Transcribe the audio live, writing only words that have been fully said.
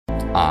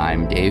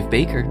I'm Dave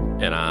Baker.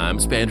 And I'm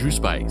Spandrew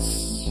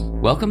Spice.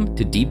 Welcome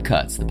to Deep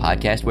Cuts, the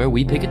podcast where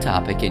we pick a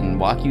topic and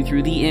walk you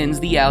through the ins,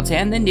 the outs,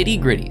 and the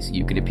nitty-gritties.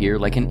 You can appear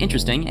like an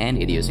interesting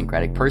and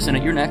idiosyncratic person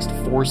at your next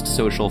forced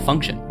social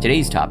function.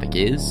 Today's topic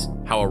is...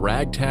 how a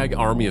ragtag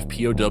army of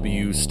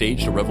POWs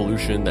staged a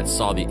revolution that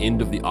saw the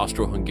end of the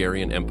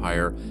Austro-Hungarian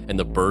Empire and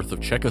the birth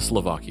of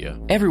Czechoslovakia.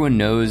 Everyone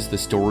knows the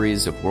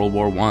stories of World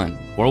War I,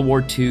 World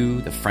War II,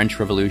 the French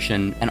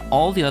Revolution, and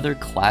all the other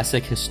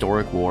classic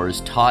historic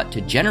wars taught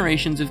to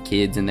generations of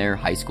kids in their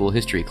high school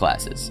history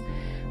classes.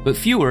 But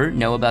fewer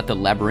know about the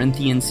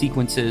labyrinthian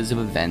sequences of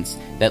events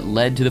that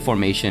led to the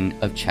formation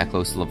of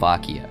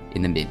Czechoslovakia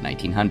in the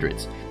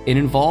mid-1900s. It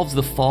involves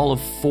the fall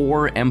of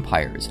four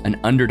empires, an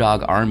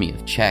underdog army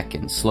of Czech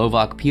and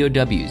Slovak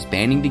POWs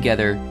banding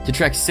together to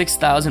trek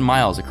 6,000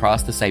 miles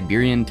across the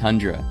Siberian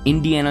tundra,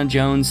 Indiana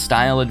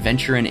Jones-style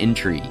adventure and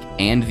intrigue,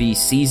 and the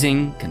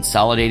seizing,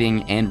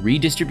 consolidating, and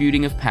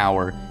redistributing of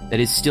power that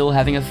is still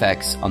having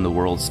effects on the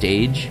world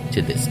stage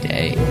to this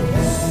day.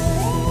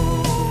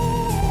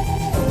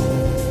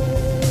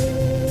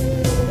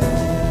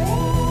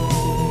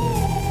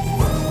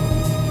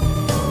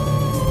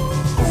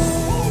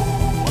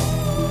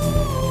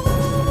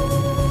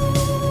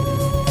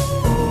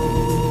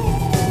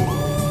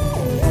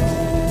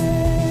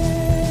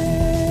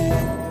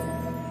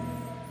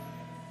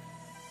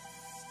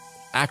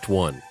 Act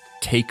 1.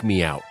 Take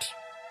me out.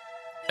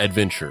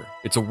 Adventure.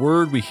 It's a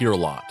word we hear a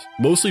lot,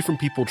 mostly from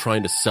people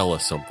trying to sell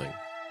us something.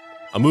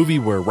 A movie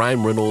where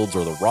Ryan Reynolds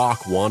or The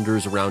Rock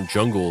wanders around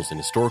jungles and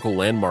historical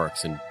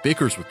landmarks and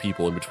bickers with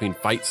people in between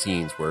fight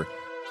scenes where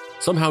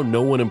somehow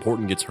no one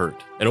important gets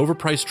hurt. An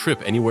overpriced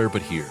trip anywhere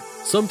but here.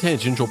 Some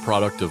tangential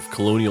product of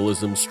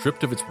colonialism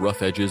stripped of its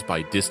rough edges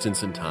by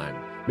distance and time.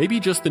 Maybe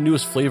just the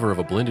newest flavor of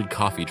a blended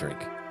coffee drink.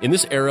 In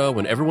this era,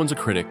 when everyone's a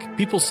critic,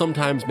 people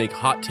sometimes make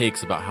hot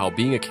takes about how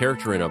being a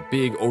character in a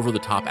big,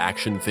 over-the-top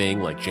action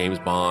thing like James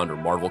Bond or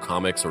Marvel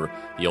Comics or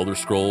The Elder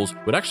Scrolls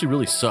would actually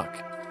really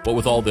suck. What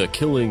with all the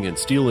killing and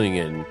stealing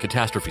and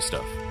catastrophe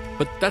stuff.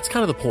 But that's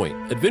kind of the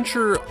point.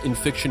 Adventure in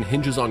fiction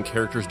hinges on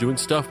characters doing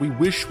stuff we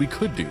wish we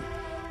could do,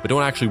 but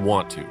don't actually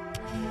want to.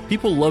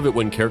 People love it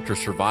when characters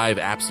survive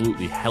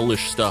absolutely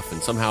hellish stuff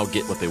and somehow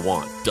get what they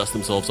want, dust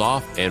themselves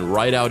off, and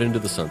ride out into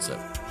the sunset.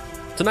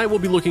 Tonight we'll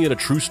be looking at a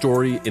true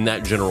story in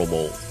that general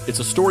mold. It's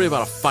a story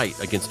about a fight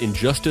against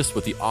injustice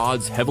with the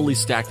odds heavily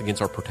stacked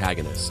against our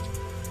protagonist,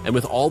 and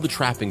with all the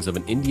trappings of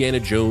an Indiana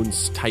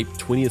Jones-type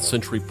 20th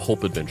century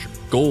pulp adventure.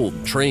 Gold,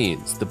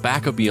 trains, the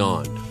back of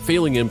beyond,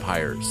 failing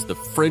empires, the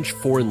French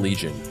Foreign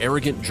Legion,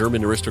 arrogant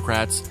German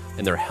aristocrats,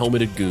 and their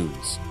helmeted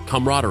goons.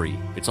 Camaraderie,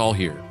 it's all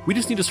here. We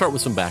just need to start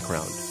with some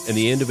background, and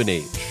the end of an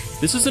age.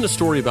 This isn't a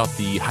story about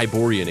the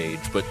Hyborian Age,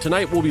 but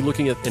tonight we'll be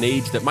looking at an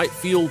age that might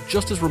feel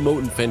just as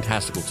remote and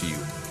fantastical to you.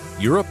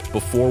 Europe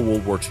before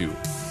World War II.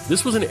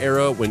 This was an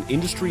era when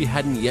industry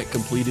hadn't yet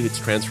completed its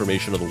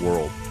transformation of the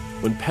world,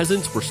 when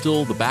peasants were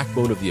still the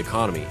backbone of the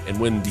economy, and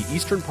when the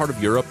eastern part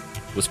of Europe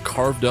was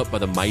carved up by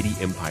the mighty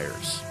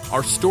empires.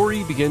 Our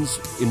story begins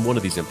in one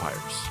of these empires.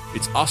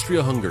 It's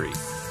Austria-Hungary,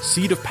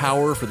 seat of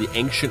power for the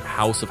ancient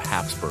House of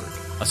Habsburg,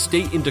 a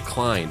state in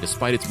decline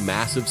despite its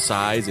massive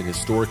size and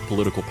historic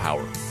political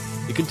power.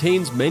 It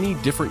contains many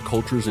different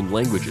cultures and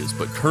languages,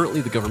 but currently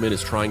the government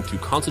is trying to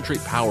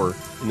concentrate power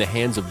in the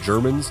hands of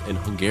Germans and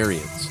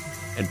Hungarians,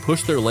 and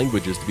push their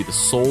languages to be the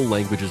sole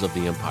languages of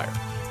the empire.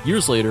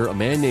 Years later, a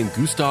man named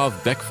Gustav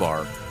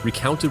Beckvar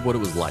recounted what it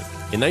was like.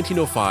 In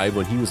 1905,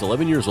 when he was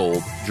 11 years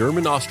old,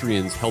 German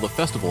Austrians held a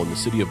festival in the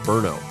city of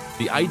Brno.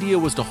 The idea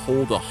was to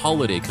hold a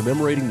holiday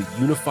commemorating the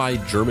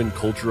unified German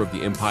culture of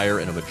the empire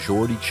in a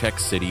majority Czech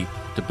city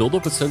to build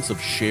up a sense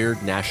of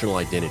shared national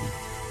identity.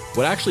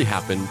 What actually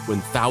happened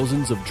when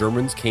thousands of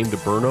Germans came to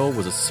Brno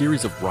was a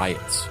series of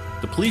riots.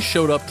 The police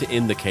showed up to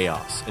end the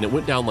chaos, and it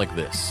went down like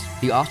this.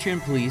 The Austrian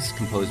police,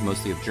 composed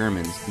mostly of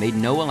Germans, made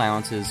no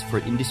allowances for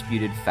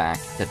indisputed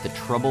fact that the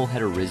trouble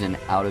had arisen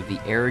out of the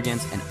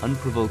arrogance and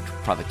unprovoked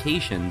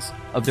provocations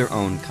of their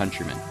own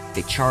countrymen.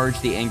 They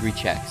charged the angry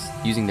Czechs,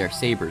 using their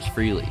sabers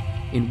freely.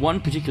 In one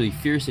particularly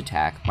fierce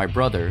attack, my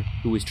brother,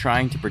 who was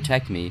trying to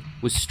protect me,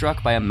 was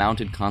struck by a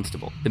mounted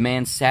constable. The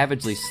man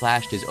savagely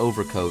slashed his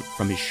overcoat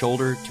from his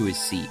shoulder to his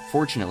seat.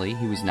 Fortunately,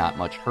 he was not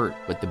much hurt,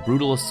 but the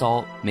brutal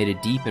assault made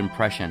a deep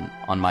impression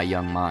on my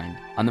young mind.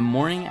 On the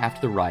morning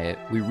after the riot,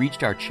 we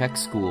reached our Czech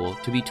school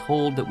to be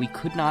told that we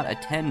could not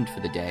attend for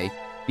the day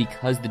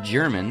because the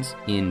Germans,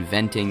 in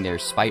venting their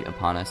spite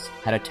upon us,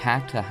 had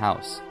attacked the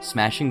house,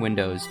 smashing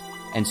windows,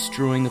 and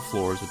strewing the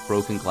floors with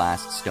broken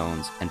glass,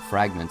 stones, and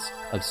fragments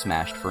of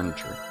smashed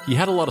furniture. He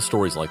had a lot of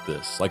stories like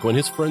this, like when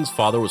his friend's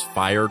father was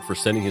fired for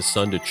sending his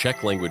son to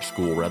Czech language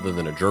school rather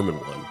than a German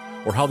one,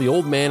 or how the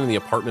old man in the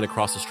apartment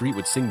across the street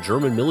would sing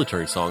German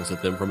military songs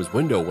at them from his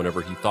window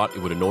whenever he thought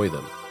it would annoy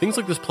them. Things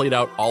like this played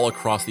out all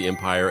across the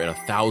empire in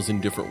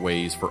 1,000 different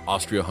ways for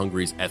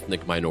Austria-Hungary's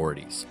ethnic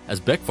minorities.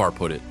 As Beckvar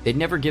put it, they'd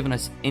never given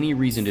us any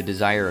reason to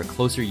desire a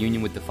closer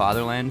union with the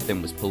fatherland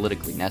than was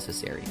politically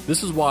necessary.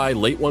 This is why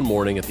late one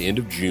morning at the end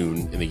of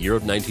June in the year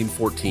of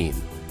 1914,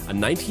 a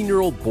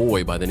 19-year-old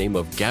boy by the name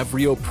of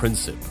Gavrilo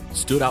Princip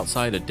stood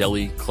outside a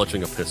deli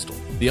clutching a pistol.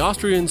 The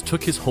Austrians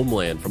took his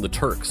homeland from the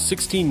Turks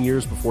 16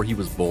 years before he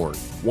was born,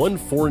 one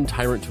foreign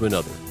tyrant to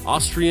another.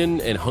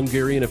 Austrian and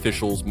Hungarian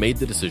officials made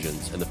the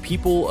decisions, and the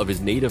people of his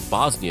native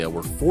Bosnia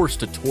were forced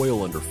to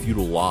toil under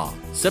feudal law,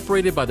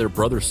 separated by their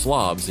brother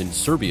Slavs in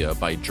Serbia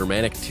by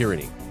Germanic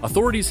tyranny.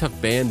 Authorities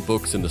have banned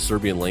books in the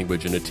Serbian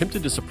language and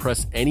attempted to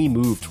suppress any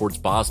move towards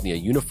Bosnia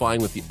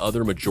unifying with the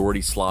other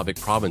majority Slavic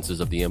provinces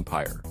of the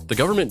empire. The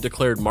government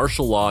declared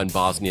martial law in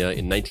Bosnia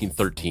in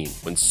 1913,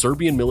 when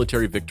Serbian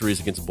military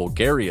victories against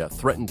Bulgaria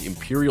threatened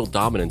imperial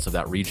dominance of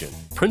that region.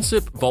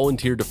 Princip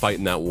volunteered to fight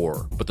in that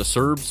war, but the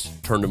Serbs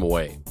turned him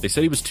away. They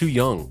said he was too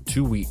young,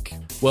 too weak.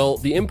 Well,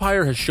 the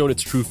empire has shown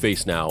its true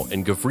face now,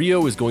 and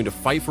Gavrilo is going to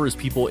fight for his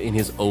people in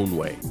his own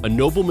way. A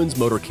nobleman's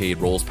motorcade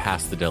rolls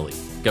past the deli.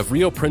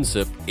 Gavrilo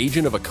Princip,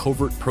 agent of a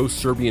covert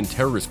pro-Serbian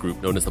terrorist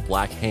group known as the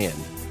Black Hand,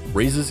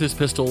 raises his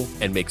pistol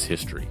and makes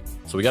history.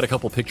 So we got a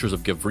couple pictures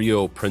of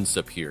Gavrilo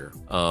Princip here.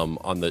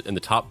 In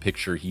the top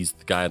picture, he's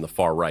the guy on the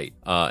far right,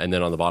 and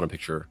then on the bottom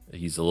picture,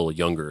 he's a little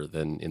younger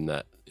than in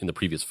the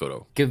previous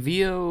photo.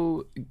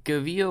 Gavrilo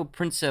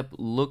Princip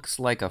looks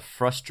like a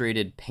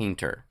frustrated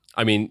painter.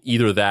 I mean,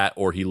 either that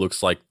or he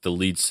looks like the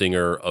lead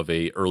singer of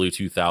a early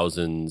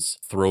 2000s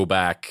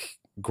throwback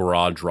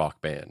garage rock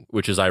band,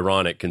 which is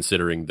ironic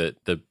considering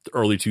that the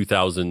early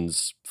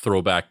 2000s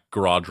throwback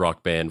garage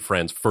rock band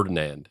Franz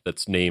Ferdinand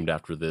that's named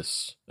after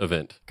this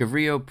event.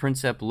 Gavrilo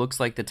Princip looks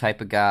like the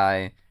type of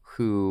guy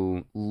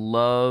who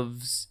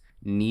loves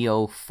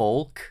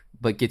neo-folk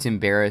but gets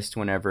embarrassed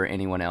whenever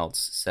anyone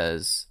else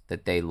says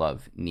that they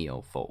love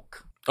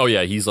neo-folk. Oh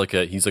yeah, he's like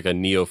a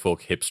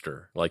neo-folk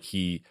hipster. Like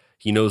he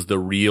knows the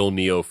real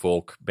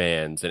neo-folk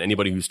bands, and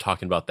anybody who's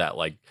talking about that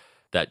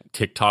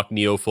TikTok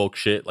neo-folk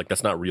shit, like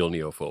that's not real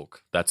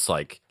neo-folk. That's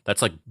like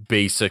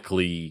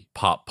basically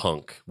pop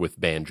punk with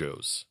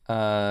banjos.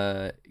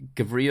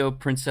 Gavrilo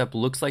Princip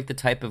looks like the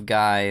type of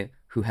guy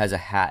who has a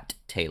hat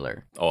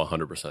tailor. Oh,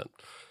 100%.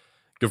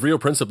 Gavrilo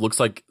Princip looks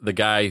like the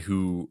guy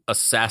who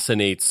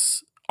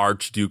assassinates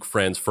Archduke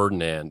Franz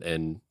Ferdinand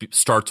and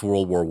starts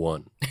World War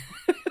I.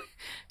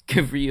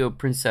 Gavrilo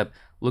Princip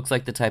looks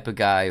like the type of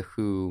guy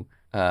who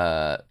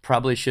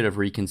probably should have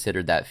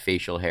reconsidered that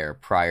facial hair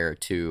prior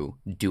to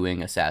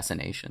doing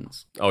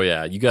assassinations. Oh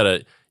yeah, you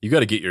gotta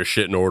get your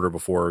shit in order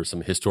before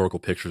some historical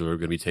pictures are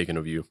gonna be taken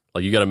of you.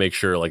 Like you gotta make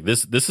sure like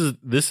this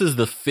is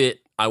the fit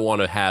I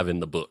want to have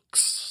in the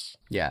books.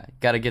 Yeah,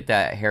 gotta get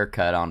that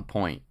haircut on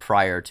point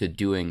prior to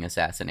doing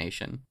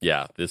assassination.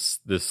 Yeah,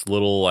 this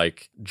little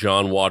like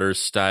John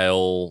Waters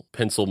style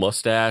pencil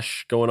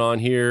mustache going on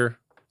here.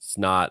 It's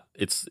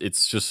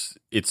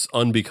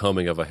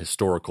unbecoming of a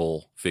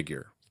historical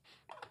figure.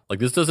 Like,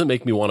 this doesn't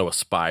make me want to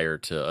aspire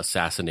to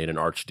assassinate an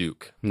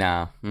archduke.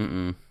 Nah,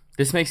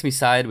 This makes me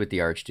side with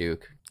the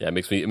archduke. Yeah, it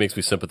makes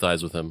me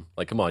sympathize with him.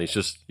 Like, come on, he's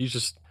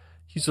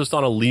just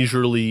on a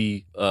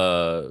leisurely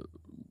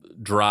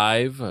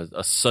drive,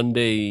 a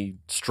Sunday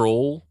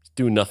stroll,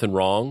 doing nothing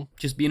wrong.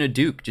 Just being a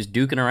duke, just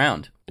duking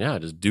around. Yeah,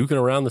 just duking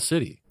around the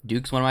city.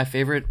 Duke's one of my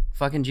favorite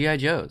fucking G.I.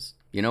 Joes.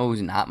 You know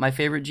who's not my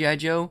favorite G.I.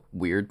 Joe?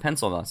 Weird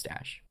pencil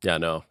mustache. Yeah,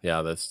 no,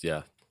 yeah,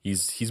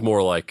 He's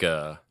more like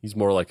a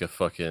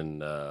fucking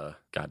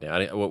goddamn.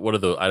 I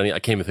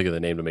can't even think of the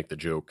name to make the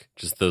joke.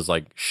 Just those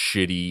like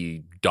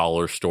shitty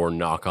dollar store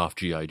knockoff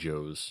GI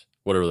Joes,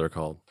 whatever they're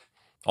called.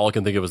 All I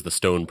can think of is the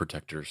stone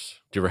protectors.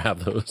 Do you ever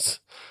have those?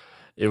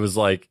 It was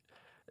like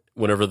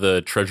whenever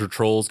the treasure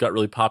trolls got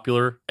really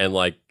popular, and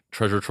like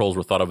treasure trolls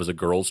were thought of as a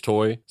girl's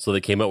toy, so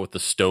they came out with the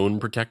stone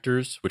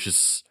protectors, which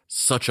is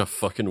such a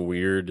fucking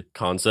weird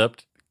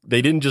concept.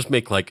 They didn't just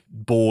make like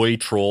boy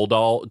troll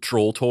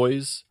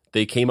toys.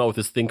 They came out with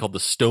this thing called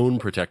the Stone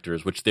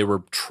Protectors, which they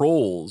were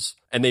trolls,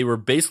 and they were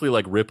basically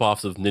like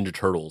ripoffs of Ninja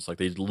Turtles. Like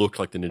they looked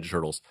like the Ninja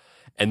Turtles,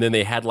 and then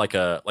they had like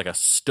a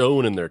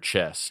stone in their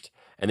chest,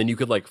 and then you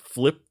could like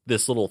flip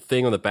this little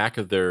thing on the back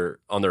of their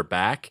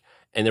back,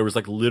 and there was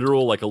like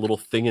literal like a little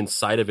thing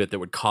inside of it that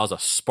would cause a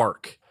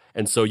spark,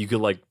 and so you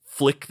could like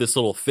flick this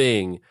little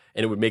thing,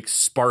 and it would make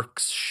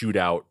sparks shoot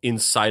out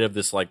inside of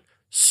this like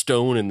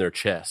stone in their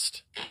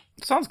chest.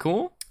 Sounds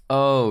cool.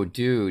 Oh,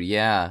 dude,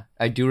 yeah.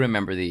 I do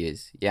remember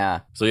these.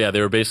 Yeah. So yeah,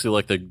 they were basically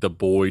like the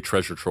boy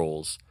treasure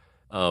trolls,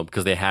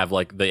 because they have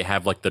like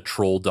the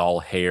troll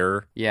doll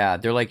hair. Yeah,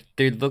 they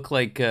look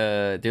like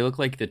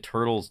the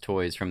Turtles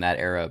toys from that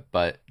era,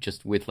 but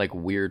just with like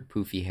weird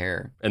poofy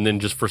hair. And then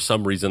just for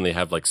some reason they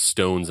have like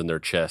stones in their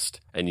chest,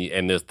 and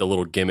the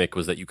little gimmick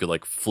was that you could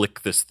like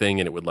flick this thing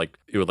and it would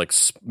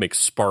make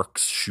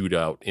sparks shoot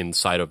out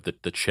inside of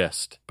the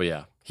chest. But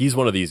yeah. He's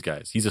one of these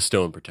guys. He's a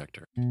stone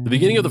protector. The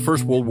beginning of the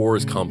First World War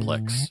is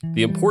complex.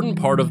 The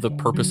important part of the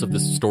purpose of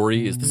this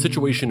story is the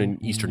situation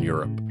in Eastern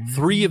Europe.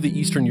 3 of the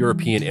Eastern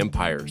European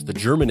empires, the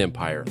German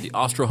Empire, the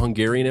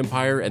Austro-Hungarian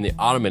Empire, and the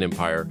Ottoman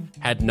Empire,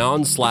 had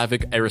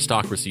non-Slavic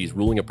aristocracies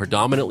ruling a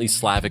predominantly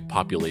Slavic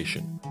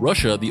population.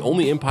 Russia, the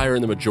only empire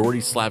in the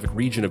majority Slavic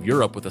region of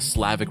Europe with a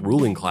Slavic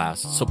ruling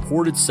class,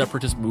 supported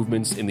separatist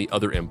movements in the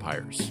other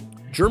empires.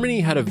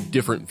 Germany had a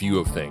different view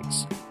of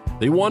things.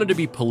 They wanted to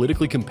be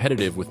politically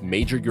competitive with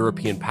major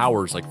European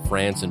powers like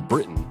France and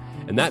Britain,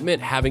 and that meant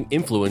having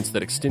influence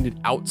that extended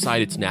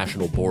outside its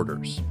national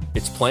borders.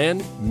 Its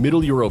plan?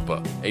 Middle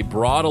Europa, a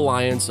broad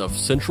alliance of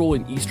Central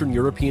and Eastern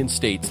European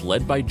states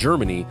led by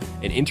Germany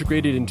and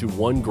integrated into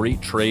one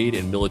great trade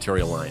and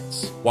military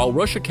alliance. While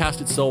Russia cast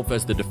itself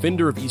as the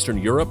defender of Eastern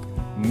Europe,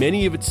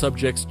 many of its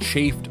subjects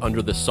chafed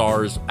under the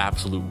Tsar's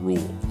absolute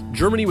rule.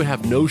 Germany would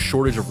have no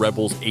shortage of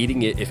rebels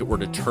aiding it if it were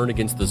to turn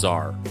against the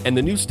Tsar, and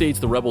the new states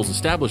the rebels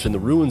established in the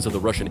ruins of the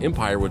Russian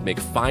Empire would make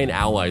fine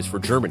allies for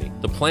Germany.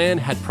 The plan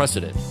had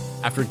precedent.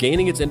 After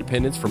gaining its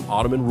independence from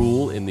Ottoman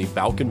rule in the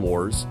Balkan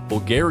Wars,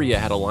 Bulgaria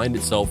had aligned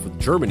itself with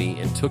Germany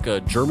and took a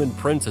German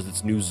prince as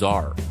its new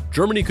Tsar.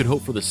 Germany could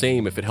hope for the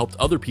same if it helped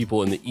other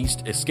people in the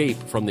East escape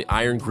from the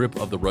iron grip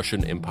of the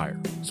Russian Empire.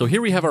 So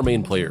here we have our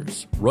main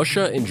players,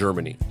 Russia and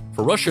Germany.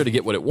 For Russia to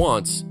get what it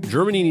wants,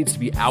 Germany needs to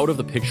be out of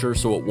the picture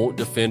so it won't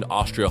defend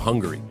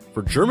Austria-Hungary.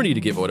 For Germany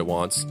to get what it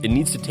wants, it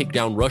needs to take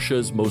down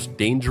Russia's most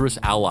dangerous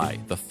ally,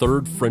 the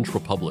Third French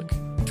Republic.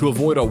 To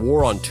avoid a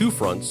war on two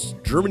fronts,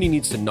 Germany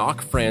needs to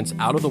knock France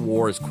out of the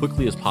war as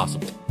quickly as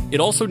possible. It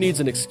also needs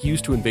an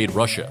excuse to invade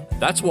Russia.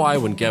 That's why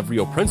when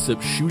Gavrilo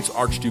Princip shoots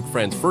Archduke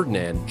Franz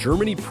Ferdinand,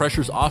 Germany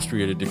pressures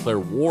Austria to declare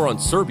war on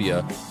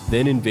Serbia,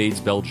 then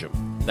invades Belgium.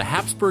 The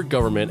Habsburg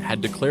government had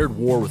declared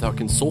war without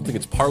consulting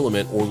its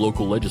parliament or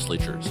local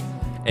legislatures,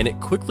 and it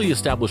quickly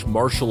established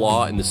martial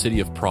law in the city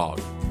of Prague.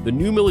 The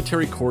new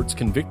military courts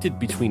convicted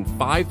between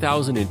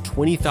 5,000 and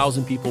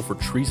 20,000 people for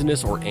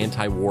treasonous or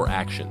anti-war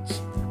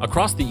actions.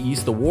 Across the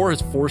East, the war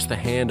has forced the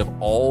hand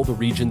of all the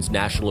region's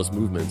nationalist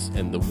movements,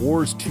 and the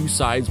war's two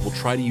sides will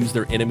try to use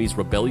their enemies'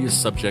 rebellious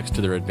subjects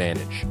to their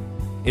advantage.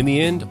 In the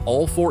end,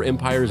 all four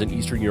empires in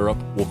Eastern Europe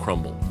will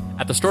crumble.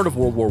 At the start of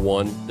World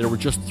War I, there were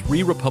just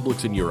 3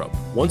 republics in Europe.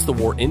 Once the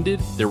war ended,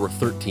 there were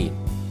 13.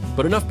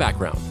 But enough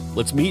background.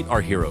 Let's meet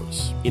our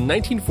heroes. In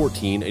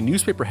 1914, a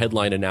newspaper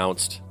headline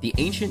announced, "The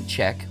ancient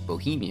Czech,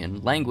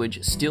 Bohemian,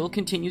 language still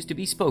continues to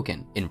be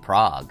spoken in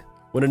Prague."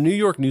 When a New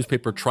York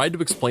newspaper tried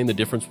to explain the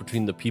difference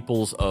between the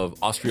peoples of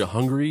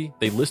Austria-Hungary,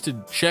 they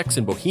listed Czechs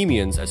and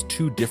Bohemians as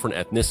 2 different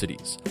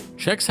ethnicities.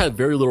 Czechs had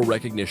very little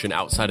recognition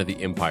outside of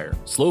the empire,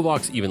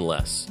 Slovaks even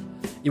less.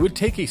 It would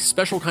take a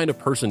special kind of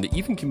person to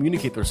even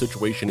communicate their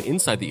situation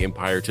inside the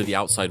empire to the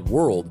outside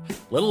world,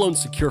 let alone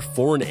secure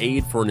foreign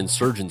aid for an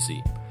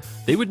insurgency.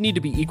 They would need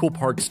to be equal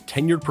parts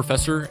tenured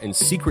professor and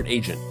secret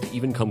agent to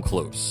even come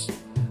close.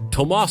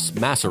 Tomáš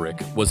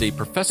Masaryk was a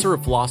professor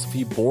of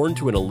philosophy born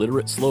to an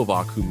illiterate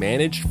Slovak who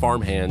managed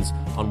farmhands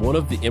on one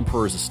of the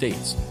emperor's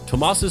estates.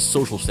 Tomáš's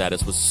social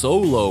status was so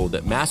low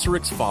that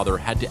Masaryk's father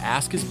had to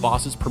ask his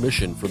boss's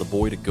permission for the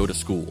boy to go to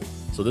school.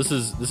 So this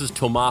is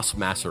Tomáš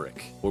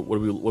Masaryk. What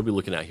are we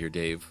looking at here,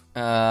 Dave?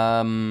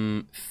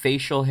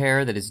 Facial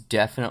hair that is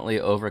definitely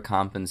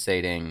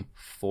overcompensating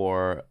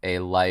for a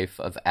life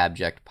of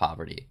abject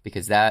poverty,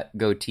 because that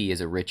goatee is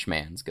a rich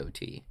man's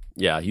goatee.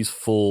 Yeah, he's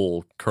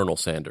full Colonel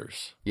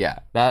Sanders. Yeah,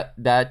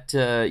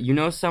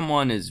 that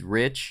someone is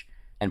rich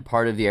and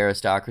part of the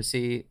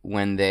aristocracy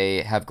when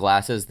they have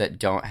glasses that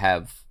don't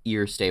have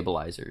ear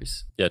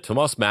stabilizers. Yeah,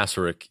 Tomáš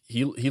Masaryk,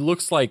 he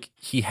looks like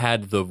he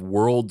had the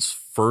world's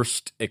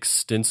first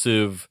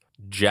extensive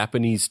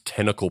Japanese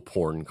tentacle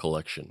porn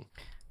collection.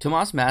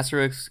 Tomáš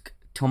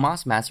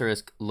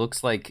Masaryk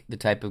looks like the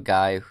type of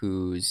guy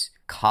who's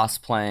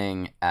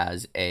cosplaying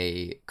as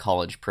a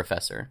college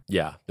professor.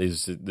 Yeah,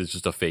 there's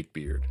just a fake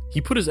beard. He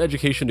put his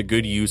education to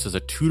good use as a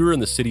tutor in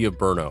the city of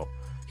Brno.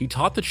 He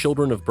taught the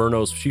children of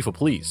Brno's chief of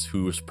police,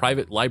 whose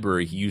private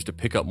library he used to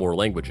pick up more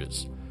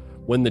languages.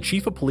 When the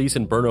chief of police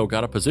in Brno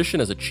got a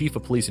position as a chief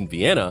of police in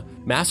Vienna,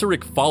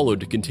 Masaryk followed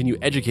to continue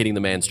educating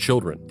the man's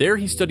children. There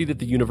he studied at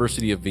the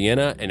University of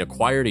Vienna and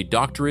acquired a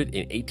doctorate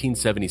in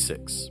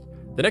 1876.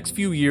 The next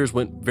few years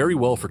went very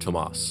well for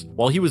Tomáš.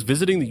 While he was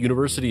visiting the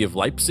University of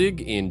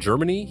Leipzig in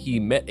Germany, he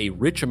met a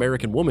rich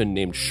American woman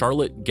named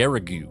Charlotte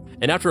Garrigou,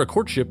 and after a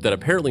courtship that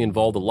apparently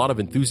involved a lot of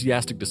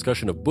enthusiastic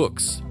discussion of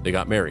books, they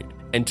got married,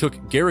 and took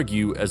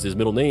Garrigou as his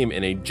middle name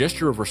in a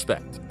gesture of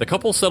respect. The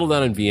couple settled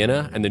down in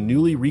Vienna, and the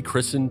newly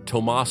rechristened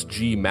Tomáš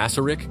G.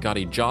 Masaryk got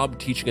a job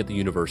teaching at the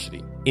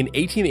university. In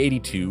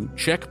 1882,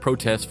 Czech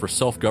protests for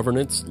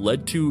self-governance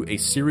led to a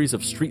series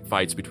of street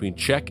fights between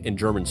Czech and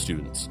German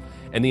students,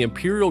 and the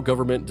imperial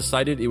government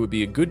decided it would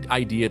be a good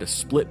idea to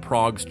split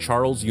Prague's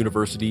Charles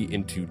University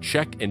into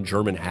Czech and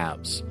German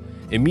halves.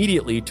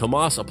 Immediately,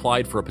 Tomáš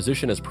applied for a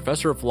position as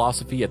professor of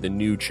philosophy at the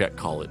new Czech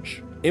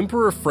college.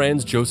 Emperor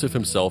Franz Joseph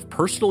himself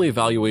personally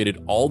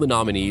evaluated all the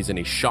nominees in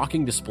a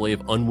shocking display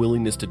of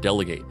unwillingness to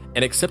delegate,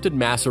 and accepted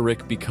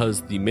Masaryk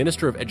because the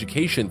Minister of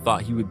Education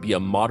thought he would be a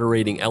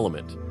moderating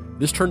element.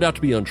 This turned out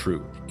to be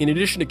untrue. In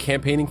addition to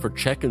campaigning for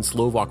Czech and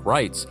Slovak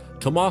rights,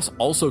 Tomáš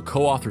also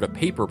co-authored a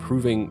paper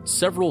proving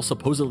several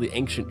supposedly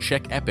ancient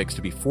Czech epics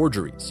to be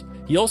forgeries.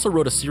 He also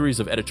wrote a series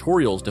of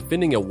editorials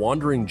defending a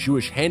wandering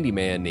Jewish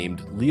handyman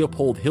named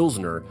Leopold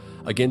Hilsner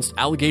against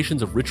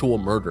allegations of ritual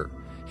murder.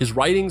 His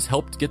writings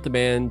helped get the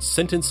man's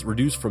sentence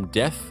reduced from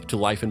death to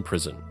life in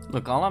prison.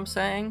 Look, all I'm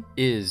saying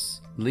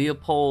is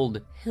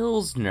Leopold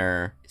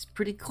Hilsner is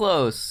pretty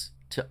close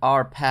to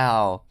our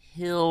pal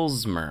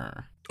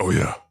Hilsmer. Oh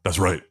yeah, that's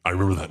right. I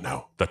remember that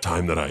now. That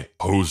time that I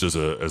posed as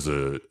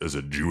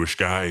a Jewish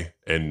guy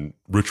and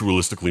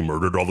ritualistically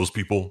murdered all those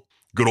people.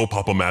 Good old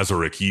Papa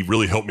Mazower, he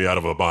really helped me out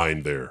of a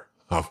bind there.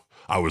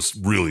 I was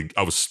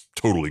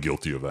totally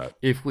guilty of that.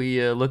 If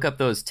we look up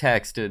those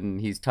texts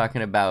and he's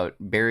talking about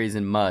berries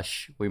and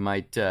mush, we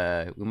might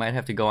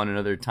have to go on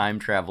another time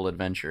travel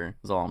adventure.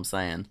 Is all I'm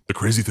saying. The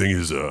crazy thing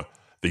is,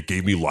 they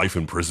gave me life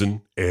in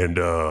prison, and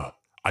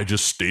I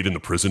just stayed in the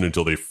prison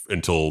until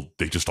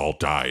they just all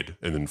died,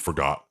 and then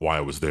forgot why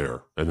I was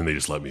there, and then they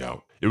just let me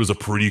out. It was a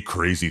pretty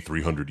crazy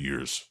 300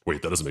 years.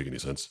 Wait, that doesn't make any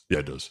sense. Yeah,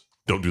 it does.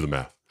 Don't do the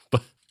math.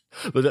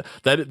 But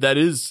that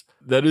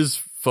is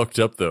fucked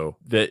up though.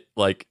 That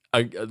like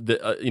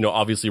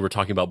obviously we're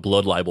talking about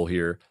blood libel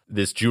here.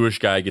 This Jewish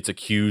guy gets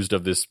accused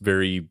of this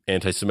very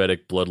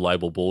anti-Semitic blood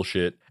libel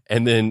bullshit,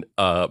 and then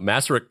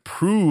Masaryk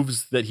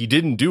proves that he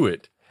didn't do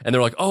it. And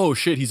they're like, oh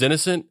shit, he's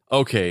innocent?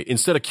 Okay,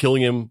 instead of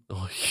killing him,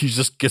 he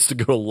just gets to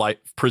go to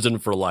prison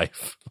for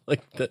life.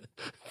 Like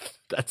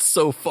that's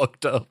so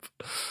fucked up.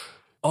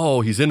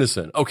 Oh, he's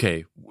innocent.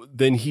 Okay,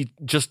 then he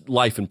just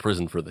life in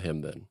prison for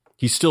him then.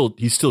 He's still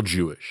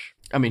Jewish.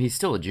 I mean, he's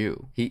still a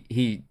Jew.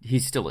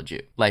 He's still a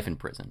Jew. Life in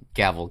prison.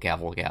 Gavel,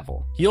 gavel,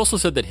 gavel. He also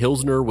said that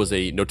Hilsner was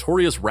a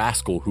notorious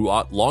rascal who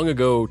ought long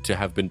ago to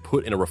have been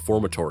put in a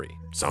reformatory.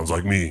 Sounds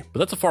like me. But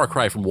that's a far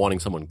cry from wanting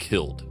someone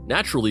killed.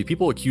 Naturally,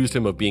 people accused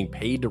him of being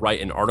paid to write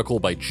an article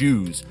by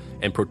Jews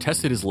and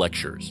protested his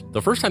lectures.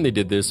 The first time they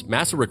did this,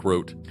 Masaryk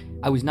wrote,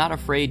 I was not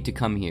afraid to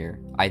come here.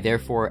 I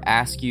therefore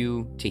ask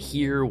you to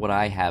hear what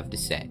I have to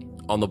say.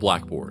 On the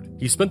blackboard.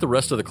 He spent the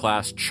rest of the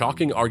class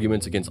chalking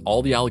arguments against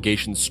all the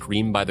allegations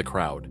screamed by the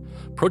crowd.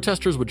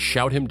 Protesters would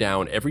shout him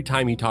down every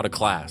time he taught a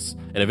class,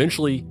 and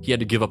eventually he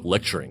had to give up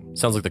lecturing.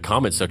 Sounds like the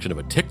comment section of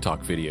a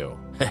TikTok video.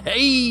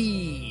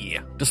 Hey!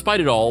 Despite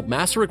it all,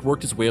 Masaryk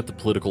worked his way up the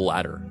political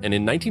ladder, and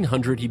in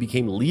 1900 he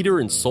became leader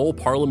and sole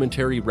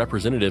parliamentary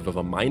representative of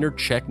a minor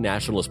Czech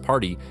nationalist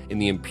party in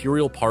the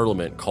imperial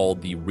parliament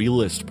called the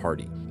Realist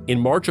Party. In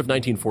March of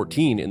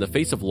 1914, in the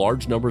face of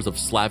large numbers of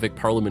Slavic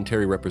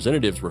parliamentary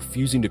representatives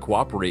refusing to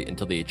cooperate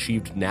until they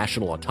achieved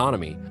national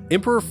autonomy,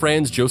 Emperor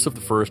Franz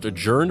Joseph I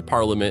adjourned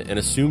parliament and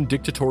assumed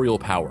dictatorial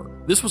power.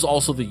 This was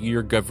also the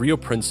year Gavrilo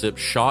Princip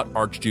shot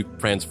Archduke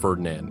Franz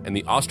Ferdinand, and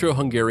the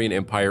Austro-Hungarian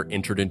Empire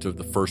entered into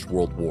the First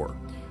World War.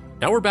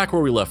 Now we're back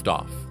where we left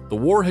off. The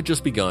war had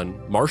just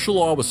begun, martial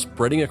law was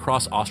spreading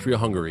across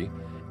Austria-Hungary,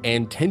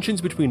 and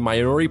tensions between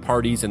minority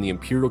parties and the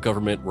imperial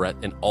government were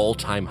at an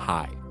all-time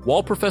high.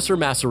 While Professor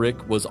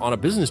Masaryk was on a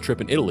business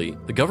trip in Italy,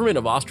 the government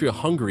of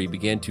Austria-Hungary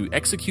began to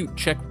execute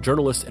Czech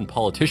journalists and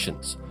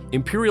politicians.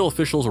 Imperial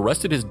officials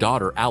arrested his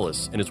daughter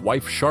Alice, and his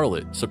wife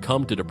Charlotte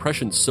succumbed to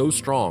depression so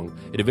strong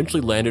it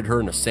eventually landed her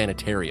in a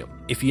sanitarium.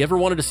 If he ever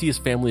wanted to see his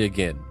family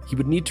again, he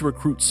would need to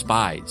recruit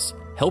spies,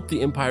 help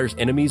the empire's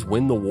enemies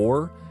win the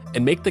war,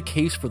 and make the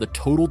case for the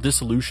total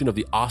dissolution of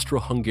the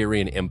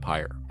Austro-Hungarian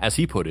Empire. As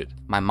he put it,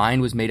 my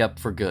mind was made up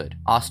for good.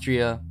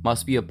 Austria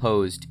must be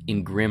opposed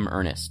in grim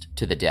earnest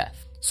to the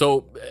death.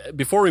 So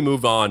before we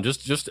move on,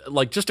 just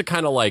to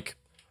kind of like,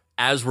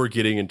 as we're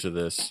getting into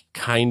this,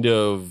 kind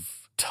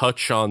of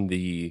touch on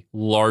the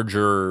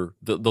larger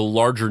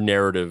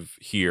narrative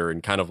here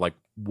and kind of like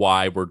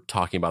why we're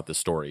talking about this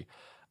story.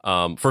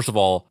 First of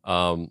all,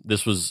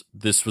 this was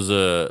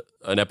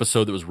an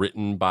episode that was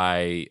written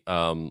by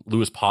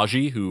Lewis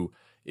Poggie, who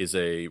is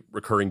a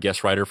recurring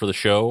guest writer for the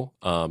show.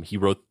 He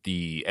wrote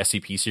the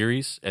SCP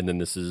series, and then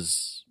this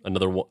is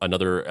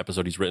another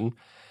episode he's written.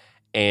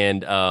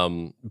 And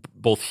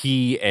both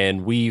he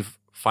and we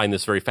find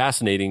this very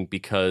fascinating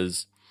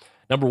because,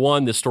 number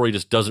one, this story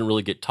just doesn't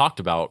really get talked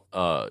about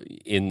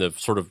in the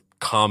sort of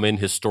common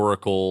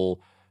historical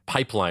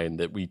pipeline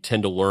that we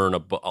tend to learn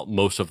about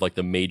most of like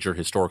the major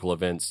historical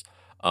events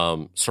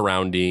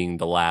surrounding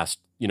the last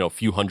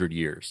few hundred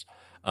years.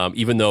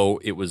 Even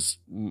though it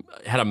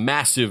had a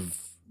massive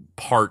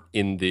part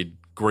in the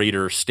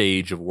greater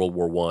stage of World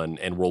War I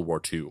and World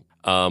War II.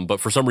 But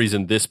for some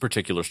reason, this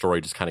particular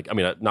story just kind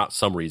of, not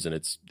some reason,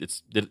 it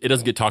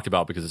doesn't get talked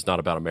about because it's not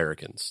about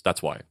Americans.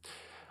 That's why.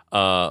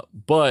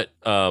 But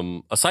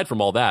aside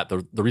from all that,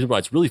 the reason why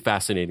it's really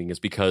fascinating is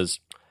because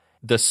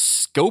the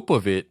scope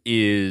of it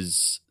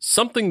is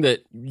something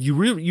that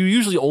you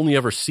usually only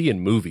ever see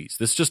in movies.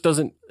 This just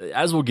doesn't,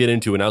 as we'll get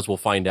into and as we'll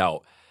find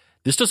out,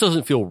 this just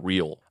doesn't feel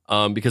real.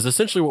 Because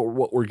essentially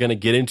what we're going to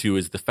get into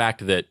is the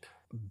fact that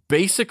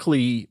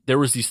basically there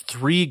was these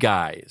three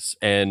guys,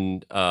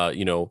 and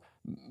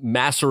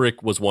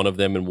Masaryk was one of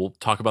them, and we'll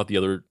talk about the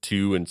other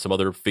two and some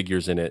other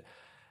figures in it,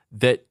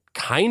 that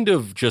kind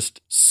of just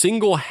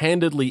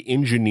single-handedly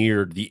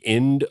engineered the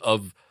end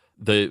of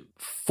the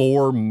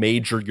four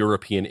major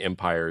European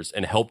empires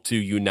and helped to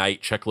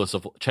unite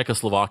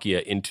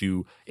Czechoslovakia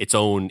into its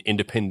own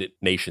independent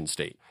nation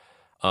state.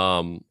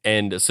 And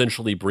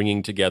essentially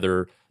bringing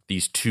together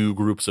these two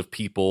groups of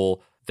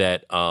people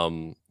that,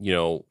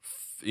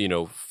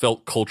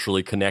 felt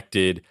culturally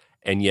connected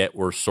and yet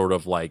were sort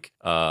of like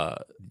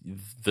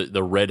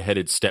the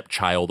redheaded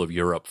stepchild of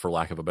Europe, for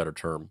lack of a better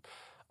term.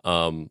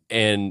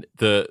 And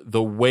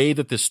the way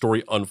that this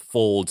story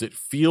unfolds, it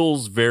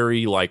feels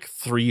very like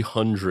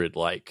 300.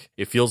 Like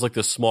it feels like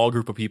this small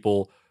group of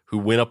people who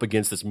went up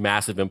against this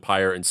massive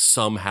empire and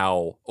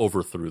somehow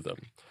overthrew them.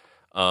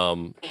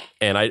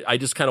 And I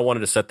just kind of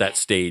wanted to set that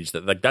stage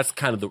that like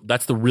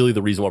that's really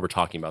the reason why we're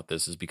talking about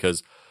this, is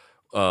because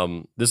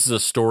this is a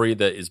story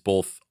that is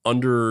both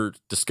under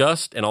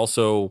discussed and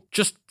also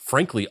just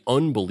frankly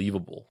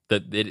unbelievable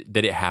that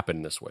it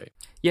happened this way.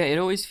 Yeah, it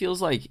always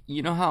feels like,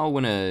 you know how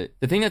when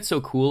the thing that's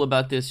so cool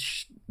about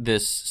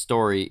this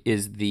story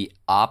is the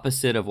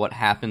opposite of what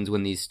happens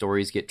when these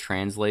stories get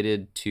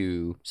translated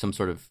to some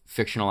sort of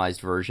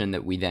fictionalized version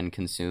that we then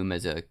consume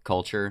as a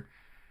culture.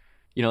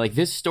 You know, like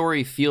this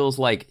story feels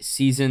like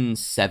season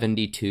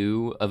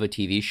 72 of a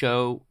TV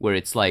show where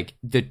it's like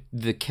the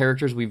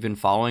characters we've been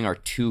following are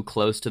too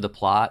close to the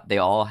plot. They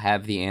all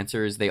have the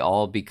answers. They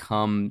all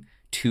become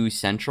too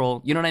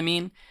central. You know what I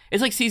mean?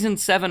 It's like season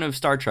 7 of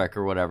Star Trek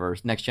or whatever,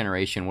 Next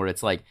Generation, where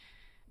it's like,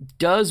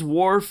 does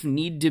Worf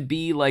need to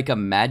be like a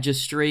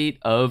magistrate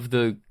of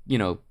the, you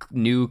know,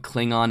 new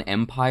Klingon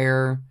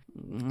Empire?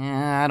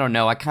 I don't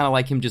know. I kind of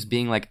like him just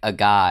being like a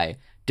guy.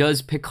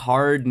 Does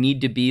Picard need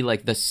to be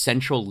like the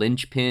central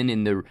linchpin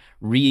in the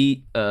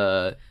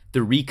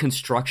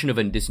reconstruction of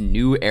this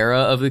new era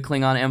of the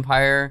Klingon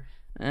Empire?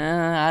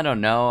 I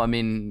don't know. I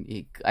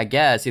mean, I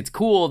guess it's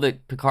cool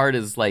that Picard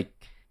is like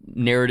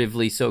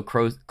narratively so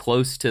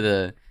close to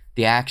the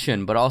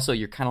action, but also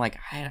you're kind of like,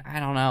 I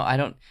don't know. I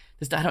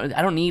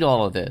don't need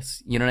all of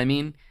this. You know what I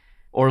mean?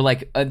 Or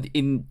like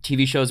in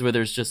TV shows where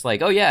there's just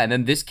like, oh yeah, and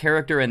then this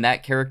character and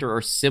that character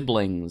are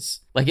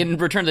siblings. Like in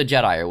Return of the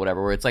Jedi or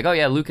whatever, where it's like, oh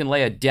yeah, Luke and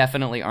Leia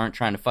definitely aren't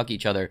trying to fuck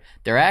each other.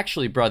 They're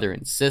actually brother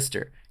and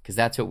sister, because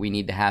that's what we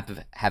need to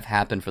have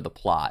happen for the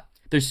plot.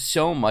 There's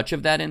so much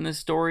of that in this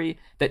story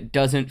that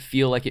doesn't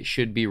feel like it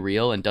should be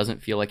real and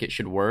doesn't feel like it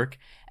should work.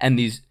 And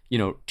these, you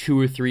know, 2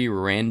 or 3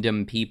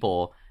 random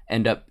people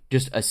end up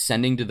just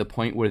ascending to the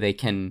point where they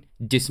can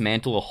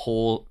dismantle a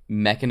whole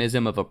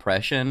mechanism of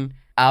oppression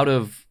out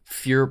of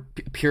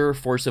pure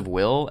force of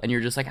will. And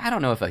you're just like, I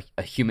don't know if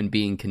a human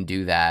being can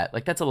do that.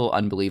 Like, that's a little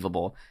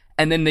unbelievable.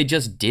 And then they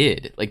just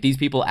did. Like, these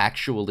people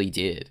actually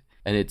did.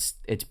 And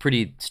it's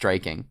pretty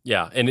striking.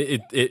 Yeah, and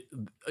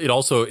it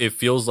also, it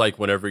feels like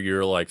whenever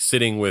you're like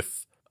sitting with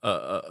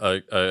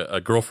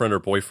a girlfriend or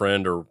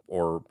boyfriend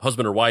or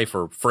husband or wife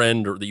or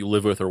friend or that you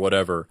live with or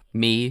whatever.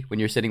 Me, when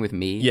you're sitting with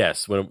me.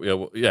 Yes,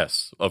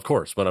 yes, of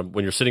course.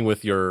 When you're sitting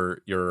with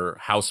your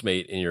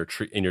housemate in your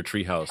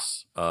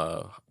treehouse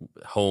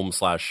home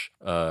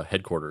 /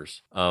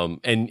 headquarters,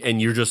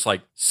 and you're just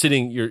like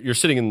sitting, you're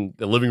sitting in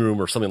the living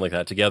room or something like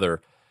that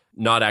together,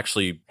 not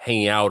actually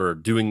hanging out or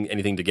doing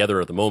anything together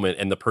at the moment,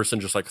 and the person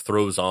just like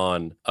throws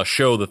on a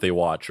show that they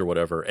watch or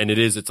whatever, and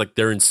it's like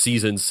they're in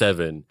season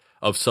 7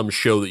 of some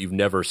show that you've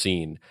never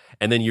seen,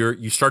 and then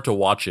you start to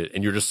watch it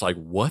and you're just like,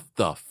 what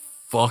the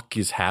fuck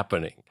is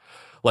happening?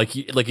 Like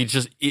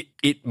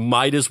it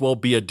might as well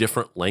be a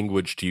different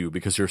language to you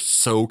because you're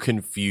so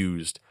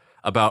confused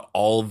about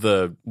all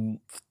the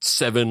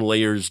 7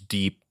 layers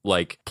deep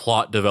like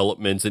plot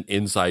developments and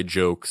inside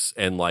jokes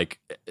and like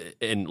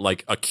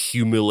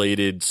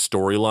accumulated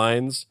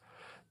storylines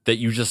that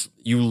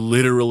you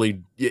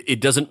literally, it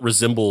doesn't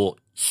resemble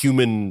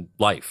human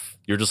life.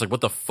 You're just like,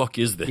 what the fuck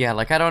is this? Yeah,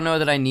 like I don't know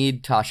that I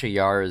need Tasha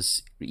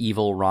Yar's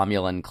evil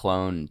Romulan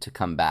clone to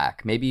come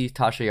back. Maybe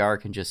Tasha Yar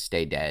can just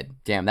stay dead.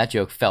 Damn, that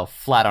joke fell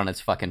flat on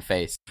its fucking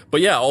face.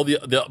 But yeah,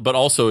 but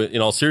also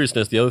in all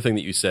seriousness, the other thing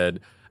that you said,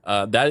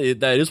 that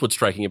is what's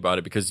striking about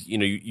it, because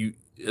you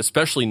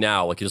especially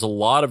now, like there's a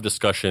lot of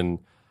discussion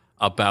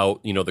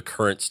about the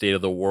current state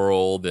of the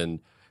world and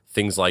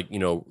things like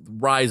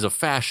rise of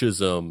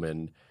fascism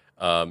and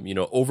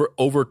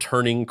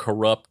overturning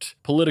corrupt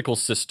political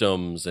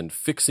systems and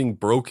fixing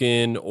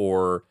broken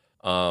or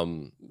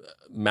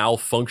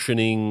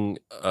malfunctioning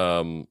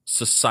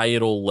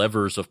societal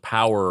levers of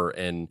power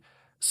and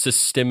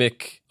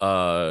systemic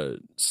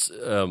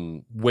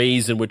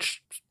ways in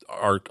which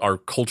our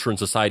culture and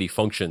society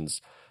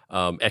functions,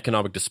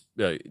 economic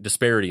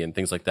disparity and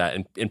things like that.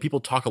 And people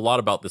talk a lot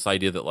about this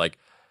idea that like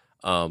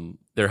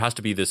there has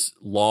to be this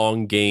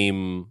long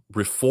game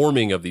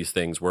reforming of these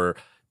things where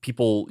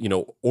people,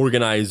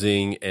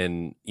 organizing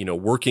and,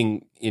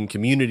 working in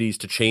communities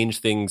to change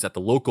things at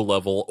the local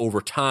level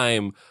over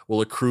time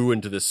will accrue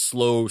into this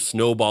slow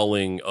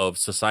snowballing of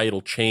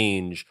societal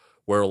change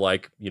where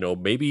like,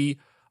 maybe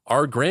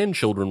our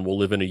grandchildren will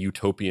live in a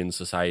utopian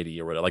society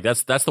or whatever. Like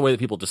that's the way that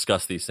people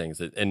discuss these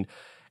things.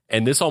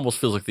 And this almost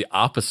feels like the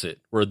opposite,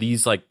 where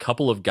these like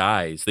couple of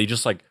guys, they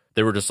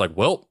were just like,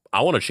 well,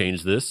 I want to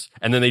change this.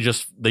 And then they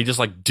just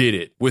like did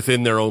it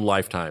within their own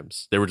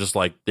lifetimes. They were just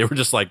like,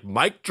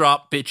 mic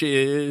drop,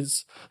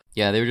 bitches.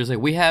 Yeah, they were just like,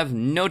 we have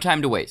no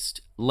time to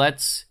waste.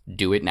 Let's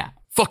do it now.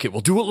 Fuck it,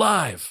 we'll do it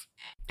live.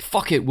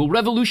 Fuck it, we'll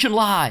revolution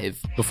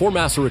live. Before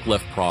Mazower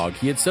left Prague,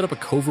 he had set up a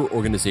covert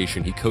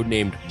organization he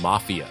codenamed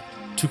Mafia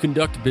to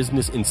conduct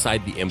business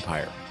inside the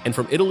empire. And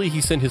from Italy,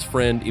 he sent his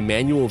friend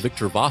Emanuel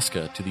Victor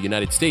Vasca to the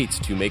United States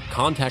to make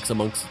contacts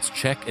amongst its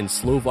Czech and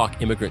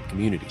Slovak immigrant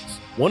communities.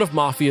 One of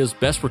Mafia's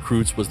best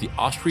recruits was the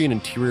Austrian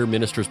Interior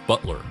Minister's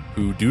butler,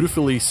 who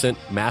dutifully sent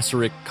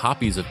Masaryk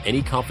copies of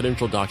any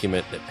confidential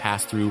document that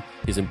passed through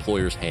his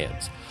employer's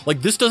hands.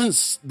 Like, this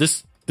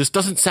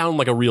doesn't sound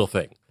like a real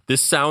thing.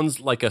 This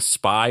sounds like a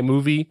spy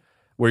movie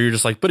where you're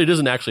just like, but it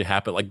doesn't actually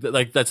happen.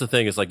 Like that's the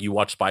thing. It's like you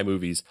watch spy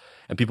movies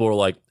and people are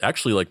like,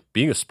 actually, like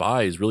being a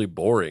spy is really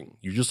boring.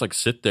 You just like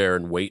sit there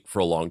and wait for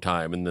a long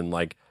time, and then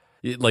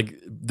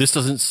this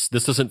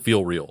doesn't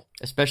feel real.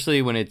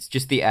 Especially when it's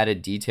just the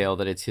added detail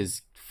that it's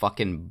his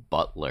fucking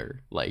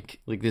butler, like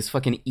this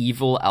fucking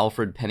evil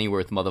Alfred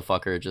Pennyworth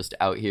motherfucker just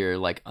out here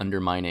like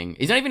undermining.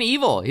 He's not even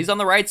evil. He's on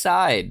the right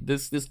side.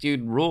 This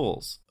dude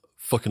rules.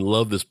 Fucking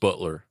love this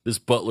butler. This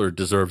butler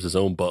deserves his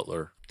own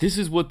butler. This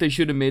is what they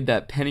should have made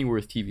that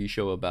Pennyworth TV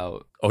show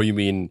about. Oh, you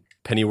mean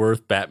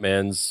Pennyworth,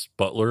 Batman's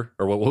butler?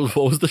 Or what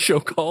was the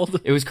show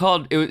called? It was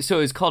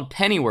called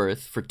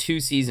Pennyworth for 2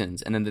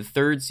 seasons, and then the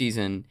 3rd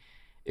season,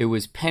 it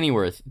was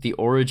Pennyworth, the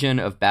origin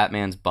of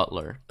Batman's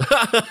butler.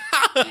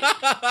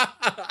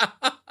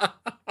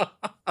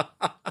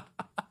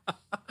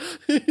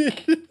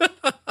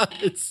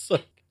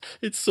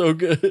 It's so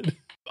good.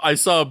 I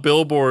saw a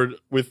billboard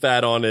with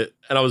that on it,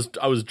 and I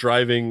was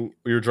driving.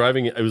 We were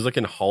driving. It was like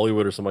in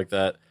Hollywood or something like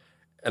that,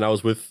 and I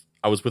was with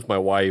my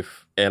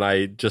wife, and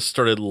I just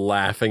started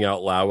laughing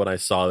out loud when I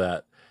saw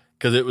that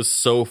because it was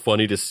so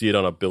funny to see it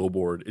on a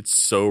billboard. It's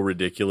so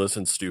ridiculous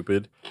and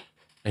stupid,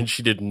 and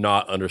she did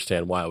not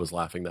understand why I was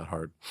laughing that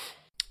hard.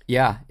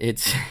 Yeah,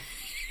 it's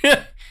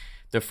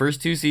the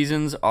first 2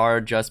 seasons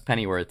are just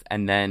Pennyworth,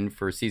 and then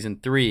for season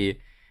 3,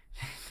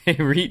 they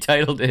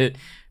retitled it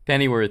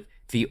Pennyworth: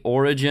 The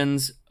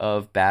Origins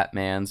of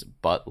Batman's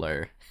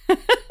Butler.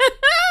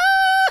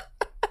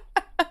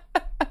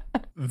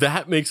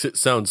 That makes it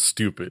sound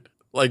stupid.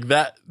 Like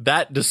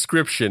that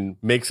description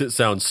makes it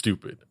sound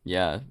stupid.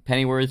 Yeah,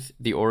 Pennyworth,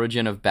 the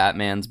origin of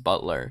Batman's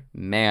butler.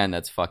 Man,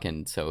 that's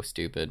fucking so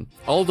stupid.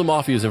 All of the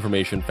Mafia's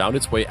information found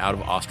its way out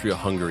of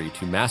Austria-Hungary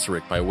to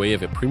Masaryk by way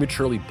of a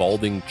prematurely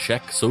balding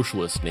Czech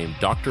socialist named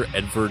Dr.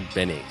 Edvard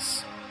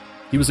Beneš.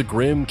 He was a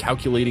grim,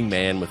 calculating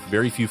man with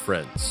very few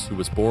friends, who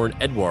was born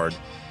Edward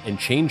and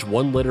changed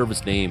one letter of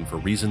his name for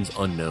reasons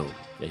unknown.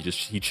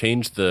 He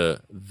changed the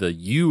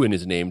U in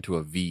his name to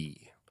a V.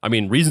 I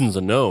mean, reasons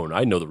unknown.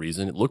 I know the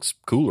reason. It looks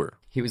cooler.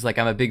 He was like,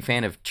 I'm a big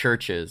fan of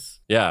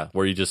churches. Yeah,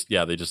 where they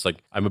just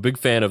like, I'm a big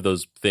fan of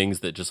those things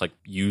that just like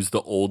use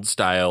the old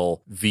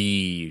style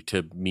V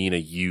to mean a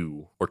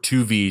U, or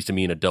 2 Vs to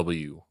mean a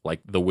W, like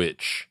The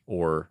Witch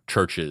or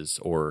churches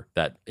or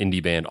that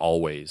indie band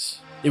Always.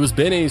 It was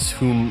Beneš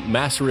whom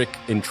Masaryk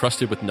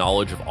entrusted with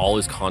knowledge of all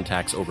his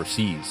contacts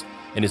overseas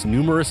and his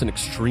numerous and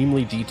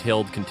extremely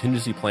detailed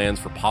contingency plans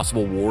for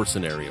possible war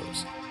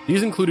scenarios.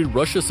 These included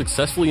Russia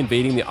successfully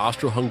invading the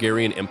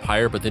Austro-Hungarian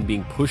Empire but then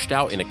being pushed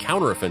out in a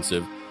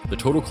counteroffensive, the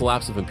total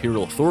collapse of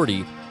imperial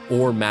authority,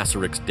 or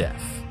Masaryk's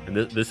death. And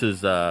this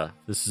is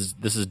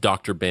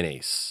Dr.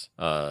 Beneš,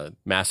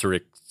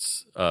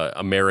 Masaryk's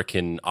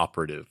American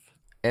operative.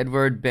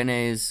 Edvard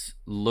Beneš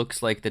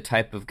looks like the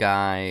type of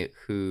guy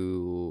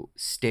who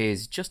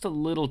stays just a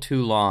little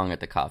too long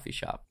at the coffee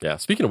shop. Yeah,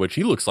 speaking of which,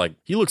 he looks like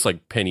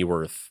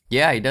Pennyworth.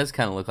 Yeah, he does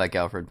kind of look like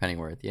Alfred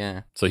Pennyworth,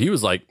 yeah. So he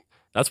was like,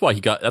 that's why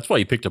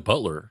he picked a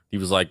butler. He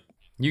was like,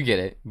 you get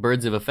it.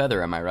 Birds of a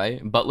feather, am I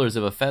right? Butlers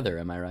of a feather,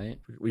 am I right?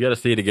 We got to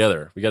stay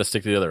together. We got to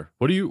stick together.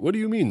 What do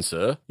you mean,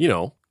 sir? You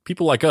know,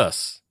 people like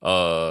us.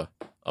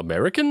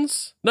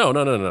 Americans? No.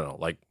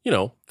 Like, you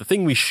know, the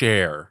thing we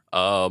share.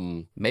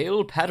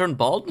 Male pattern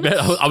baldness?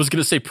 I was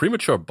going to say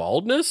premature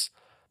baldness?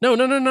 No.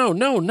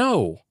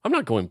 I'm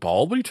not going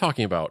bald. What are you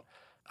talking about?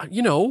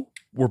 You know,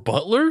 we're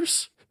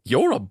butlers?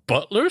 You're a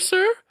butler,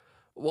 sir?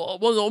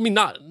 Well, I mean,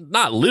 not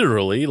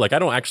literally. Like, I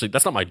don't actually,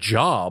 that's not my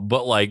job,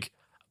 but like,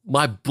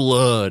 my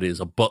blood is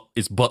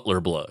butler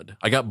blood.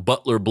 I got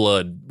butler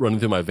blood running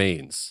through my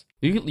veins.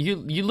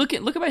 You look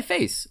at my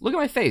face. Look at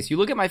my face. You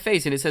look at my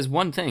face and it says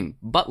one thing: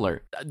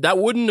 butler. I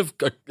wouldn't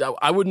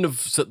have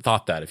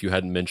thought that if you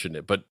hadn't mentioned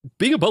it. But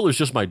being a butler is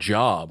just my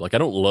job. Like, I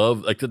don't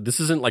love, like, this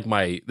isn't like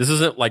my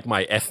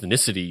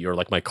ethnicity or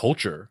like my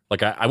culture.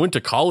 Like, I went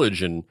to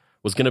college and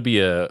was going to be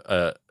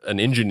an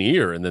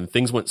engineer, and then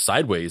things went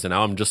sideways, and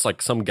now I'm just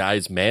like some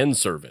guy's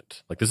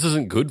manservant. Like, this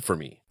isn't good for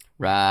me.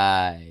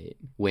 Right.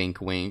 Wink,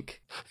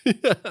 wink.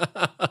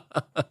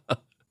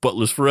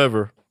 Butlers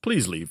forever.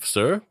 Please leave,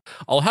 sir.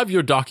 I'll have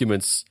your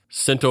documents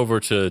sent over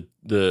to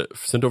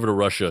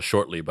Russia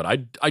shortly, but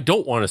I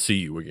don't want to see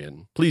you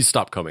again. Please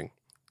stop coming.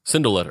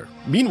 Send a letter.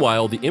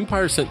 Meanwhile, the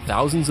Empire sent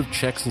thousands of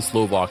Czechs and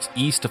Slovaks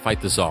east to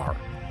fight the Tsar.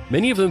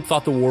 Many of them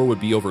thought the war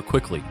would be over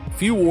quickly.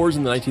 Few wars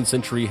in the 19th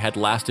century had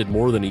lasted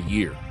more than a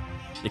year.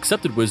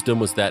 Accepted wisdom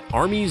was that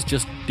armies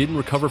just didn't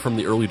recover from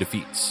the early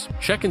defeats.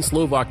 Czech and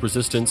Slovak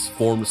resistance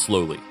formed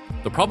slowly.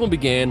 The problem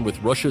began with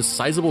Russia's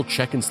sizable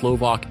Czech and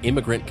Slovak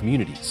immigrant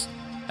communities.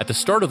 At the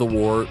start of the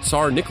war,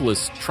 Tsar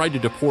Nicholas tried to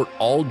deport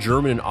all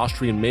German and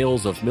Austrian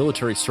males of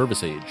military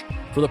service age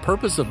for the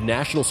purpose of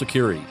national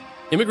security,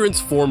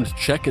 Immigrants formed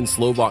Czech and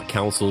Slovak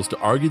councils to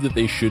argue that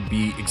they should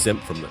be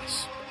exempt from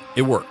this.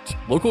 It worked.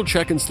 Local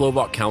Czech and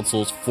Slovak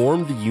councils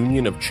formed the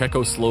Union of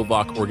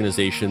Czechoslovak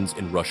Organizations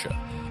in Russia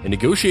and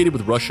negotiated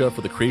with Russia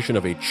for the creation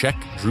of a Czech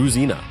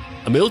Druzina,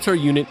 a military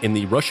unit in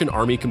the Russian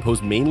army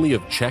composed mainly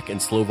of Czech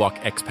and Slovak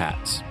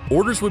expats.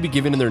 Orders would be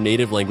given in their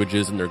native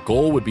languages, and their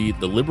goal would be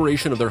the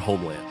liberation of their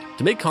homeland.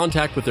 To make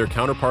contact with their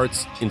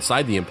counterparts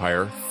inside the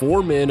empire,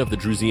 4 men of the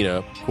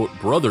Druzina, quote,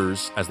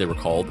 brothers as they were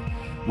called,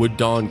 would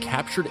don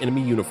captured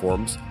enemy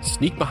uniforms,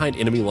 sneak behind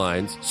enemy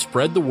lines,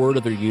 spread the word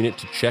of their unit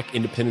to Czech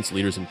independence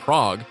leaders in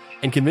Prague,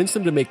 and convince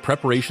them to make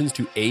preparations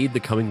to aid the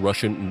coming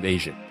Russian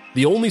invasion.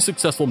 The only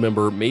successful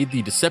member made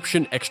the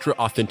deception extra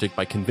authentic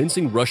by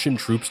convincing Russian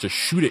troops to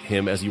shoot at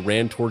him as he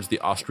ran towards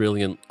the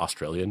Australian?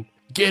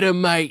 Get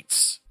him,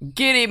 mates!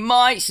 Get him,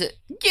 mates!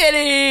 Get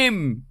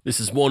him! This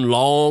is one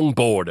long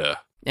border.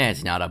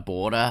 That's not a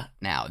border.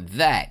 Now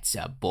that's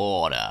a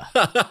border.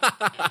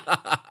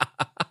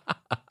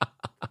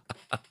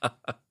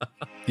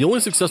 The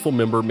only successful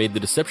member made the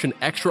deception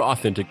extra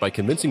authentic by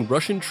convincing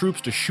Russian troops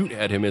to shoot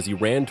at him as he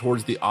ran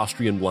towards the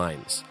Austrian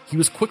lines. He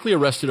was quickly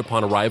arrested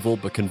upon arrival,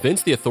 but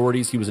convinced the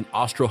authorities he was an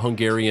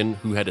Austro-Hungarian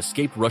who had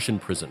escaped Russian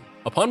prison.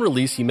 Upon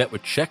release, he met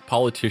with Czech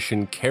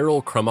politician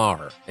Karel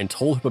Kramar and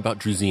told him about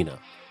Druzina.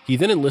 He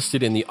then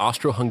enlisted in the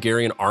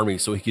Austro-Hungarian army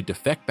so he could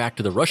defect back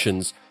to the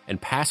Russians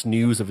and pass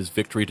news of his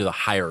victory to the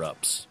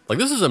higher-ups. Like,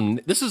 this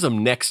is a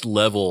next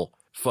level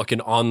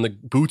fucking on the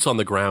boots on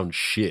the ground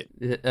shit.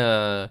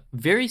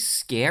 Very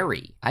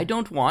scary. I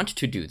don't want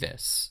to do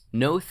this.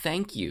 No,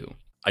 thank you.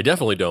 I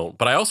definitely don't.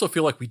 But I also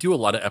feel like we do a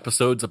lot of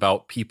episodes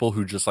about people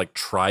who just like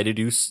try to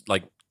do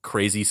like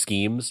crazy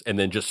schemes and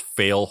then just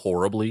fail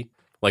horribly.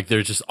 Like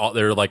they're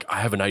like, I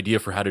have an idea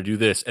for how to do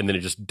this, and then it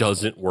just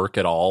doesn't work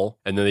at all,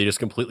 and then they just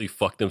completely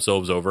fuck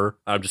themselves over.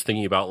 I'm just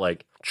thinking about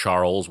like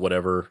Charles,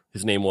 whatever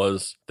his name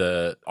was,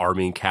 the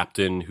army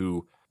captain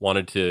who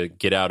wanted to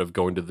get out of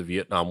going to the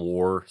Vietnam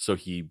War, so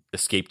he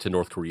escaped to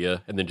North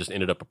Korea and then just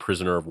ended up a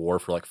prisoner of war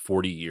for like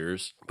 40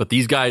 years. But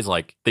these guys,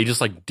 like, they just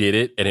like did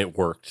it and it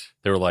worked.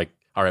 They were like,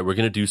 all right, we're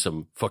going to do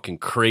some fucking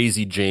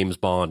crazy James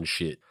Bond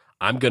shit.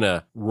 I'm going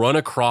to run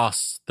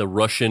across the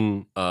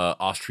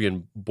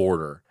Russian-Austrian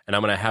border, and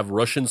I'm going to have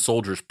Russian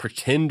soldiers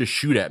pretend to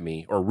shoot at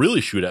me, or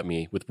really shoot at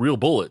me with real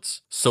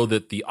bullets, so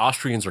that the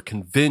Austrians are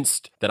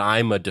convinced that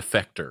I'm a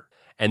defector.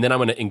 And then I'm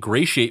going to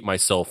ingratiate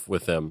myself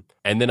with them,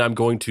 and then I'm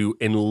going to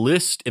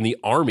enlist in the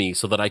army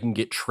so that I can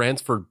get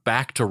transferred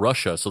back to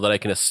Russia so that I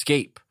can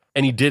escape.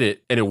 And he did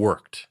it, and it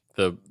worked.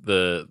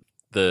 The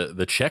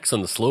Czechs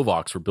and the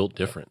Slovaks were built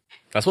different.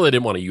 That's why they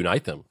didn't want to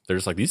unite them. They're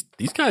just like, these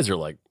guys are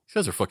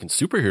fucking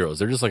superheroes.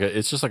 They're just like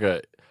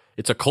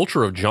it's a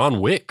culture of John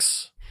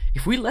Wicks.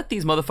 If we let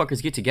these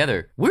motherfuckers get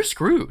together, we're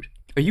screwed.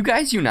 Are you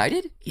guys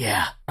united?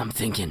 Yeah, I'm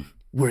thinking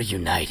we're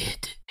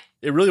united.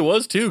 It really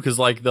was too, because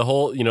like the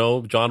whole,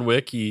 John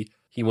Wick, he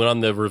went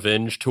on the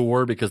revenge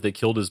tour because they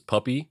killed his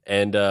puppy,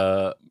 and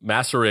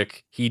Mazower,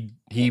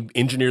 he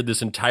engineered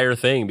this entire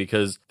thing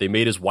because they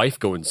made his wife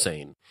go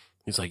insane.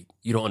 He's like,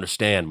 you don't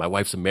understand. My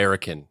wife's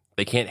American.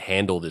 They can't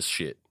handle this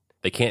shit.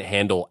 They can't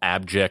handle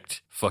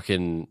abject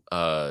fucking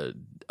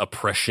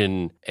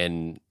oppression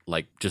and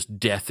like just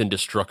death and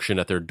destruction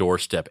at their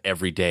doorstep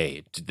every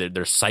day.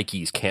 Their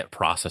psyches can't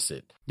process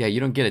it. Yeah, you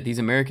don't get it. These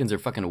Americans are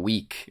fucking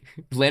weak.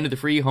 Land of the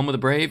free, home of the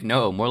brave?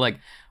 No, more like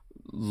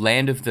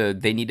land of the,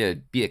 they need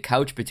to be a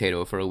couch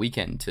potato for a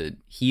weekend to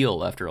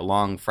heal after a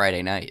long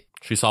Friday night.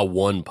 She saw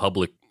one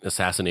public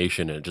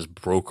assassination and it just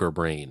broke her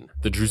brain.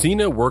 The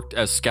Druzina worked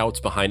as scouts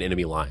behind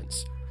enemy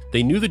lines.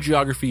 They knew the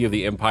geography of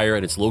the empire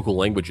and its local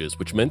languages,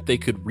 which meant they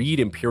could read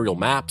imperial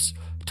maps,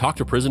 talk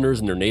to prisoners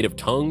in their native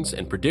tongues,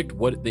 and predict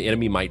what the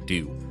enemy might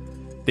do.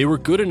 They were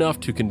good enough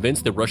to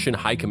convince the Russian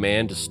high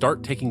command to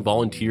start taking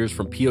volunteers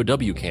from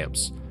POW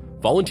camps.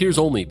 Volunteers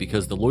only,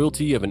 because the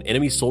loyalty of an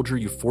enemy soldier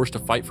you force to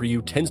fight for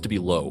you tends to be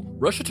low.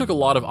 Russia took a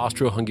lot of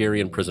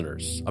Austro-Hungarian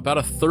prisoners. About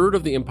a third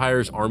of the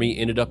empire's army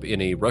ended up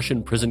in a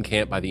Russian prison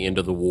camp by the end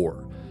of the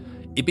war.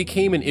 It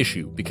became an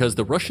issue because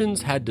the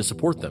Russians had to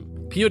support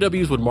them.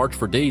 POWs would march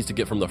for days to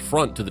get from the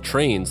front to the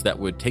trains that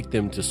would take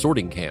them to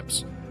sorting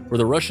camps, where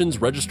the Russians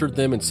registered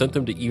them and sent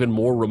them to even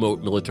more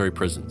remote military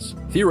prisons.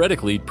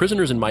 Theoretically,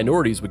 prisoners and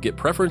minorities would get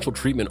preferential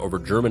treatment over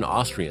German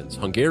Austrians,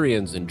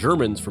 Hungarians, and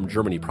Germans from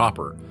Germany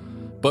proper.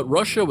 But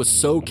Russia was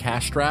so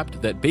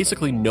cash-strapped that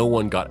basically no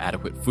one got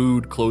adequate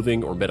food,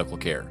 clothing, or medical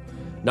care.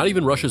 Not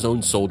even Russia's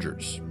own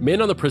soldiers. Men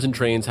on the prison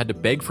trains had to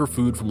beg for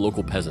food from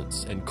local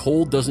peasants, and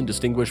cold doesn't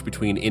distinguish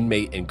between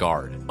inmate and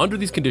guard. Under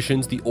these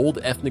conditions, the old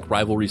ethnic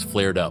rivalries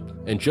flared up,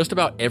 and just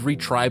about every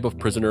tribe of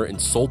prisoner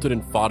insulted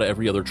and fought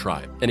every other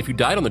tribe. And if you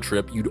died on the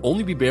trip, you'd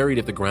only be buried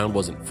if the ground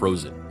wasn't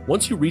frozen.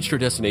 Once you reached your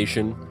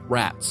destination,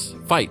 rats,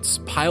 fights,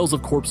 piles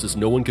of corpses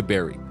no one could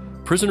bury,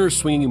 prisoners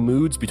swinging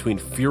moods between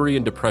fury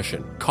and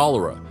depression,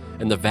 cholera,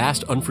 and the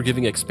vast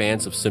unforgiving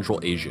expanse of Central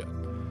Asia.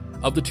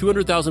 Of the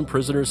 200,000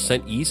 prisoners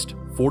sent east,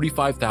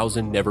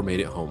 45,000 never made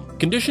it home.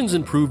 Conditions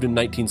improved in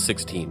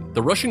 1916.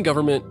 The Russian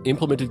government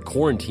implemented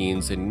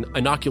quarantines and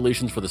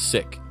inoculations for the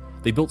sick.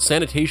 They built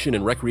sanitation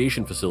and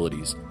recreation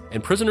facilities,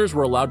 and prisoners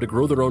were allowed to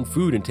grow their own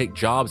food and take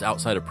jobs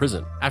outside of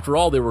prison. After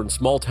all, they were in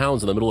small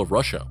towns in the middle of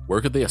Russia.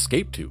 Where could they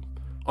escape to?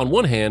 On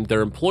one hand,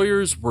 their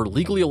employers were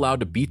legally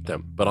allowed to beat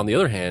them, but on the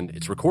other hand,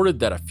 it's recorded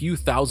that a few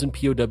thousand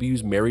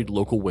POWs married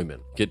local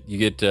women.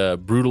 You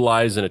get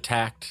brutalized and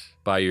attacked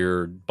by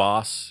your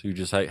boss, who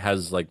just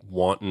has like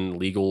wanton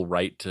legal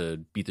right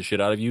to beat the shit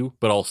out of you,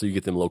 but also you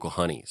get them local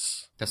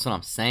honeys. That's what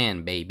I'm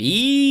saying,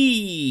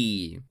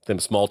 baby. Them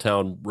small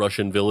town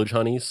Russian village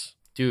honeys.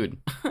 Dude,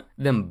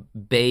 them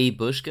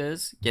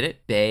babushkas, get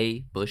it?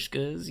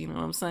 Babushkas, you know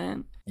what I'm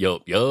saying?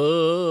 Yup.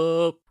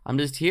 I'm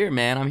just here,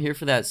 man. I'm here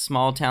for that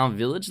small town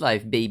village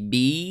life,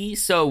 baby.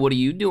 So what do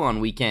you do on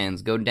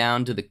weekends? Go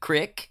down to the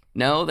crick?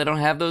 No, they don't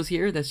have those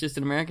here? That's just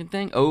an American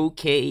thing?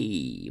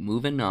 Okay,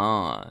 moving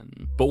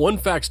on. But one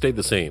fact stayed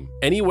the same.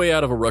 Any way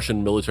out of a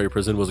Russian military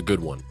prison was a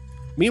good one.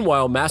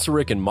 Meanwhile,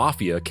 Masaryk and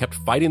Mafia kept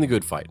fighting the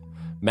good fight.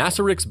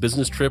 Masaryk's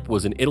business trip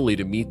was in Italy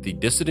to meet the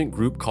dissident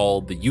group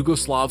called the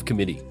Yugoslav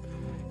Committee.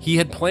 He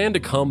had planned to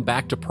come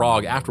back to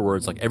Prague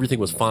afterwards like everything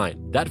was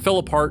fine. That fell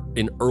apart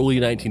in early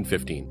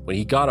 1915 when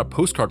he got a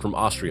postcard from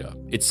Austria.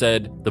 It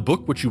said, "The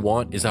book which you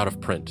want is out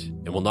of print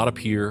and will not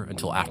appear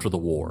until after the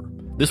war."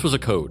 This was a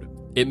code.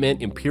 It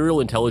meant Imperial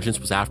intelligence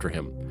was after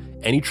him.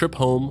 Any trip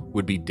home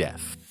would be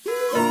death.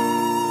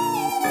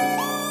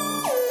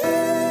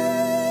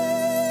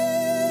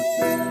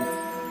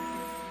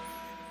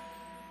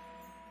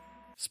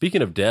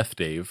 Speaking of death,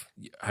 Dave,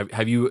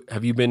 have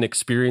you been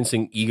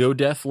experiencing ego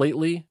death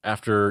lately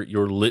after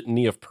your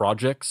litany of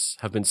projects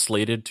have been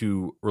slated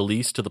to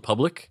release to the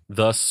public,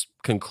 thus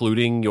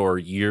concluding your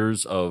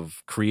years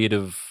of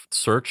creative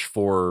search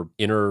for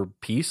inner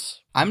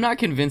peace? I'm not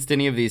convinced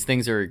any of these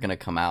things are going to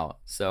come out,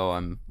 so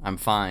I'm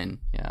fine.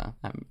 Yeah,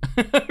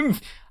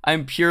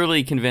 I'm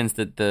purely convinced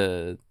that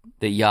the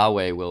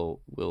Yahweh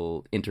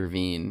will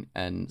intervene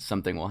and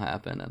something will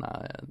happen, and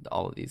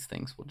all of these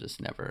things will just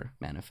never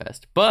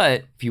manifest.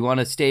 But if you want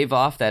to stave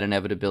off that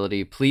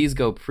inevitability, please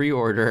go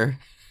pre-order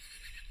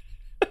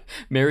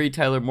Mary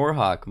Tyler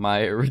Moorhawk,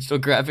 my original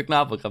graphic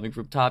novel coming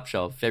from Top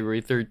Shelf,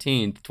 February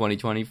 13th,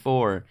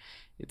 2024.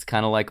 It's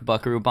kind of like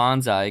Buckaroo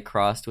Banzai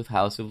crossed with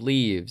House of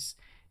Leaves.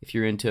 If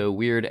you're into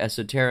weird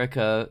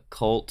esoterica,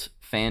 cult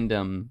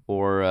fandom,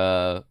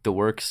 or the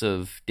works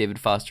of David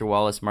Foster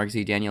Wallace, Mark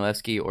Z.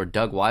 Danielewski, or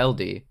Doug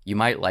Wildey, you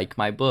might like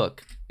my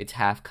book. It's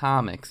half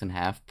comics and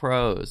half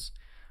prose.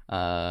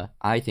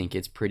 I think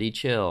it's pretty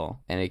chill,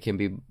 and it can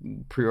be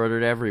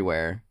pre-ordered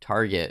everywhere.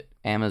 Target,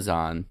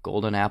 Amazon,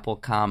 Golden Apple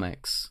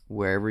Comics,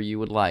 wherever you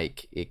would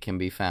like, it can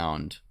be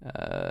found.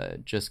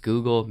 Just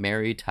Google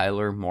Mary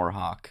Tyler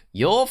Moorhawk.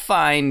 You'll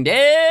find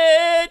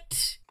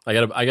it! I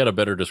got a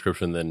better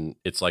description than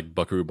it's like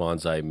Buckaroo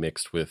Banzai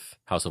mixed with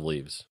House of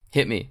Leaves.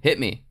 Hit me.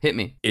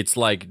 It's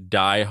like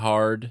Die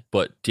Hard,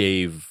 but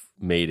Dave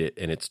made it,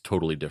 and it's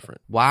totally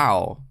different.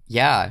 Wow.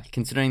 Yeah,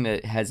 considering that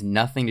it has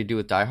nothing to do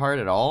with Die Hard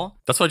at all.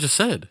 That's what I just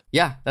said.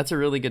 Yeah, that's a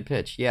really good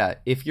pitch. Yeah,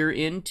 if you're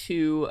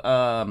into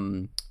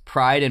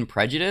Pride and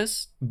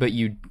Prejudice, but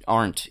you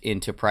aren't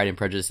into Pride and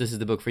Prejudice, this is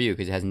the book for you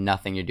because it has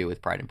nothing to do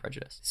with Pride and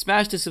Prejudice.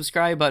 Smash the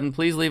subscribe button.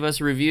 Please leave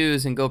us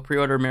reviews and go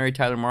pre-order Mary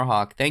Tyler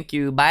Moorhawk. Thank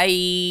you. Bye.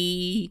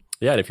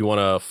 Yeah, and if you want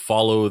to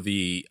follow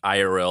the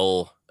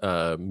IRL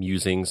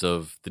musings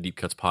of the Deep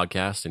Cuts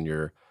podcast and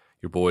your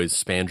boys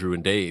Spandrew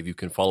and Dave, you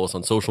can follow us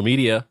on social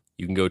media.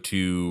 You can go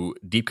to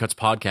Deep Cuts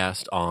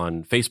Podcast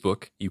on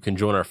Facebook. You can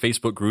join our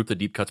Facebook group, the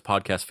Deep Cuts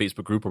Podcast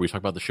Facebook group, where we talk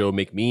about the show,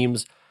 make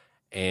memes,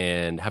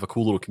 and have a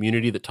cool little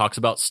community that talks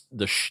about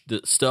the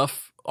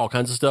stuff, all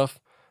kinds of stuff.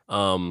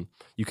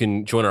 You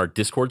can join our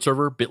Discord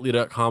server,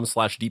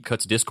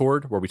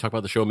 bit.ly.com/deepcutsdiscord, where we talk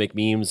about the show, make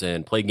memes,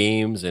 and play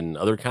games and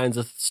other kinds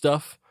of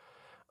stuff.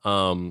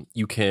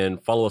 You can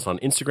follow us on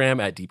Instagram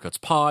at Deep Cuts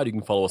Pod. You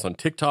can follow us on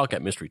TikTok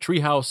at Mystery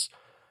Treehouse.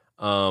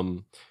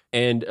 And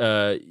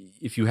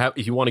if you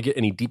want to get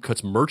any Deep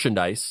Cuts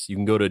merchandise, you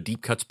can go to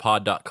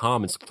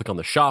deepcutspod.com and click on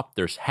the shop.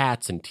 There's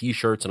hats and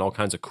t-shirts and all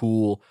kinds of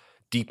cool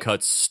Deep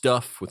Cuts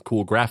stuff with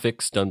cool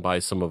graphics done by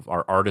some of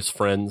our artist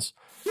friends.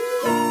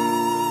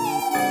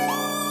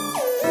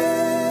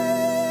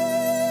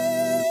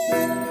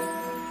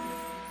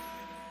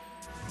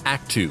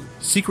 Act 2,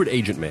 Secret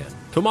Agent Man.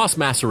 Tomas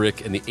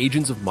Masaryk and the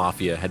agents of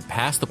Mafia had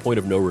passed the point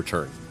of no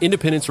return.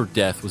 Independence or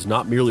death was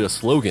not merely a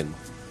slogan.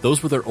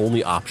 Those were their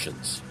only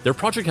options. Their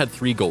project had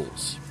 3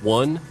 goals.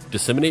 1,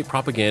 disseminate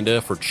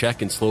propaganda for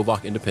Czech and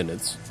Slovak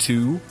independence.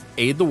 2,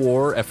 aid the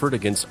war effort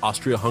against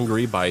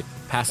Austria-Hungary by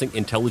passing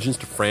intelligence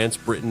to France,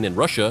 Britain, and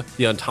Russia,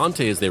 the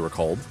Entente as they were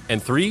called.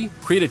 And 3,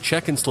 create a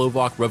Czech and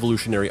Slovak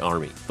revolutionary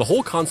army. The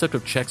whole concept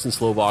of Czechs and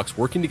Slovaks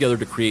working together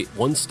to create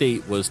one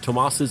state was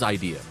Tomas's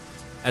idea.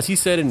 As he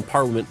said in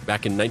Parliament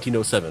back in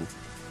 1907,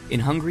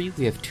 "In Hungary,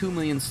 we have 2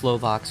 million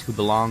Slovaks who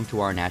belong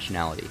to our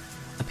nationality.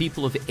 A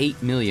people of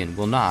 8 million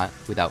will not,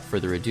 without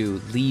further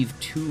ado, leave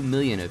 2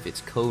 million of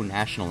its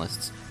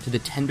co-nationalists to the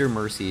tender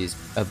mercies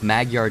of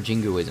Magyar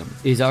jingoism.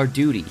 It is our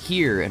duty,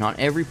 here and on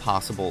every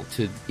possible,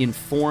 to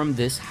inform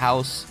this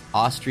House,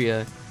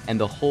 Austria, and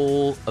the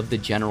whole of the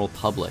general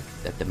public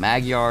that the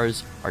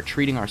Magyars are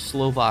treating our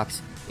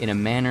Slovaks in a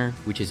manner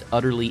which is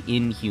utterly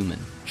inhuman.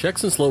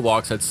 Czechs and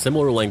Slovaks had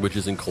similar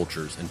languages and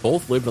cultures, and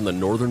both lived on the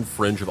northern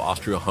fringe of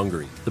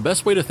Austria-Hungary. The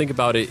best way to think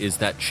about it is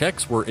that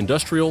Czechs were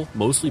industrial,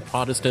 mostly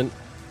Protestant,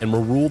 and were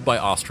ruled by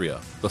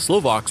Austria. The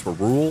Slovaks were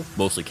rural,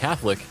 mostly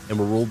Catholic, and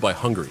were ruled by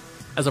Hungary.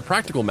 As a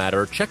practical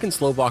matter, Czech and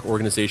Slovak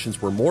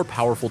organizations were more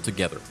powerful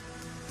together.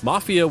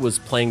 Mafia was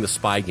playing the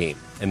spy game,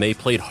 and they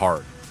played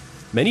hard.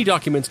 Many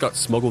documents got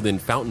smuggled in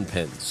fountain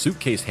pens,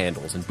 suitcase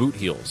handles, and boot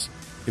heels.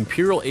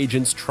 Imperial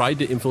agents tried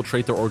to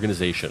infiltrate their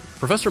organization.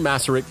 Professor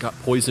Masaryk got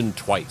poisoned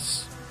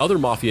twice. Other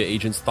Mafia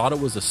agents thought it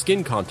was a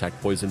skin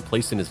contact poison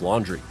placed in his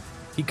laundry.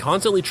 He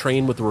constantly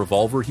trained with a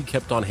revolver he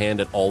kept on hand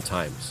at all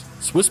times.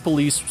 Swiss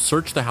police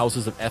searched the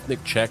houses of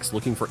ethnic Czechs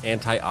looking for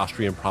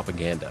anti-Austrian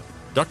propaganda.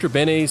 Dr.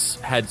 Benes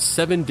had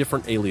 7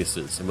 different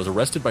aliases and was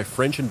arrested by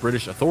French and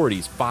British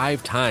authorities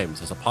 5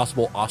 times as a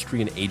possible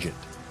Austrian agent.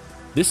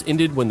 This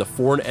ended when the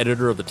foreign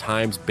editor of the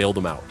Times bailed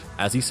him out.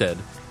 As he said,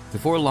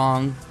 "Before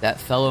long, that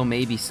fellow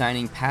may be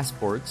signing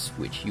passports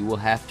which you will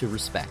have to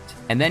respect.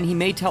 And then he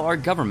may tell our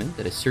government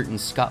that a certain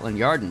Scotland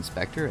Yard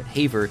inspector at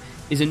Havre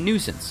is a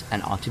nuisance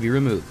and ought to be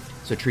removed,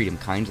 so treat him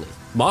kindly."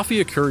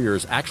 Mafia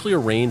couriers actually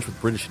arranged with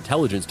British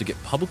intelligence to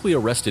get publicly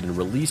arrested and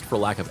released for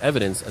lack of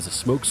evidence as a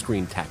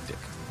smokescreen tactic.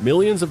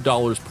 Millions of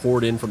dollars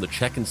poured in from the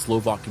Czech and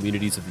Slovak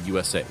communities of the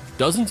USA.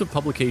 Dozens of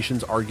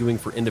publications arguing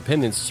for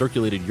independence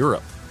circulated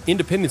Europe.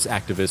 Independence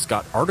activists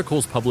got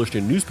articles published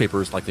in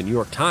newspapers like the New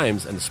York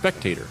Times and The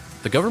Spectator.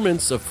 The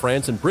governments of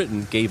France and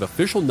Britain gave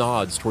official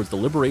nods towards the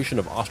liberation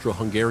of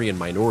Austro-Hungarian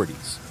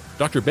minorities.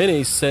 Dr.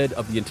 Benes said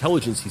of the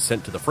intelligence he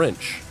sent to the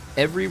French,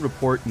 "Every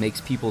report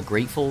makes people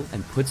grateful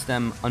and puts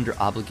them under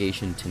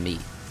obligation to me."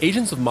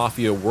 Agents of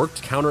Mafia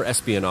worked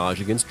counter-espionage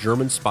against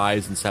German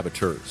spies and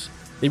saboteurs.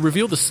 They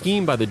revealed a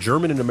scheme by the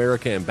German and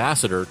American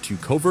ambassador to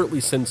covertly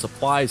send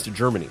supplies to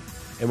Germany,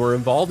 and were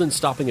involved in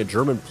stopping a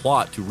German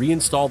plot to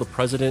reinstall the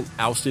president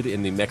ousted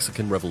in the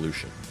Mexican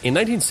Revolution. In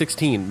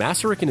 1916,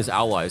 Masaryk and his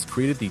allies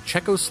created the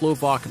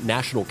Czechoslovak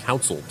National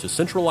Council to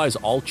centralize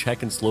all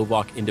Czech and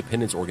Slovak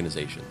independence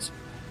organizations.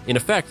 In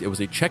effect, it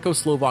was a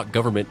Czechoslovak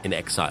government in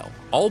exile.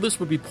 All this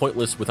would be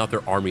pointless without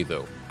their army,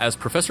 though. As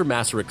Professor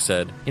Masaryk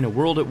said, "In a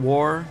world at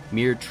war,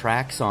 mere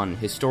tracts on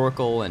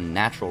historical and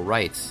natural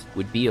rights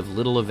would be of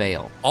little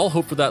avail." All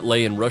hope for that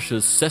lay in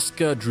Russia's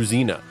Česká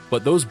Druzina,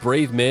 but those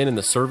brave men in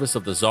the service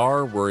of the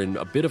Tsar were in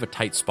a bit of a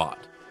tight spot.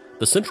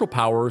 The Central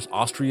Powers,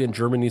 Austria and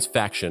Germany's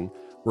faction,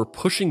 were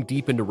pushing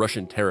deep into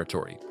Russian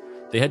territory.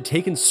 They had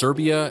taken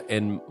Serbia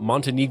and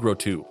Montenegro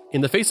too. In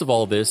the face of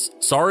all this,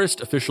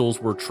 Tsarist officials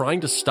were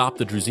trying to stop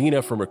the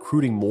Druzina from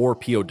recruiting more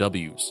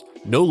POWs.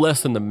 No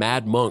less than the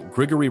mad monk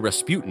Grigory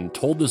Rasputin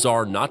told the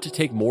Tsar not to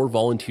take more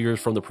volunteers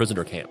from the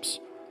prisoner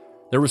camps.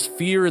 There was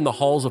fear in the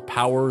halls of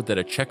power that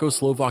a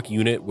Czechoslovak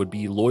unit would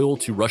be loyal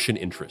to Russian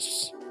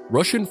interests.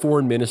 Russian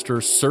Foreign Minister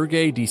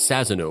Sergei D.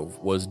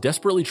 Sazonov was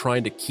desperately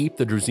trying to keep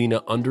the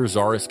Druzina under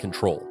Tsarist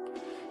control.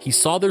 He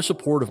saw their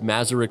support of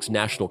Masaryk's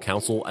National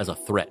Council as a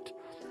threat.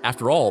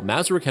 After all,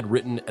 Masaryk had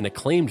written an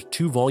acclaimed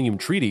 2-volume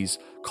treatise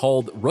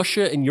called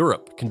Russia in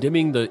Europe,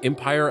 condemning the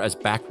empire as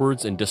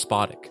backwards and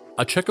despotic.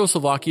 A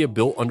Czechoslovakia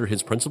built under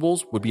his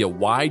principles would be a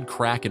wide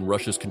crack in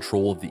Russia's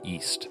control of the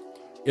East.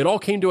 It all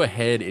came to a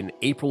head in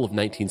April of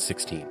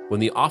 1916, when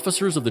the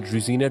officers of the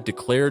Druzina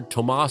declared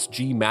Tomáš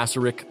G.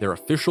 Masaryk their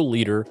official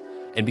leader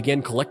and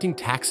began collecting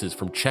taxes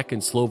from Czech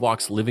and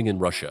Slovaks living in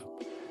Russia.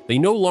 They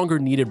no longer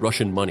needed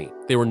Russian money.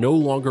 They were no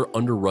longer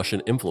under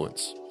Russian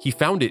influence. He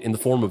found it in the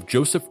form of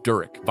Josef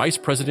Durek, vice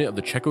president of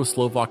the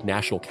Czechoslovak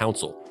National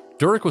Council.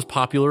 Durek was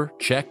popular,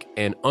 Czech,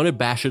 and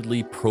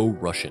unabashedly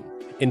pro-Russian.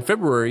 In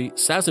February,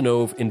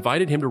 Sazonov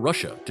invited him to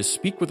Russia to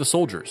speak with the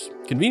soldiers.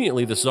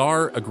 Conveniently, the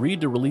Tsar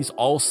agreed to release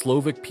all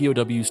Slovak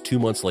POWs 2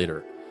 months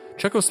later.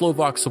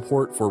 Czechoslovak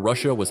support for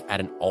Russia was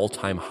at an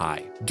all-time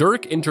high.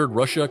 Durek entered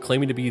Russia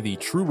claiming to be the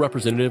true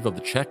representative of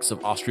the Czechs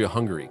of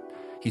Austria-Hungary.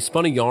 He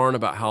spun a yarn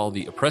about how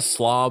the oppressed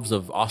Slavs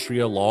of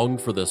Austria longed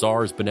for the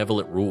Tsar's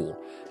benevolent rule,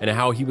 and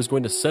how he was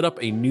going to set up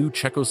a new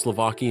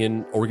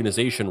Czechoslovakian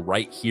organization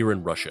right here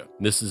in Russia.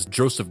 This is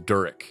Josef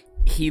Durek.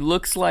 He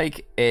looks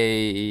like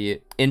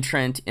a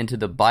entrant into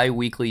the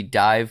bi-weekly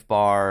dive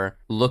bar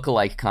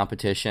lookalike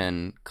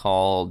competition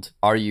called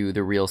Are You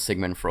the Real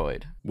Sigmund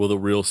Freud? Will the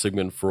real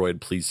Sigmund Freud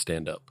please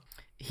stand up?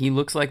 He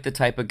looks like the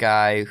type of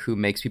guy who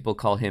makes people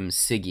call him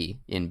Siggy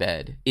in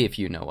bed, if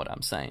you know what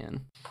I'm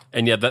saying.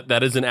 And yeah,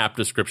 that is an apt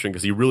description,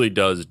 because he really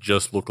does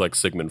just look like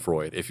Sigmund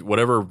Freud. If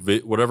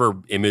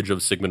whatever image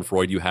of Sigmund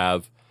Freud you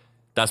have,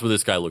 that's what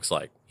this guy looks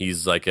like.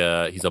 He's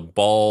a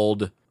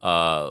bald,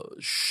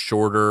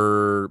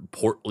 shorter,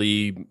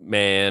 portly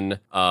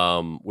man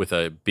with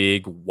a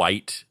big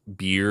white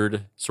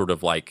beard, sort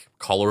of like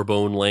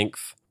collarbone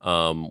length,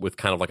 with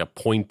kind of like a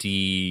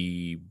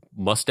pointy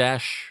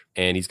mustache,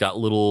 and he's got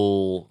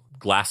little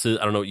glasses.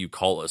 I don't know what you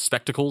call it,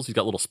 spectacles. He's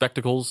got little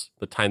spectacles,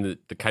 the kind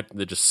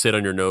that just sit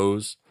on your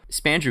nose.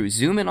 Spandrew,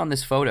 zoom in on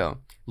this photo.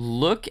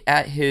 Look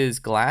at his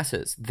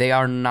glasses. They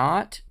are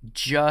not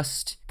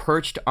just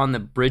perched on the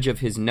bridge of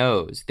his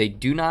nose. They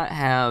do not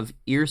have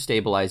ear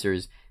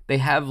stabilizers they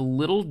have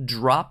little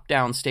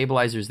drop-down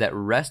stabilizers that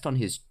rest on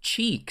his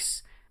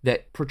cheeks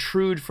that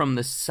protrude from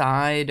the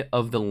side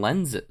of the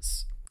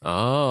lenses.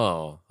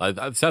 Oh, I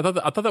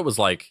thought that was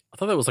like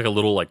a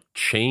little like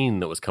chain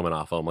that was coming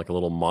off of him, like a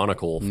little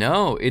monocle.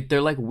 No,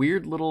 they're like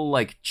weird little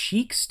like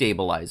cheek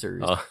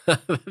stabilizers.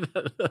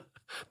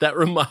 That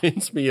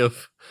reminds me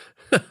of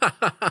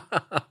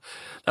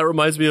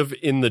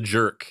In the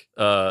Jerk,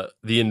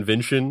 the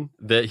invention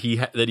that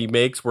he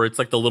makes, where it's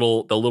like the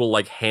little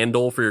like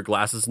handle for your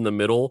glasses in the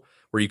middle,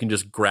 where you can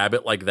just grab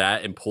it like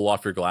that and pull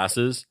off your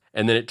glasses.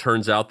 And then it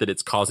turns out that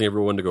it's causing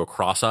everyone to go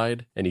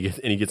cross-eyed, and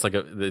he gets like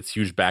this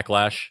huge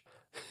backlash.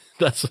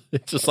 It's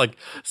just like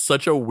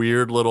such a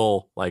weird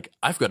little, like,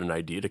 I've got an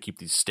idea to keep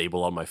these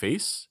stable on my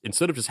face.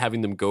 Instead of just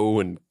having them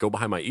go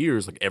behind my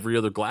ears like every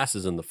other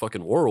glasses in the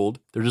fucking world,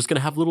 they're just gonna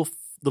have little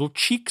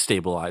cheek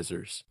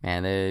stabilizers.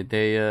 Man,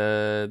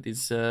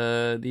 these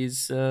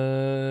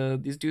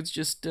dudes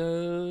just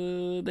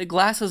they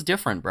glasses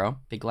different, bro.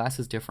 They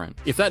glasses different.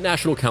 If that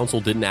National Council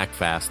didn't act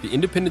fast, the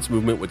independence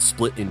movement would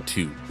split in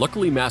two.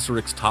 Luckily,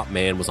 Mazowerich's top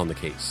man was on the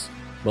case.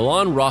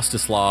 Milan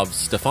Rostislav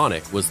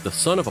Stefanik was the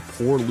son of a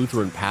poor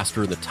Lutheran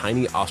pastor in the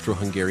tiny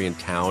Austro-Hungarian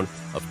town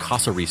of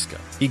Kosariska.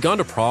 He'd gone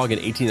to Prague in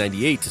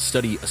 1898 to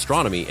study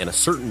astronomy, and a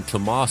certain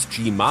Tomas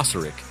G.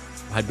 Masaryk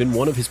had been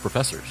one of his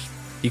professors.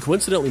 He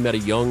coincidentally met a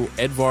young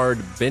Edvard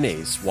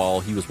Benes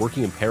while he was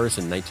working in Paris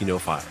in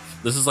 1905.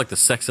 This is like the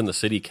Sex and the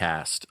City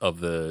cast of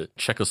the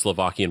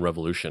Czechoslovakian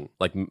Revolution.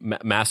 Like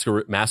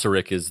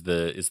Masaryk is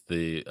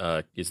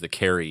the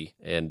Carrie,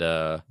 and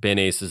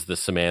Benes is the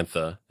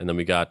Samantha, and then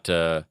we got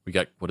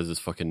what is his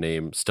fucking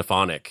name?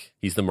 Stefanik.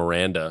 He's the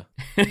Miranda.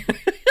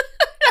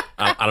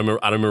 I don't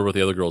remember what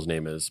the other girl's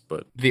name is,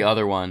 but the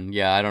other one,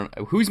 yeah, I don't.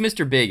 Who's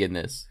Mr. Big in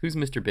this? Who's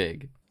Mr.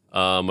 Big?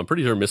 I'm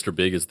pretty sure Mr.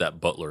 Big is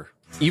that butler.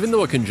 Even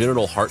though a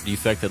congenital heart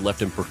defect had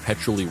left him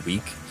perpetually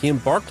weak, he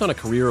embarked on a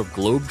career of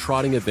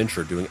globe-trotting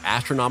adventure doing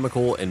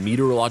astronomical and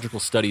meteorological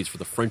studies for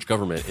the French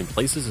government in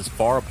places as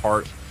far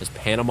apart as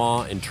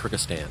Panama and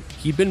Turkestan.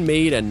 He'd been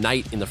made a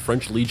knight in the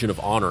French Legion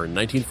of Honor in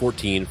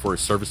 1914 for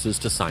his services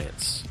to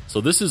science. So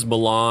this is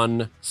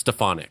Milan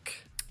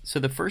Stefanik. So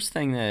the first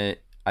thing that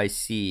I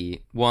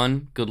see,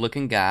 one,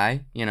 good-looking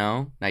guy,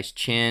 nice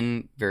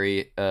chin,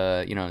 very,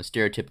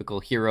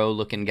 stereotypical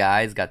hero-looking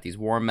guy. He's got these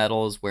war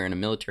medals, wearing a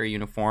military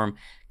uniform,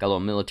 got a little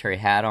military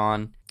hat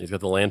on. He's got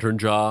the lantern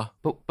jaw.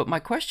 But my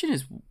question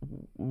is,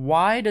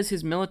 why does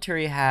his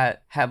military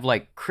hat have,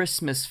 like,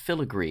 Christmas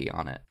filigree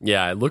on it?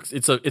 Yeah,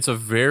 it's a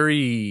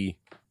very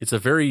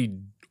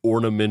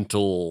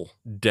ornamental,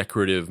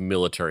 decorative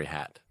military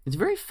hat. It's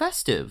very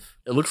festive.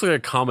 It looks like a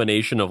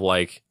combination of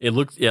it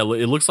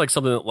looks like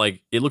something that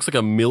it looks like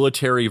a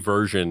military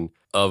version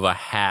of a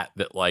hat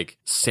that like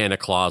Santa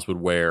Claus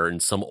would wear in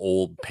some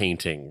old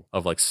painting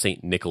of like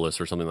Saint Nicholas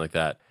or something like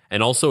that.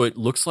 And also it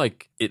looks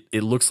like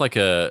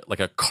a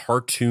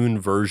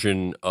cartoon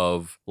version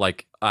of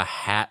like a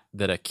hat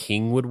that a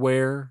king would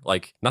wear,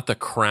 like not the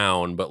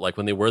crown, but like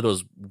when they wear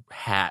those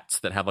hats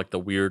that have like the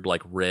weird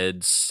like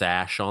red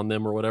sash on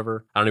them or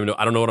whatever. I don't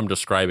know what I'm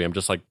describing. I'm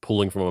just like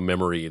pulling from a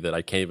memory that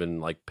I can't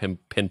even like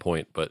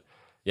pinpoint. But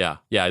yeah,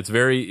 it's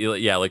very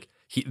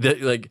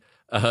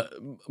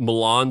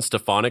Milan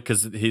Stefanik,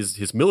 because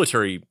his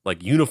military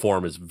like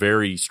uniform is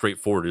very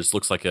straightforward. It just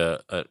looks like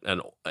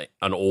an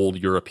old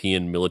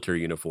European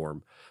military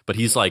uniform, but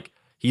he's like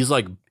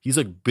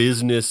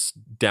business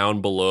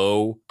down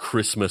below,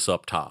 Christmas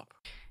up top.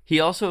 He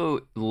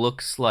also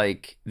looks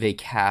like they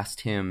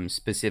cast him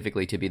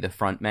specifically to be the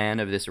front man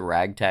of this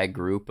ragtag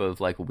group of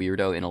like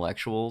weirdo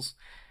intellectuals.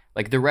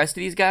 Like the rest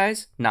of these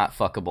guys, not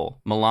fuckable.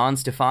 Milan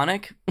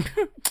Stefanik,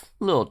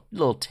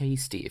 little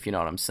tasty, if you know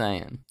what I'm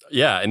saying.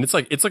 Yeah, and it's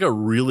like a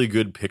really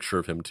good picture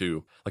of him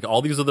too. Like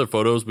all these other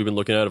photos we've been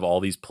looking at of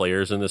all these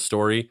players in this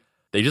story,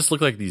 they just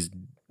look like these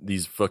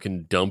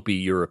fucking dumpy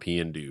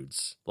European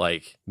dudes.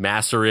 Like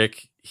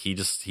Masaryk,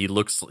 he's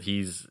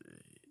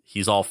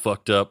all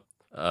fucked up.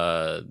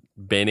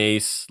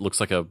 Benes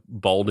looks like a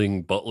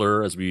balding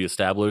butler, as we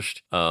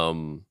established.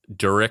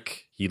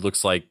 Durek, he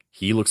looks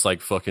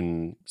like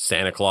fucking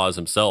Santa Claus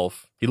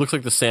himself. He looks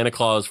like the Santa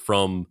Claus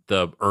from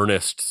the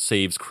Ernest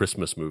Saves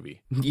Christmas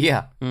movie.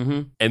 Yeah.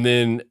 Mm-hmm. And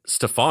then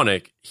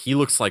Stefanik, he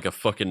looks like a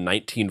fucking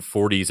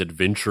 1940s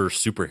adventure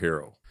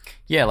superhero.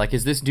 Yeah, like,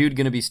 is this dude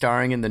going to be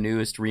starring in the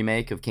newest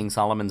remake of King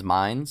Solomon's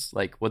Mines?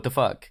 Like, what the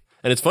fuck?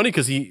 And it's funny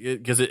because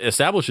it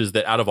establishes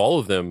that out of all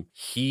of them,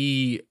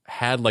 he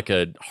had like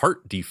a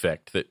heart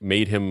defect that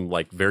made him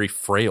like very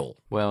frail.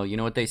 Well, you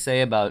know what they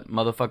say about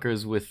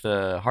motherfuckers with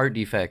heart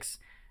defects?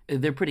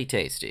 They're pretty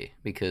tasty,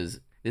 because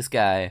this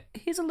guy,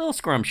 he's a little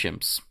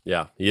scrumptious.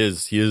 Yeah, he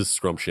is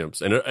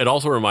scrumptious. And it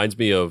also reminds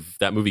me of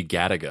that movie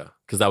Gattaca,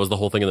 because that was the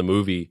whole thing in the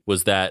movie,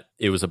 was that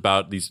it was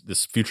about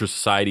this future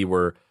society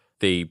where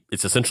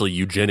it's essentially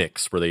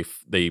eugenics, where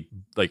they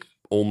like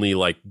only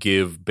like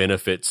give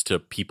benefits to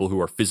people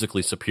who are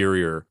physically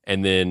superior.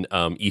 And then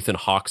Ethan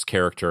Hawke's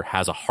character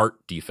has a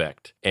heart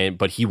defect,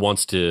 but he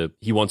wants to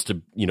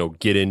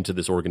get into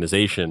this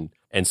organization.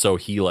 And so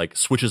he like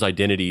switches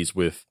identities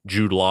with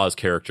Jude Law's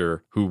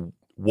character, who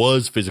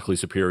was physically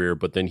superior,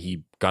 but then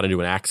he got into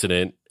an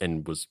accident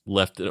and was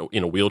left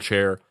in a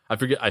wheelchair. I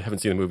forget. I haven't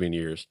seen the movie in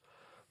years.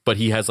 But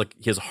he has a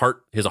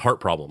heart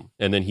problem,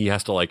 and then he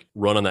has to like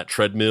run on that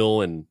treadmill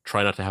and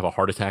try not to have a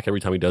heart attack every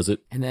time he does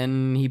it. And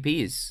then he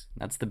pees.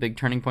 That's the big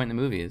turning point in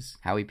the movie, is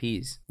how he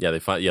pees. Yeah, they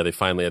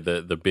finally had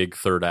the big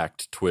third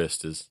act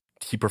twist is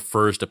he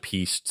prefers to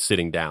pee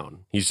sitting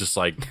down. He's just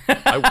like,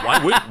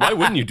 why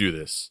wouldn't you do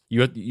this?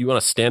 You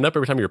want to stand up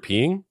every time you're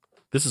peeing?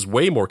 This is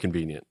way more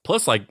convenient.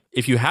 Plus, like,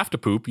 if you have to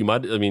poop,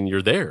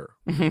 you're there.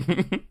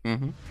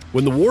 Mm-hmm.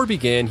 When the war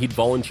began, he'd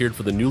volunteered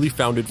for the newly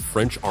founded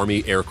French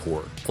Army Air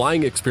Corps,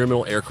 flying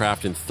experimental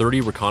aircraft in 30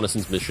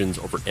 reconnaissance missions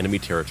over enemy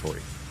territory.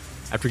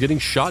 After getting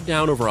shot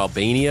down over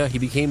Albania, he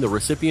became the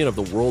recipient of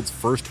the world's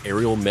first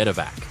aerial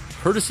medevac,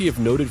 courtesy of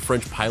noted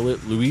French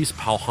pilot Lewis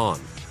Poggie.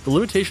 The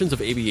limitations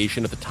of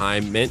aviation at the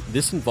time meant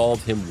this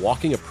involved him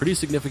walking a pretty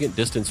significant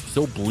distance,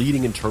 still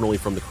bleeding internally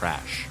from the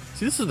crash.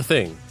 See, this is the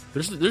thing.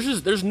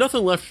 There's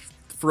nothing left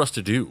for us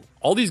to do.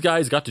 All these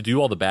guys got to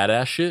do all the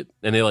badass shit,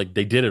 and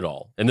they did it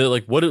all. And they're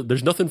like, what?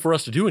 There's nothing for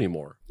us to do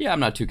anymore. Yeah, I'm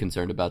not too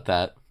concerned about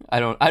that. I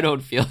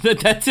don't feel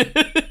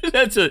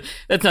that's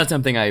not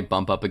something I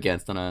bump up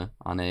against on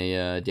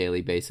a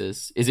daily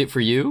basis. Is it for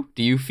you?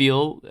 Do you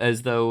feel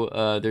as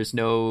though there's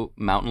no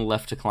mountain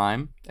left to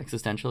climb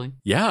existentially?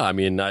 Yeah, I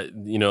mean,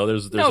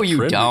 there's no, a you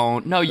trend.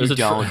 don't. No, you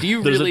don't. Do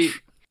you really?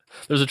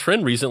 There's a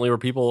trend recently where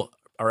people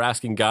are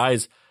asking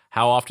guys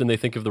how often they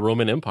think of the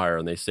Roman Empire,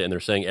 and they're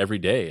saying every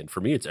day. And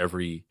for me, it's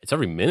every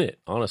minute,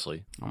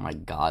 honestly. Oh my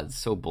God, it's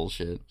so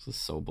bullshit. This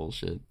is so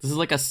bullshit. This is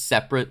like a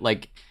separate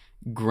like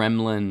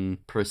gremlin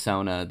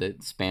persona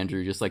that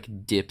Spandrew just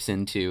like dips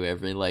into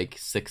every like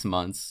 6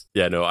 months.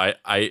 Yeah, no,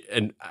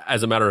 and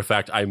as a matter of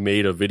fact, I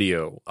made a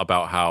video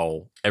about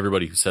how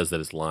everybody who says that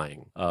is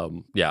lying.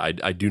 I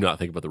do not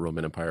think about the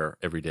Roman Empire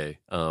every day.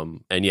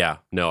 And yeah,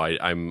 no,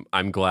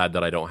 I'm glad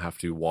that I don't have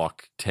to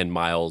walk 10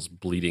 miles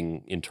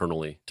bleeding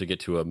internally to get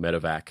to a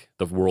medevac,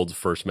 the world's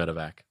first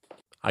medevac.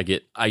 I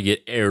get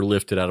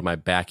airlifted out of my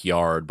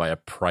backyard by a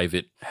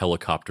private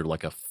helicopter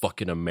like a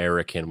fucking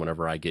American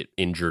whenever I get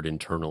injured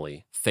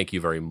internally. Thank you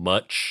very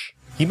much.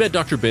 He met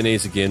Dr.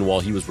 Benes again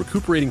while he was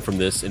recuperating from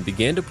this and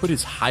began to put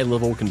his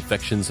high-level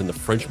confections in the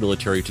French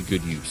military to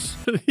good use.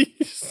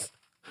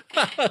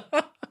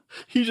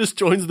 He just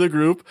joins the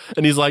group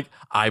and he's like,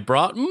 I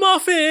brought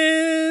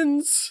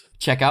muffins!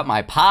 Check out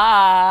my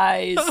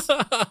pies!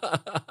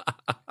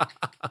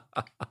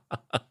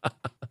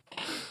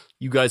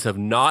 You guys have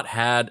not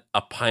had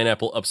a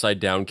pineapple upside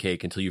down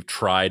cake until you've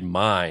tried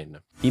mine.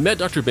 He met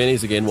Dr.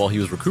 Benes again while he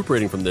was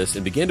recuperating from this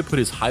and began to put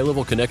his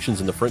high-level connections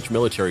in the French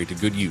military to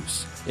good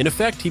use. In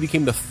effect, he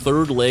became the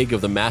third leg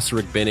of the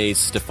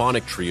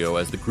Masaryk-Benes-Stefanik trio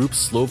as the group's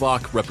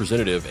Slovak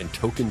representative and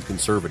token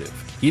conservative.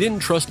 He didn't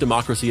trust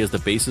democracy as the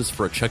basis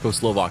for a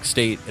Czechoslovak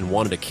state and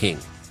wanted a king.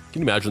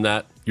 Can you imagine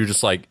that? You're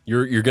just like,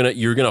 you're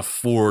gonna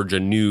forge a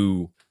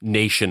new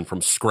nation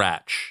from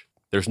scratch.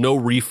 There's no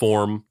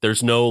reform.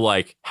 There's no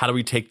like, how do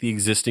we take the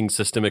existing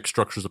systemic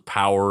structures of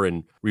power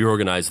and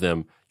reorganize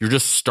them? You're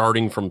just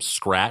starting from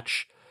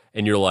scratch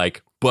and you're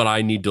like, but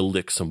I need to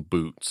lick some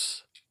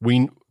boots.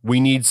 We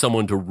need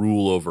someone to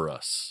rule over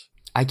us.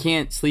 I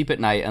can't sleep at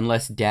night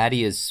unless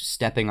daddy is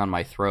stepping on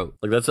my throat.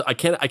 Like I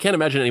can't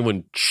imagine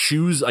anyone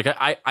choose. Like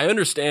I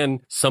understand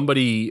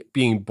somebody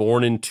being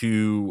born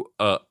into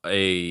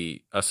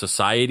a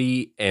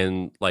society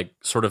and like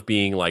sort of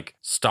being like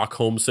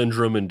Stockholm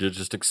syndrome and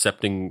just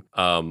accepting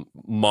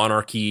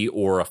monarchy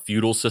or a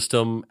feudal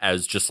system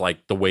as just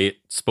like the way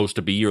it's supposed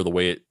to be or the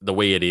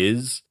way it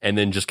is, and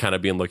then just kind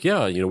of being like,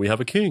 yeah, we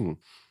have a king.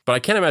 But I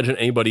can't imagine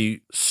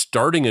anybody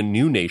starting a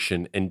new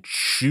nation and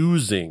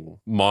choosing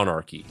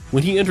monarchy.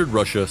 When he entered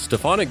Russia,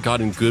 Stefanik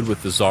got in good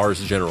with the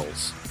Tsar's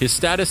generals. His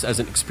status as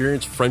an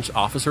experienced French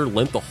officer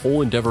lent the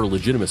whole endeavor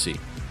legitimacy.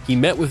 He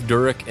met with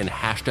Durick and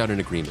hashed out an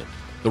agreement.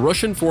 The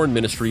Russian Foreign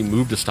Ministry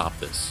moved to stop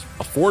this.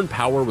 A foreign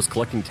power was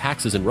collecting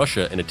taxes in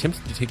Russia and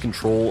attempted to take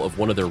control of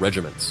one of their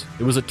regiments.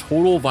 It was a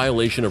total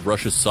violation of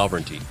Russia's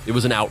sovereignty. It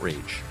was an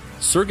outrage.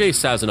 Sergei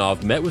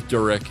Sazonov met with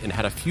Durick and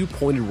had a few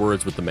pointed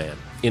words with the man.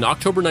 In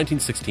October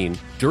 1916,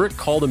 Durick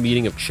called a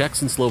meeting of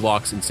Czechs and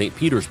Slovaks in St.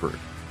 Petersburg.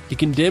 He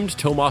condemned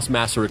Tomas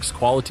Masaryk's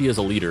quality as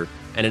a leader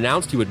and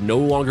announced he would no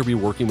longer be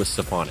working with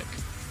Stefanik.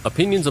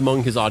 Opinions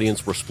among his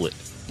audience were split.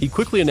 He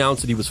quickly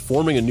announced that he was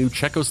forming a new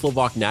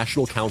Czechoslovak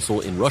National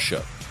Council in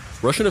Russia.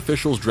 Russian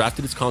officials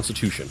drafted its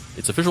constitution.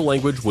 Its official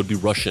language would be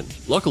Russian.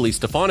 Luckily,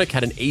 Stefanik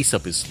had an ace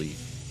up his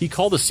sleeve. He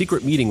called a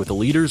secret meeting with the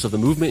leaders of the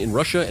movement in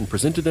Russia and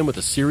presented them with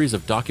a series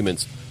of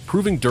documents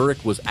proving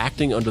Durick was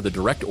acting under the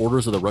direct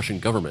orders of the Russian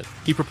government.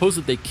 He proposed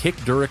that they kick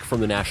Durick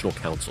from the National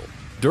Council.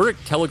 Durick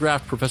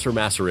telegraphed Professor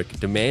Masaryk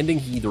demanding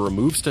he either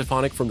remove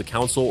Stefanik from the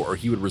council or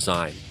he would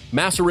resign.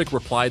 Masaryk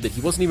replied that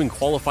he wasn't even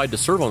qualified to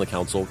serve on the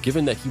council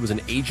given that he was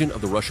an agent of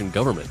the Russian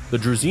government. The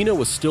Druzina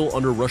was still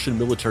under Russian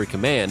military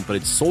command, but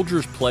its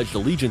soldiers pledged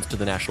allegiance to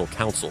the National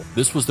Council.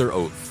 This was their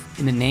oath.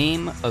 In the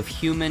name of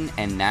human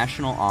and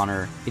national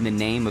honor, in the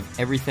name of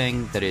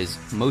everything that is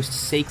most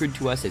sacred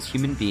to us as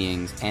human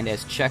beings and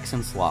as Czechs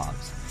and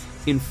Slavs,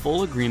 In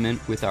full agreement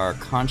with our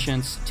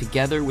conscience,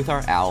 together with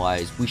our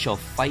allies, we shall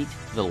fight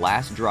to the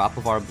last drop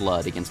of our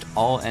blood against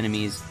all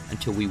enemies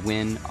until we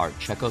win our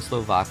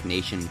Czechoslovak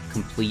nation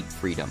complete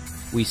freedom.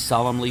 We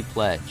solemnly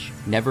pledge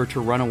never to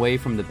run away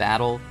from the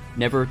battle,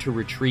 never to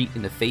retreat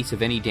in the face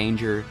of any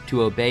danger,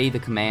 to obey the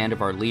command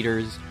of our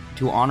leaders,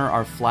 to honor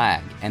our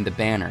flag and the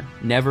banner,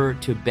 never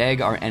to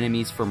beg our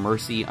enemies for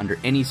mercy under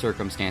any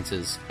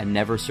circumstances, and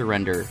never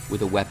surrender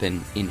with a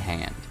weapon in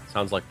hand.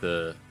 Sounds like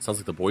the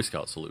Boy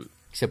Scout salute.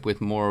 Except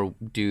with more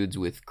dudes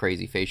with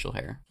crazy facial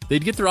hair.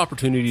 They'd get their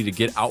opportunity to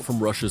get out from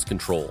Russia's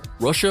control.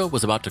 Russia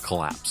was about to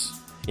collapse.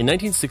 In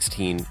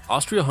 1916,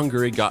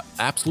 Austria-Hungary got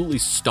absolutely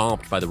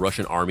stomped by the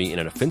Russian army in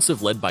an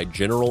offensive led by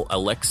General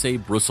Alexei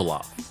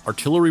Brusilov.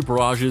 Artillery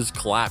barrages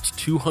collapsed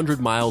 200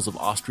 miles of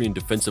Austrian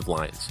defensive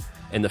lines,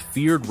 and the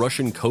feared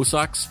Russian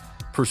Cossacks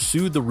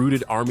pursued the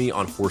routed army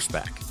on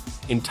horseback.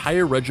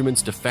 Entire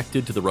regiments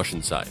defected to the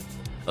Russian side.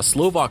 A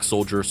Slovak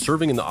soldier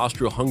serving in the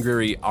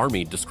Austro-Hungary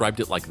army described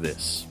it like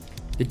this.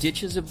 The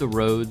ditches of the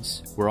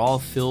roads were all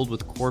filled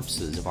with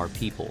corpses of our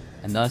people,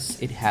 and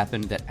thus it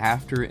happened that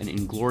after an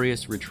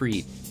inglorious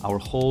retreat, our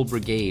whole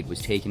brigade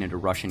was taken into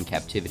Russian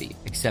captivity,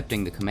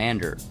 excepting the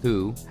commander,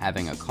 who,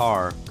 having a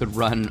car, could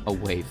run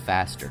away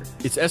faster.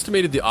 It's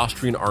estimated the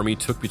Austrian army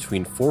took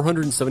between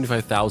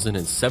 475,000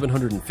 and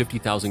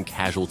 750,000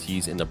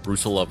 casualties in the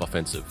Brusilov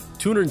offensive.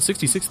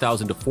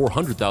 266,000 to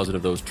 400,000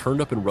 of those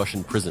turned up in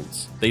Russian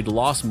prisons. They'd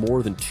lost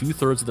more than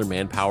 2/3 of their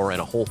manpower, and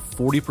a whole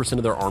 40%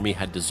 of their army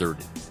had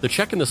deserted. The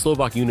Czech and the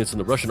Slovak units in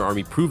the Russian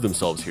army proved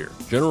themselves here.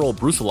 General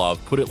Brusilov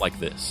put it like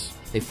this.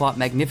 They fought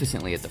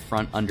magnificently at the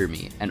front under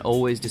me, and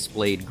always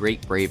displayed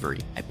great bravery.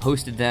 I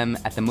posted them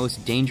at the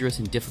most dangerous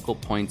and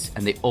difficult points,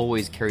 and they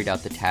always carried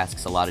out the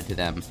tasks allotted to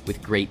them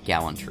with great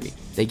gallantry.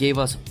 They gave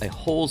us a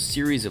whole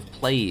series of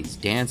plays,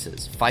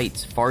 dances,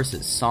 fights,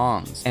 farces,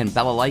 songs, and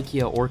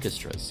balalaika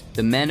orchestras.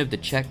 The men of the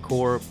Czech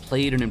Corps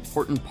played an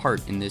important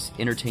part in this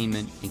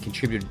entertainment and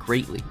contributed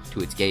greatly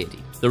to its gaiety.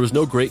 There was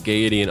no great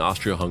gaiety in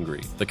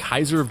Austria-Hungary. The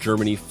Kaiser of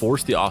Germany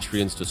forced the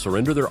Austrians to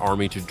surrender their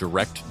army to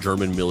direct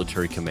German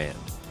military command.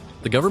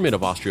 The government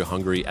of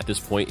Austria-Hungary at this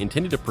point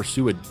intended to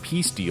pursue a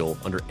peace deal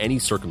under any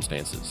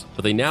circumstances,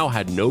 but they now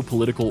had no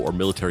political or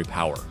military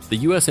power. The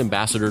U.S.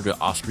 ambassador to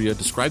Austria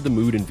described the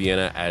mood in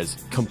Vienna as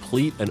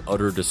complete and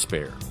utter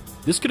despair.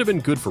 This could have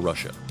been good for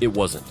Russia. It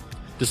wasn't.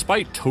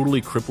 Despite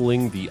totally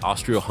crippling the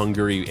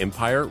Austro-Hungary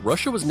Empire,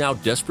 Russia was now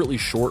desperately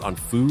short on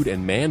food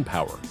and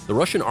manpower. The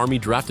Russian army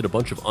drafted a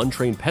bunch of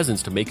untrained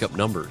peasants to make up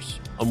numbers.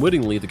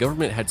 Unwittingly, the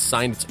government had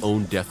signed its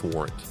own death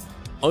warrant.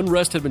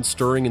 Unrest had been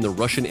stirring in the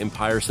Russian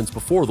Empire since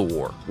before the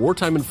war.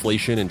 Wartime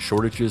inflation and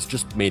shortages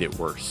just made it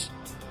worse.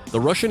 The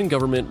Russian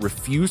government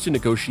refused to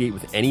negotiate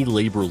with any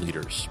labor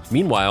leaders.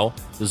 Meanwhile,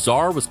 the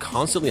Tsar was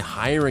constantly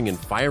hiring and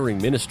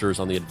firing ministers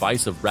on the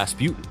advice of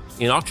Rasputin.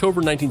 In October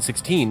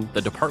 1916,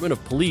 the Department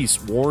of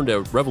Police warned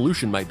a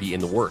revolution might be in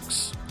the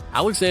works.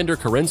 Alexander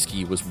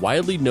Kerensky was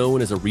widely known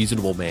as a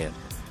reasonable man.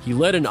 He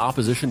led an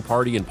opposition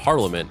party in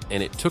parliament,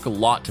 and it took a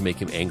lot to make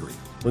him angry.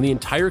 When the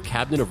entire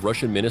cabinet of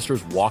Russian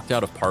ministers walked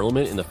out of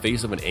parliament in the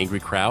face of an angry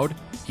crowd,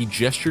 he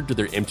gestured to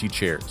their empty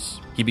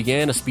chairs. He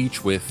began a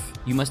speech with,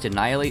 "You must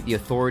annihilate the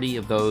authority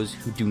of those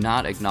who do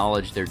not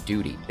acknowledge their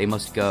duty. They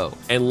must go."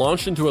 and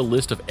launched into a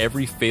list of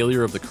every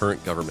failure of the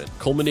current government,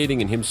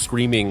 culminating in him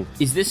screaming,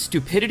 "Is this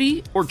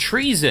stupidity or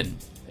treason?"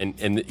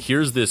 and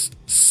here's this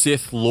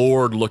Sith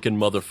Lord-looking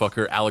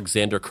motherfucker,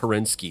 Alexander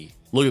Kerensky.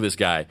 Look at this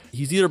guy.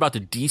 He's either about to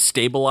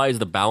destabilize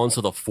the balance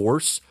of the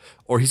force,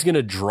 or he's going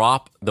to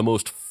drop the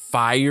most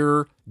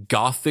fire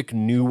gothic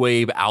new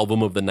wave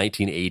album of the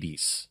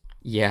 1980s.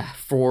 Yeah,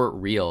 for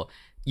real.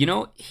 You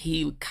know,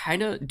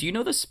 do you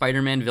know the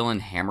Spider-Man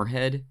villain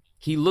Hammerhead?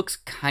 He looks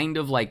kind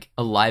of like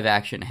a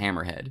live-action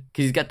Hammerhead,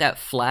 because he's got that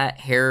flat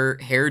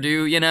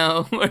hairdo, you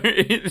know,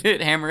 that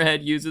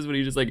Hammerhead uses when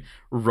he just, like,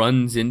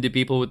 runs into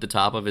people with the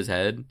top of his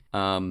head.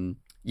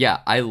 Yeah,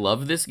 I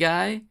love this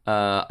guy.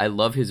 I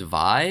love his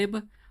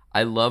vibe.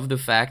 I love the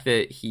fact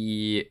that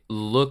he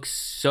looks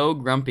so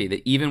grumpy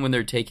that even when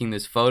they're taking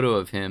this photo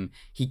of him,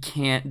 he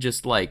can't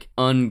just like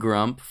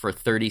ungrump for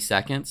 30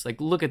 seconds.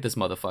 Like, look at this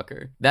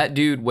motherfucker. That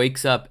dude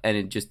wakes up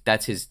and this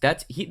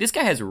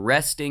guy has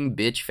resting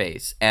bitch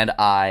face, and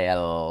I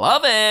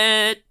love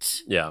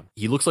it. Yeah,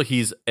 he looks like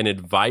he's an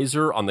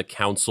advisor on the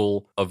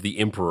council of the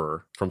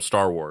Emperor from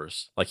Star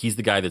Wars. Like, he's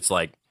the guy that's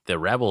like, the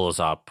rebels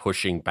are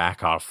pushing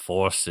back our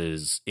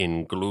forces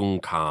in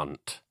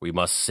Glumkant. We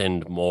must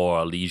send more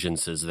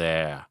allegiances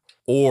there.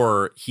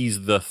 Or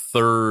he's the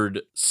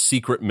third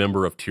secret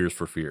member of Tears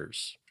for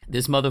Fears.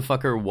 This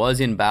motherfucker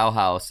was in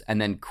Bauhaus and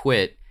then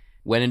quit,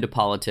 went into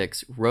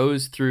politics,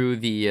 rose through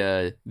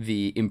the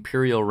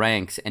imperial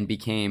ranks, and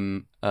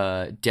became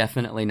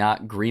definitely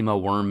not Grima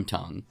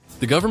Wormtongue.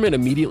 The government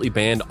immediately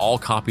banned all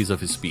copies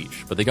of his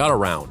speech, but they got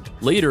around.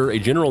 Later, a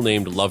general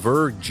named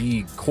Laver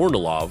G.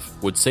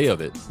 Kornilov would say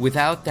of it,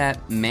 "Without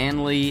that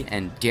manly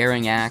and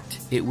daring act,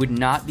 it would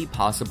not be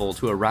possible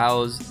to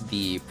arouse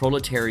the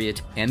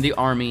proletariat and the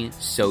army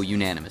so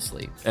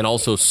unanimously." And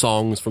also,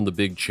 songs from the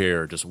big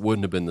chair just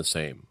wouldn't have been the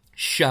same.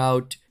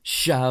 Shout,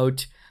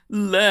 shout,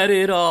 Let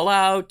it all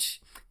out.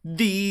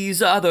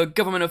 These are the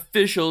government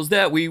officials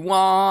that we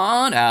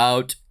want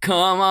out.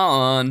 Come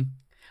on.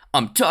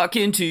 I'm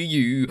talking to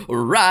you.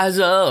 Rise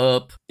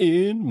up.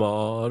 In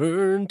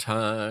modern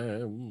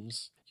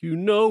times, you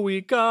know we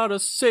gotta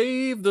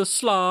save the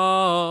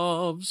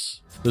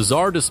Slavs. The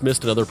Tsar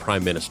dismissed another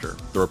prime minister.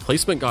 The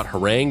replacement got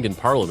harangued in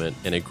parliament,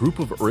 and a group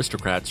of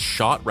aristocrats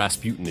shot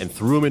Rasputin and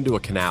threw him into a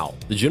canal.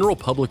 The general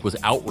public was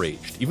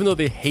outraged, even though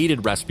they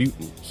hated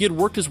Rasputin. He had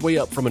worked his way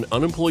up from an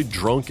unemployed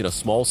drunk in a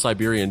small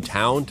Siberian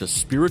town to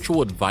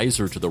spiritual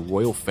advisor to the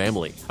royal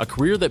family. A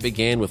career that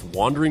began with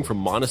wandering from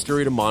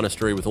monastery to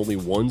monastery with only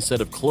one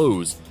set of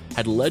clothes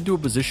had led to a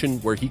position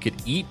where he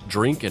could eat,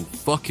 drink, and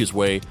fuck his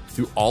way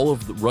through all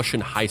of the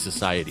Russian high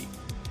society.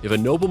 If a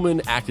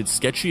nobleman acted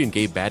sketchy and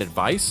gave bad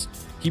advice,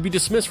 he'd be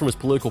dismissed from his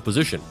political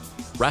position.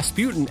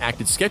 Rasputin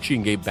acted sketchy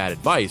and gave bad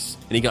advice,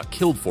 and he got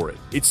killed for it.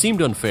 It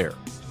seemed unfair.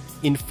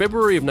 In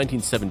February of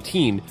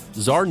 1917,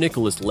 Tsar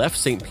Nicholas left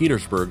St.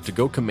 Petersburg to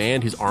go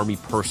command his army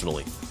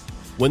personally.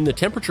 When the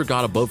temperature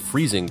got above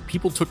freezing,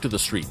 people took to the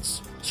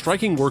streets.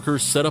 Striking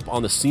workers set up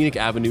on the scenic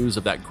avenues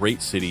of that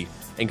great city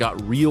and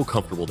got real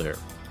comfortable there.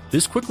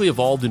 This quickly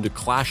evolved into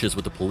clashes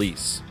with the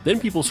police. Then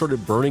people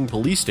started burning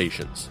police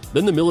stations.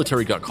 Then the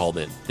military got called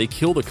in. They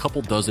killed a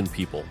couple dozen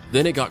people.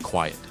 Then it got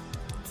quiet.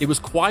 It was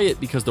quiet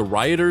because the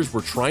rioters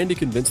were trying to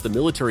convince the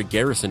military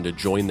garrison to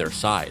join their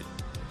side.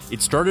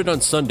 It started on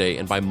Sunday,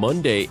 and by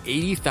Monday,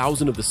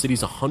 80,000 of the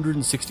city's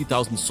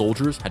 160,000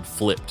 soldiers had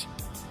flipped.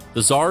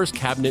 The Tsar's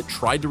cabinet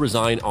tried to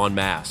resign en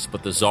masse,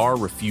 but the Tsar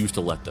refused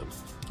to let them.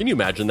 Can you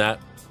imagine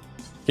that?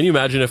 Can you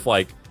imagine if,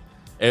 like,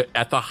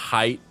 at the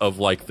height of,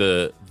 like,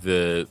 the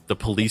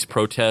police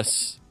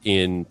protests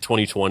in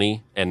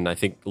 2020, and I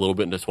think a little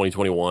bit into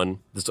 2021,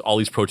 all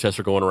these protests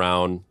are going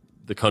around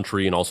the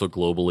country and also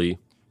globally.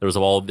 There was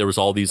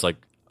all these like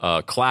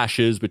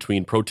clashes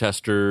between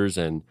protesters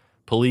and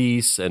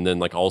police, and then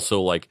like also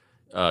like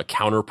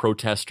counter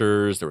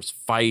protesters. There was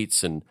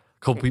fights, and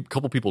a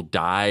couple people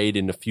died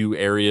in a few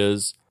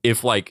areas.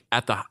 If like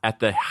at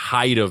the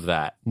height of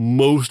that,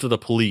 most of the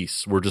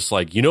police were just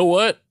like, you know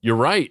what, you're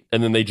right,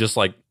 and then they just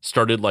like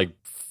started like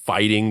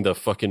fighting the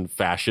fucking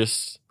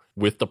fascists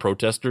with the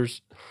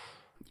protesters.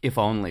 If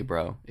only,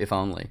 bro. If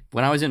only.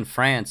 When I was in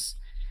France,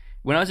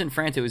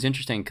 it was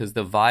interesting because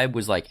the vibe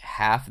was like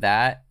half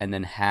that and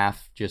then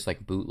half just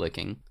like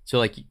bootlicking. So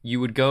like you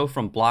would go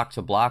from block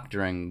to block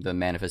during the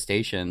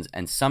manifestations,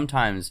 and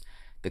sometimes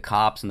the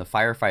cops and the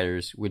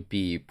firefighters would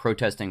be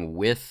protesting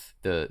with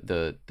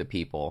the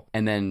people,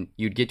 and then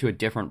you'd get to a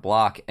different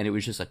block and it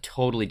was just a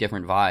totally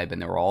different vibe,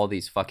 and there were all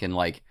these fucking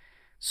like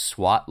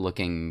SWAT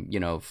looking, you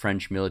know,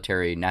 French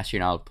military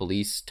National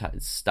Police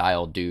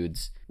style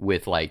dudes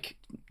with like,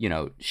 you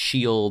know,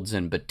 shields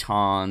and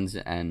batons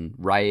and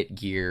riot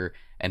gear.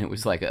 And it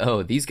was like,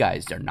 oh, these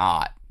guys are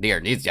not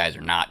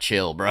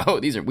chill, bro.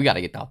 We got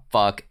to get the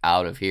fuck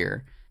out of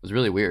here. It was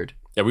really weird.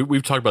 Yeah,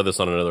 we've talked about this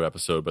on another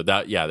episode, but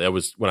that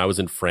was when I was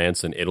in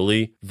France and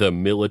Italy. The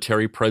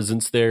military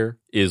presence there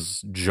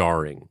is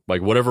jarring.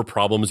 Like whatever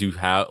problems you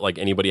have, like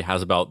anybody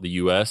has about the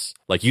U.S.,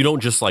 like you don't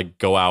just like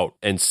go out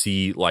and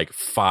see like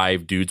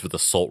 5 dudes with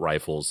assault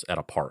rifles at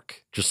a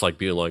park, just like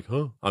being like,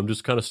 huh, I'm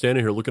just kind of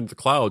standing here looking at the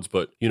clouds,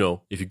 but you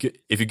know, if you get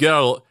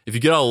out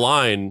of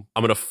line,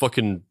 I'm gonna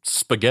fucking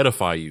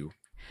spaghettify you.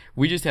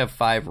 We just have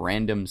 5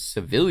 random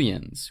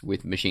civilians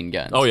with machine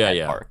guns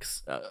at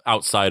parks.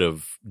 Outside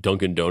of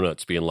Dunkin'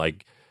 Donuts being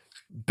like,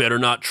 better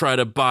not try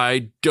to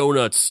buy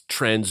donuts,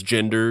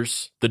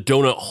 transgenders. The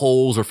donut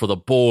holes are for the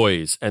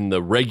boys, and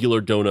the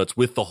regular donuts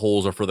with the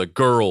holes are for the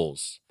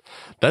girls.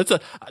 That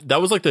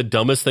was like the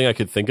dumbest thing I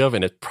could think of,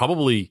 and it's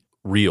probably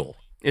real.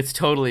 It's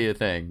totally a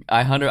thing.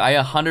 I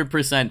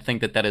 100%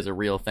 think that is a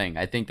real thing.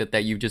 I think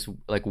that you've just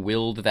like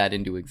willed that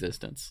into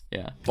existence.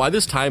 Yeah. By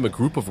this time, a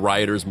group of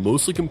rioters,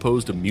 mostly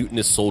composed of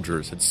mutinous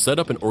soldiers, had set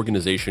up an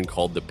organization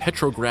called the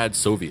Petrograd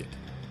Soviet.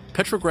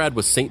 Petrograd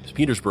was St.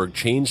 Petersburg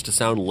changed to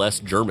sound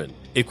less German.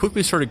 It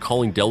quickly started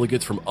calling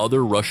delegates from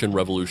other Russian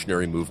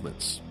revolutionary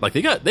movements. Like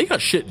they got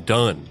shit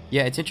done.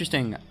 Yeah, it's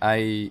interesting.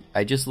 I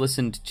just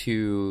listened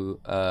to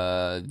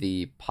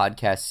the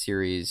podcast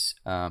series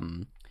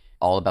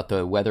all about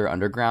the Weather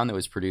Underground that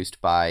was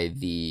produced by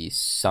the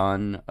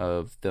son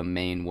of the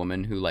main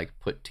woman who like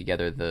put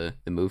together the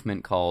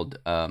movement called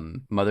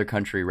Mother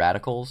Country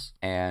Radicals.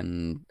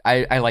 And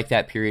I like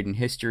that period in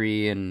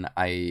history, and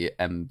I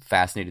am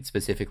fascinated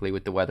specifically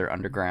with the Weather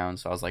Underground.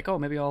 So I was like, oh,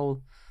 maybe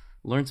I'll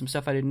learn some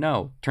stuff I didn't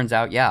know. Turns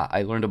out, yeah,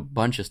 I learned a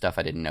bunch of stuff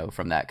I didn't know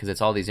from that, because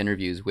it's all these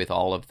interviews with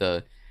all of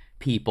the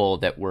people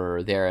that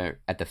were there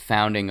at the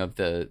founding of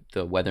the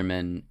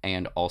Weathermen,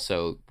 and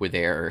also were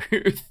there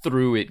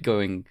through it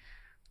going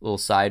a little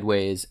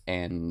sideways,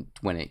 and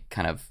when it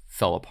kind of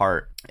fell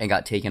apart and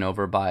got taken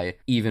over by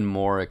even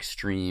more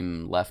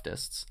extreme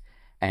leftists.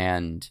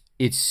 And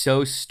it's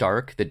so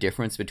stark, the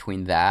difference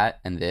between that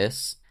and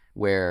this,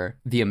 where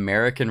the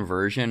American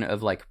version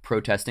of like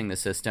protesting the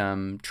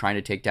system, trying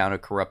to take down a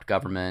corrupt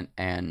government,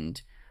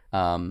 and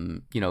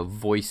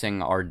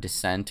voicing our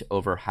dissent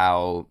over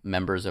how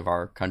members of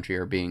our country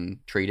are being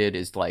treated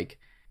is like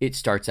it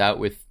starts out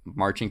with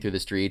marching through the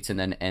streets and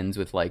then ends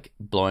with like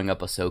blowing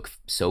up a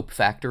soap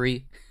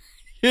factory.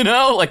 You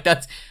know, like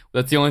that's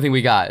the only thing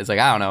we got. It's like,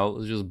 I don't know,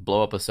 let's just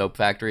blow up a soap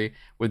factory,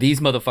 where these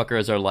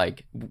motherfuckers are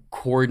like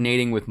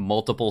coordinating with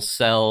multiple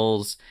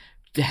cells,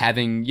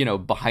 having, you know,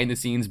 behind the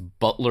scenes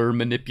butler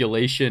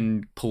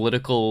manipulation,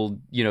 political,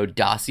 you know,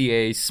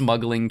 dossier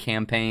smuggling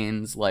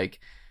campaigns,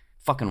 like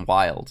fucking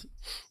wild.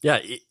 Yeah,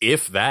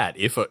 if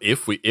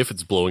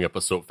it's blowing up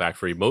a soap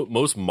factory,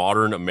 most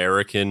modern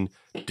American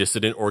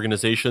dissident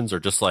organizations are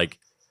just like,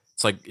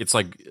 it's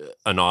like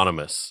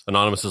Anonymous.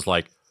 Anonymous is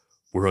like,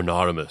 we're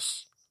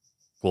anonymous,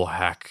 we'll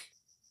hack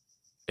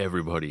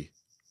everybody,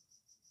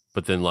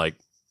 but then like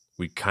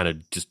we kind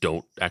of just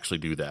don't actually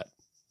do that,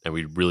 and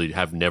we really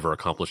have never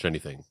accomplished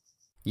anything.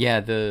 Yeah,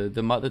 the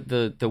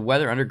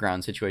Weather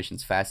Underground situation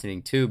is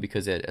fascinating too,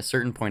 because at a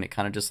certain point it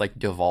kind of just like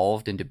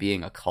devolved into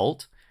being a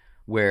cult,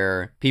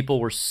 where people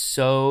were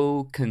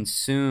so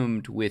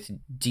consumed with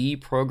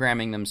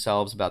deprogramming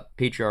themselves about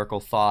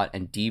patriarchal thought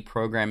and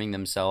deprogramming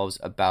themselves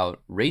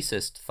about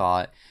racist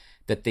thought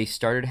that they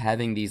started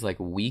having these like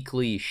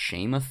weekly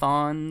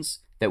shame-a-thons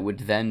that would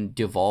then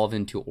devolve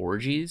into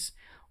orgies,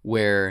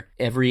 where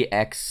every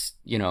X,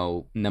 you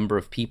know, number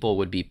of people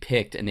would be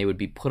picked and they would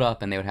be put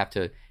up and they would have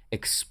to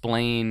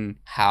explain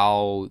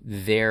how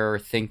their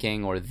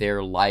thinking or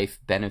their life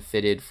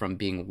benefited from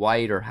being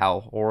white, or how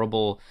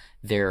horrible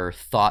their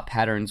thought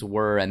patterns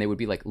were, and they would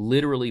be like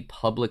literally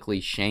publicly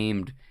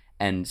shamed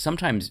and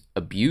sometimes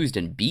abused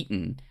and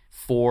beaten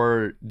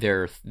for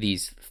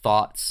these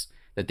thoughts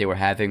that they were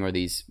having, or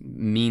these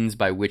means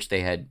by which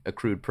they had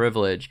accrued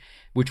privilege,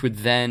 which would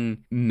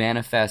then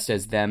manifest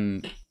as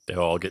them. They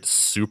all get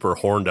super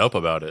horned up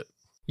about it.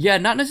 Yeah,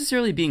 not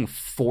necessarily being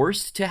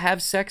forced to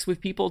have sex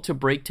with people to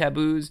break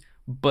taboos,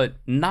 but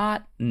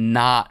not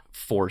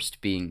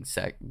forced being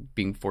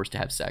forced to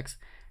have sex.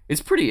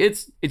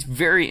 It's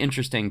very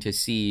interesting to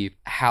see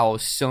how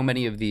so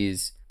many of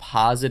these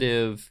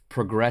positive,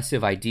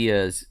 progressive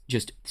ideas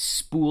just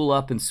spool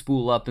up and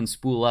spool up and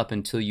spool up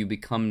until you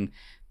become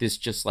this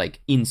just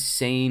like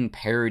insane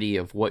parody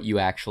of what you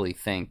actually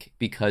think,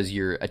 because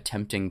you're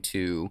attempting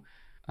to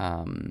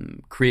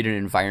create an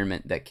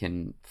environment that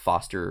can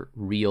foster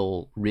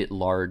real, writ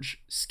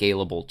large,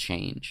 scalable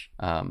change.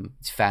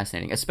 It's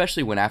fascinating,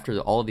 especially when after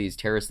all of these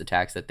terrorist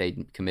attacks that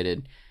they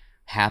committed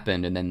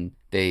happened, and then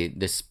the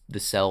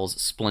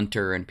cells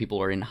splinter and people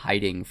are in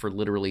hiding for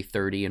literally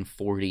 30 and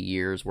 40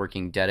 years,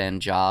 working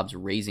dead-end jobs,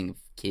 raising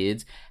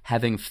kids,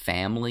 having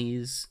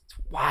families. It's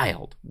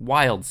wild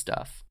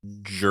stuff.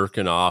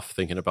 Jerking off,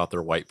 thinking about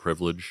their white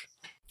privilege.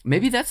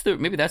 Maybe that's the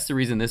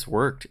reason this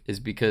worked, is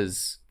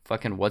because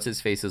fucking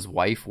what's-his-face's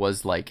wife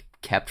was like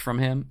kept from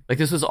him. Like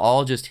this was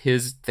all just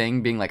his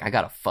thing, being like, I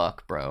gotta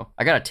fuck, bro.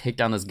 I gotta take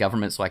down this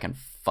government so I can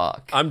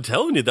fuck. I'm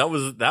telling you, that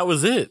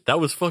was it. That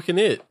was fucking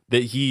it.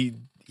 That he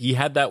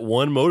had that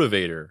one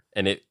motivator,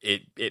 and it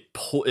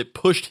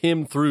pushed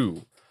him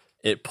through.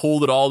 It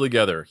pulled it all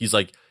together. He's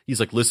like,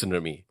 listen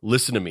to me.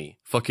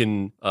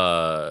 Fucking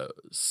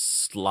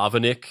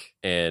Slavenik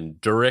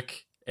and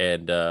Durek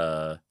and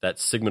that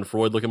Sigmund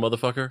Freud looking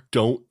motherfucker.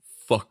 Don't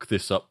fuck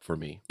this up for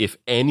me. If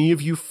any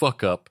of you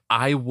fuck up,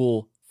 I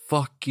will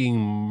fucking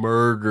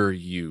murder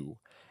you.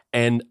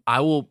 And I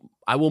will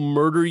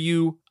murder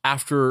you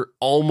after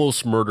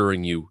almost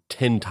murdering you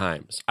 10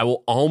 times. I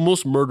will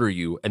almost murder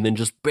you and then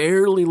just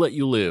barely let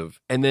you live.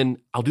 And then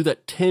I'll do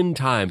that 10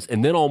 times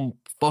and then I'll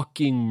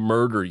fucking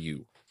murder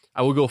you.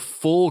 I will go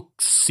full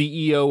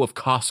CEO of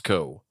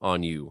Costco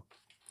on you.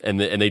 And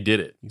they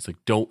did it. He's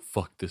like, don't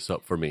fuck this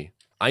up for me.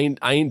 I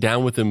ain't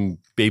down with them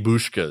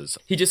babushkas.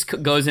 He just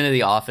goes into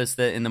the office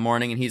in the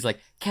morning and he's like,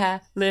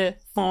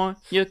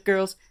 California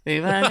girls.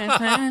 What's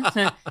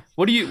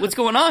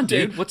going on,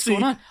 dude? What's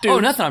going on? Oh,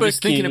 nothing. I'm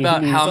just thinking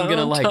about how I'm going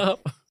to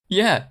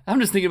I'm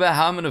just thinking about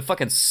how I'm going to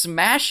fucking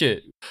smash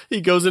it.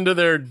 He goes into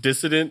their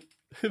dissident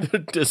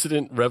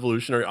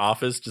revolutionary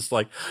office, just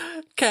like,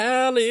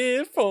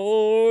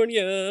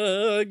 California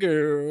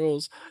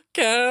girls,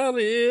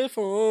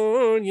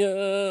 California.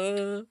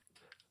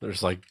 They're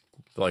just like,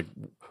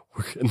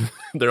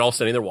 they're all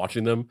standing there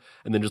watching them,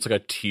 and then just like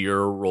a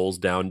tear rolls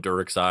down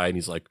Durek's eye, and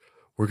he's like,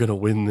 we're gonna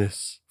win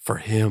this for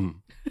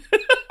him.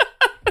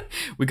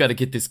 We got to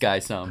get this guy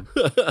some.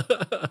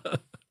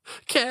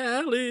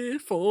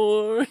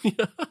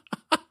 California.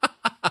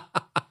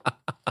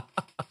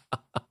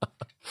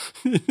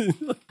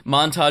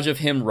 Montage of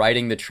him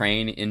riding the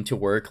train into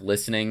work,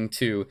 listening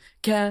to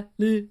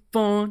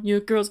California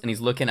girls, and he's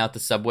looking out the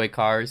subway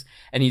cars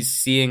and he's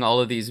seeing all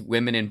of these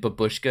women in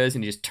babushkas,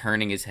 and he's just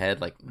turning his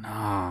head like,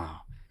 no,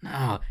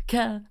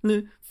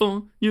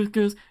 California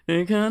girls.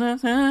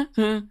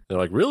 They're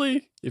like,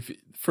 really? If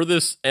for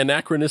this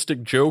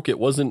anachronistic joke, it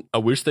wasn't I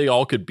Wish They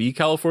All Could Be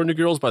California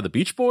Girls by the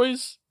Beach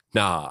Boys?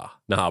 Nah,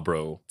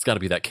 bro. It's got to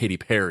be that Katy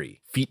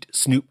Perry. Feat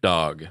Snoop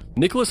Dogg.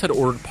 Nicholas had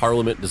ordered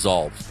Parliament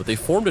dissolved, but they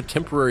formed a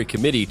temporary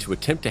committee to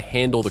attempt to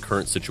handle the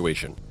current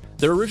situation.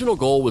 Their original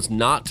goal was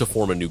not to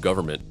form a new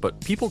government, but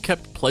people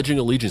kept pledging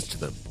allegiance to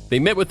them. They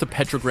met with the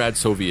Petrograd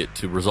Soviet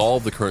to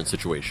resolve the current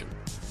situation.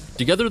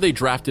 Together, they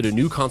drafted a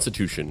new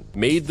constitution,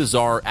 made the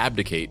Tsar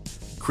abdicate,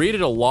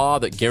 created a law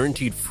that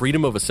guaranteed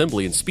freedom of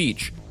assembly and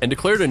speech, and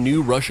declared a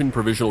new Russian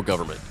provisional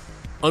government.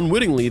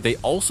 Unwittingly, they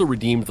also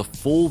redeemed the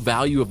full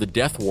value of the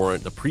death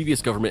warrant the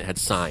previous government had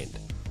signed.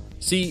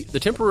 See, the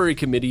Temporary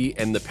Committee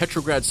and the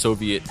Petrograd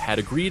Soviet had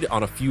agreed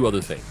on a few other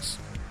things.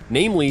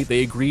 Namely,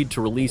 they agreed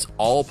to release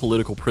all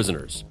political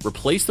prisoners,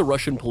 replace the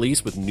Russian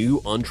police with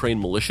new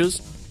untrained militias,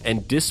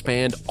 and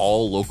disband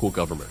all local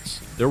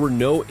governments. There were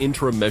no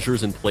interim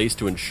measures in place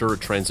to ensure a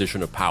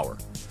transition of power.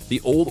 The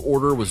old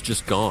order was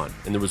just gone,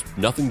 and there was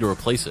nothing to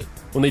replace it.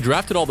 When they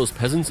drafted all those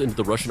peasants into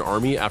the Russian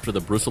army after the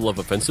Brusilov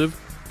offensive,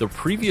 the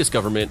previous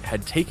government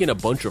had taken a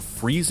bunch of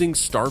freezing,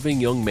 starving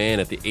young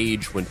men at the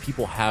age when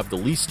people have the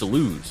least to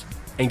lose,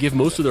 and give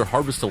most of their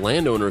harvest to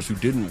landowners who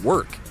didn't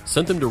work,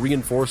 sent them to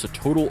reinforce a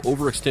total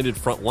overextended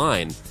front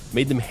line,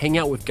 made them hang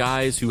out with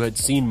guys who had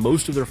seen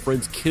most of their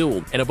friends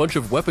killed, and a bunch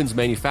of weapons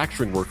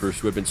manufacturing workers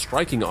who had been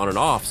striking on and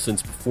off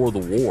since before the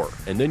war,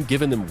 and then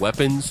given them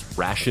weapons,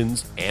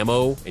 rations,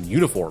 ammo, and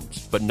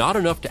uniforms, but not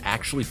enough to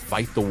actually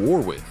fight the war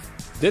with.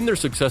 Then their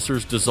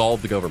successors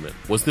dissolved the government.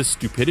 Was this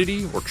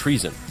stupidity or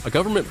treason? A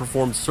government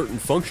performs certain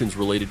functions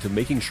related to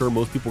making sure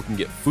most people can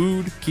get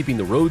food, keeping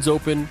the roads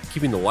open,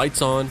 keeping the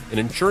lights on, and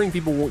ensuring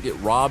people won't get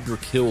robbed or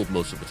killed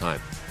most of the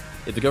time.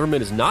 If the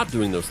government is not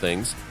doing those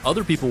things,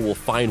 other people will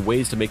find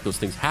ways to make those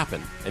things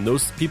happen, and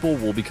those people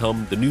will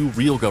become the new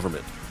real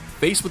government.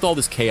 Faced with all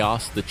this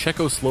chaos, the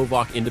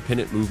Czechoslovak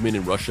independent movement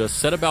in Russia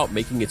set about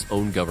making its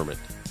own government.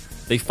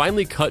 They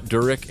finally cut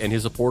Durick and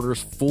his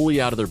supporters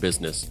fully out of their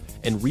business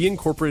and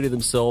reincorporated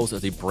themselves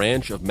as a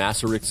branch of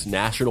Mazaryk's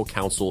National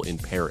Council in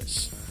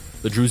Paris.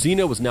 The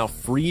Druzina was now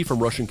free from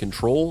Russian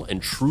control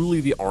and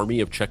truly the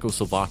army of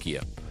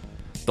Czechoslovakia.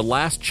 The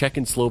last Czech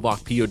and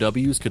Slovak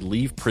POWs could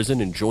leave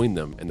prison and join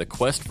them, and the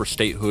quest for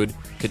statehood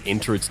could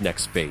enter its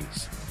next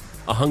phase.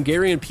 A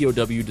Hungarian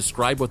POW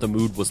described what the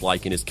mood was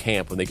like in his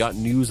camp when they got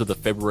news of the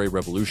February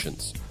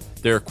revolutions.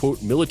 Their,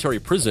 quote, military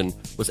prison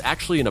was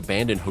actually an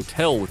abandoned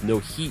hotel with no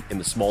heat in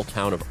the small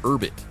town of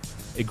Urbit.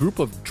 A group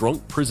of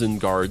drunk prison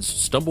guards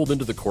stumbled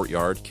into the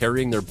courtyard,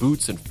 carrying their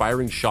boots and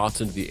firing shots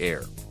into the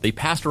air. They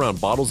passed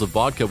around bottles of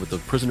vodka with the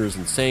prisoners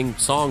and sang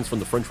songs from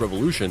the French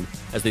Revolution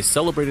as they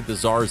celebrated the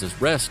Tsar's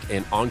arrest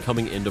and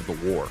oncoming end of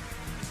the war.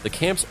 The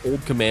camp's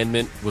old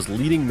commandant was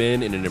leading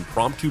men in an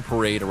impromptu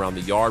parade around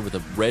the yard with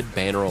a red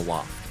banner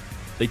aloft.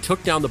 They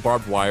took down the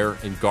barbed wire,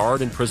 and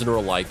guard and prisoner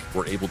alike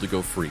were able to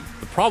go free.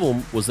 The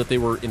problem was that they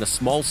were in a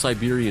small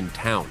Siberian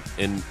town,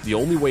 and the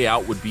only way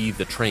out would be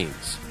the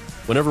trains.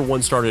 Whenever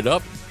one started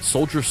up,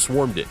 soldiers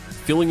swarmed it,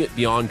 filling it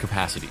beyond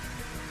capacity.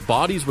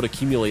 Bodies would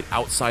accumulate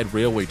outside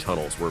railway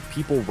tunnels where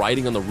people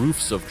riding on the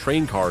roofs of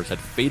train cars had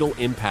fatal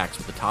impacts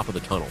with the top of the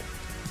tunnel.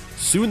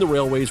 Soon the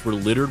railways were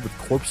littered with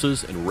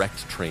corpses and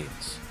wrecked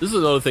trains. This is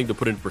another thing to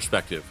put into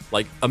perspective.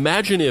 Like,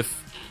 imagine if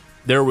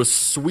there was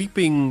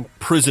sweeping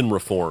prison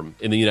reform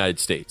in the United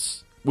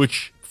States,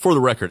 which, for the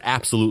record,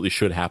 absolutely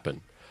should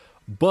happen.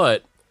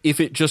 But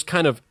if it just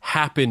kind of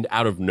happened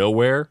out of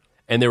nowhere,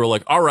 and they were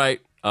like, all right,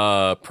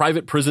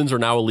 private prisons are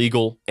now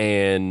illegal,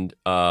 and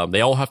they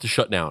all have to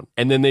shut down.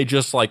 And then they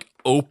just like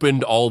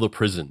opened all the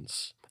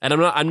prisons. And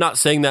I'm not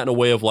saying that in a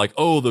way of like,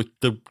 oh,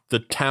 the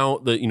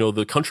town,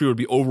 the country would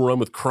be overrun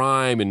with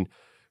crime and,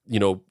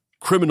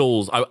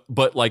 criminals.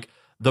 But like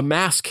the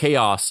mass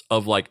chaos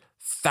of like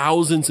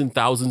thousands and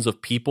thousands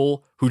of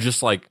people who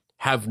just like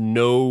have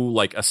no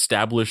like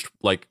established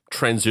like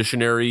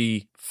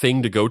transitionary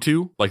thing to go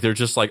to. Like they're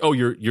just like, oh,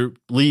 you're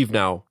leave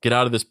now, get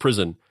out of this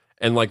prison.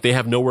 And like they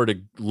have nowhere to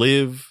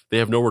live, they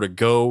have nowhere to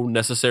go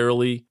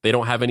necessarily. They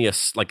don't have any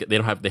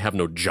they have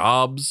no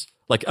jobs.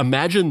 Like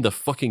imagine the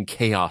fucking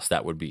chaos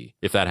that would be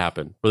if that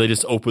happened. Where they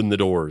just open the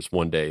doors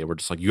one day and we're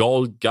just like, you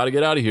all got to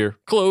get out of here.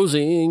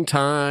 Closing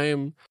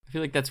time. I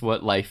feel like that's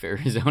what life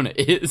Arizona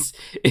is.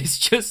 It's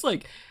just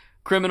like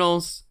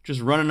criminals just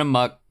running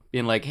amok,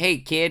 being like, "Hey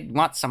kid,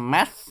 want some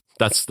meth?"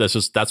 That's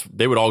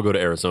they would all go to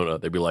Arizona.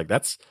 They'd be like,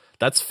 that's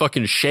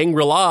fucking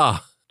Shangri-La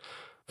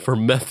for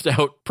methed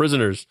out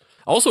prisoners.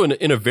 Also,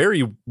 in a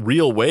very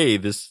real way,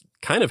 this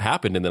kind of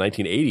happened in the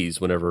 1980s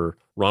whenever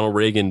Ronald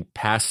Reagan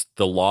passed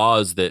the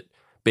laws that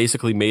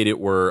basically made it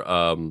where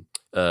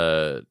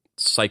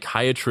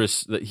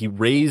psychiatrists, that he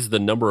raised the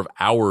number of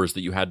hours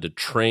that you had to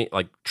train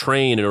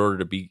in order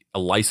to be a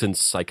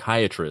licensed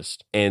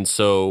psychiatrist. And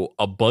so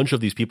a bunch of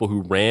these people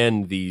who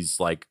ran these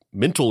like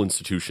mental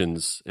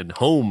institutions and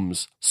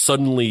homes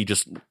suddenly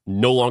just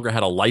no longer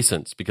had a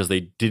license because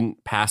they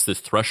didn't pass this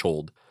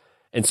threshold.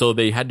 And so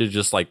they had to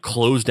just like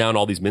close down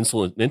all these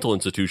mental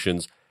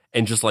institutions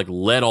and just like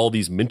let all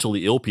these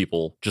mentally ill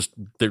people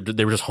they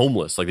were just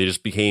homeless. Like they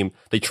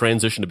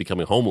transitioned to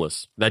becoming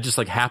homeless. That just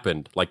like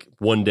happened like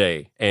one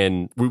day.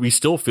 And we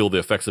still feel the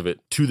effects of it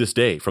to this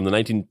day from the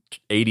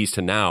 1980s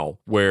to now,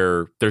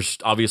 where there's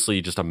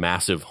obviously just a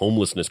massive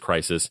homelessness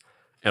crisis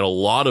and a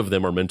lot of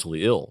them are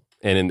mentally ill.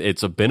 And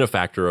it's a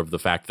benefactor of the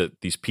fact that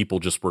these people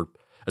just were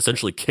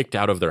essentially kicked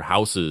out of their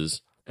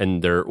houses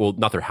and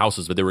not their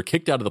houses, but they were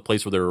kicked out of the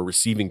place where they were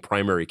receiving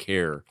primary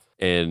care.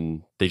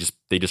 and they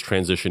just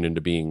transition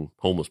into being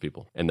homeless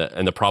people. And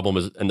the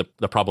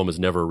problem has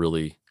never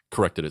really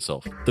corrected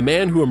itself. The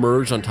man who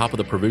emerged on top of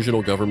the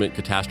provisional government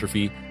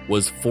catastrophe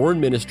was Foreign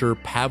Minister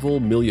Pavel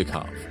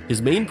Milyakov. His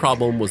main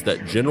problem was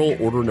that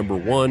General Order Number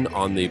 1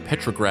 on the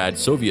Petrograd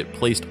Soviet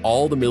placed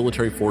all the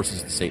military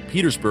forces in St.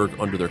 Petersburg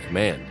under their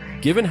command.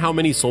 Given how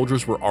many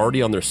soldiers were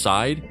already on their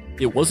side,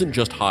 it wasn't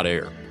just hot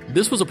air.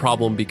 This was a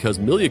problem because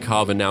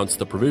Milyakov announced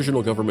the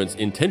provisional government's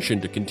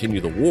intention to continue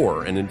the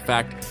war and, in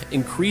fact,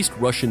 increased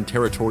Russian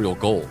territorial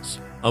goals.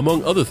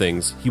 Among other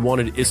things, he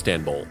wanted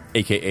Istanbul,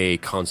 aka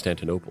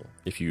Constantinople.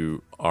 If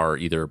you are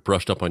either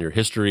brushed up on your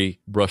history,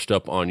 brushed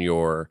up on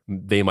your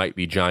They Might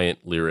Be Giant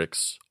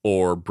lyrics,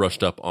 or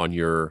brushed up on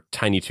your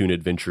Tiny Toon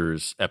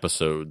Adventures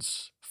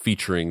episodes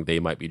featuring They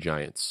Might Be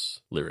Giants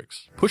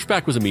lyrics.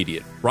 Pushback was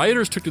immediate.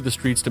 Rioters took to the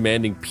streets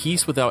demanding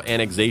peace without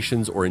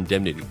annexations or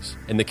indemnities,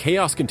 and the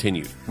chaos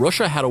continued.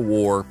 Russia had a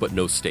war, but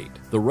no state.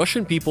 The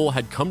Russian people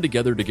had come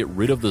together to get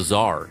rid of the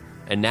Tsar,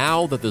 and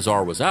now that the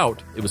Tsar was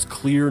out, it was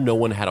clear no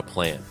one had a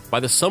plan.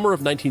 By the summer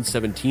of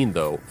 1917,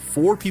 though,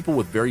 4 people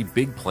with very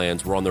big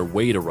plans were on their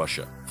way to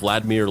Russia: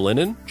 Vladimir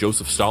Lenin,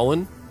 Joseph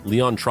Stalin,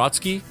 Leon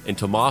Trotsky, and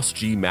Tomas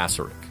G.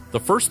 Masaryk. The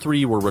first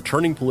 3 were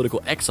returning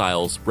political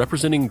exiles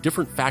representing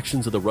different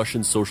factions of the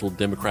Russian Social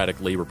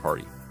Democratic Labor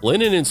Party.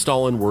 Lenin and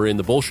Stalin were in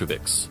the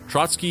Bolsheviks.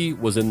 Trotsky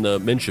was in the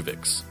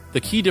Mensheviks. The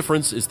key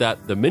difference is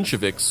that the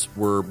Mensheviks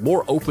were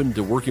more open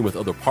to working with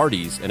other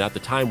parties and at the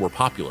time were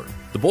popular.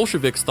 The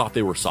Bolsheviks thought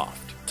they were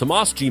soft.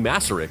 Tomas G.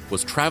 Masaryk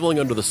was traveling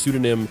under the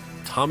pseudonym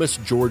Thomas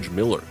George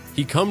Miller.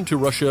 He'd come to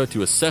Russia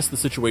to assess the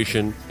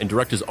situation and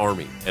direct his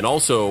army, and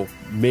also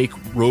make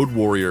Road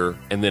Warrior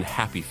and then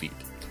Happy Feet.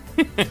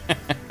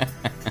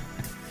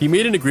 He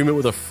made an agreement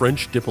with a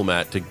French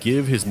diplomat to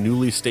give his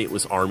newly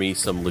stateless army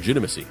some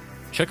legitimacy.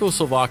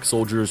 Czechoslovak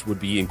soldiers would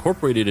be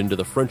incorporated into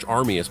the French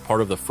army as part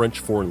of the French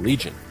Foreign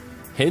Legion,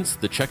 hence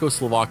the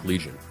Czechoslovak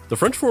Legion. The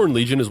French Foreign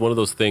Legion is one of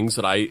those things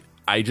that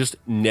I just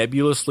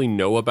nebulously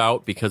know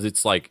about because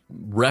it's like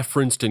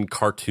referenced in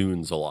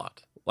cartoons a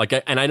lot. I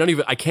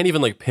can't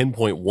even like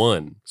pinpoint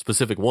one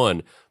specific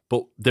one,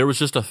 but there was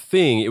just a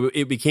thing.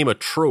 It became a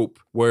trope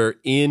where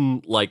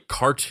in like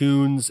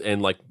cartoons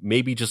and like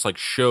maybe just like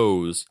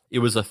shows, it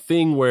was a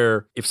thing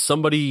where if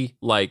somebody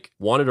like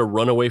wanted to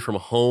run away from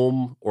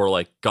home or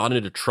like got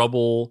into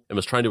trouble and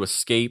was trying to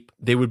escape,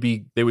 they would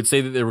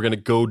say that they were going to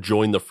go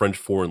join the French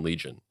Foreign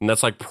Legion. And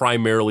that's like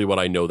primarily what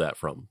I know that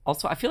from.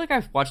 Also, I feel like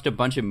I've watched a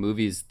bunch of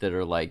movies that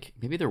are like,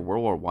 maybe they're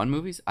World War I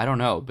movies? I don't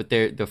know. But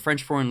the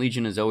French Foreign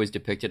Legion is always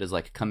depicted as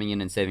like coming in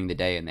and saving the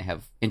day, and they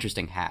have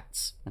interesting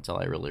hats. That's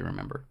all I really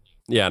remember.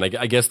 Yeah, and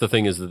I guess the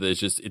thing is that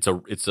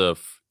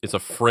it's a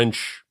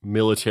French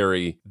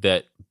military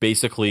that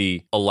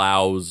basically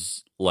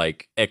allows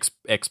like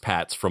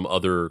expats from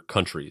other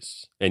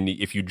countries, and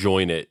if you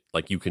join it,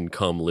 like you can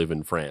come live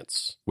in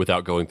France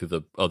without going through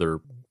the other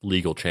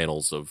legal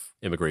channels of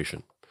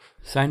immigration.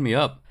 Sign me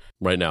up.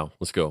 Right now,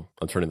 let's go.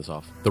 I'm turning this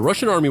off. The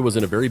Russian army was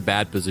in a very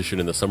bad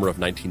position in the summer of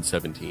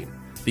 1917.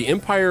 The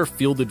empire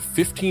fielded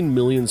 15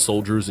 million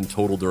soldiers in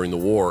total during the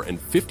war, and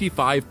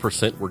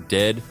 55% were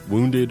dead,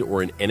 wounded,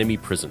 or in enemy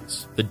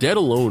prisons. The dead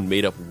alone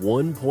made up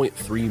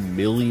 1.3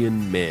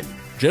 million men.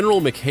 General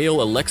Mikhail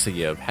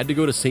Alexeyev had to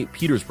go to St.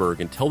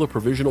 Petersburg and tell the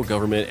provisional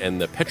government and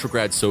the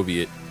Petrograd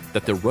Soviet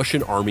that the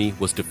Russian army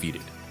was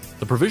defeated.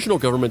 The provisional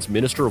government's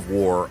Minister of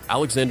War,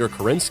 Alexander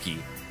Kerensky,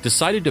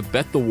 decided to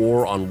bet the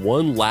war on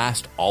one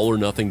last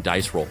all-or-nothing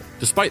dice roll,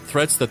 despite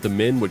threats that the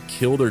men would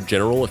kill their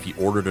general if he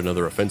ordered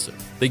another offensive.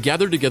 They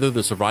gathered together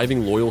the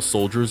surviving loyal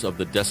soldiers of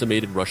the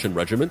decimated Russian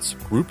regiments,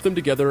 grouped them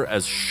together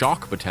as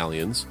shock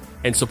battalions,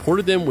 and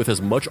supported them with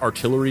as much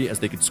artillery as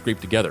they could scrape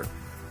together.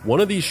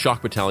 One of these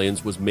shock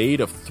battalions was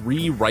made of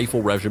 3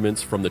 rifle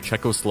regiments from the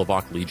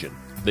Czechoslovak Legion.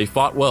 They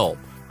fought well.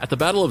 At the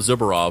Battle of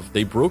Zuborov,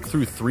 they broke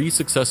through 3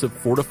 successive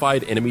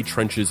fortified enemy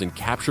trenches and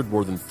captured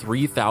more than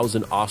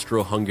 3,000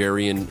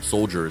 Austro-Hungarian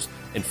soldiers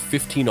and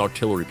 15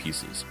 artillery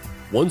pieces.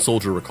 One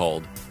soldier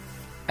recalled,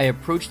 "I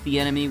approached the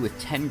enemy with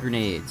 10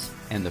 grenades,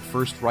 and the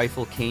first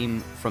rifle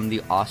came from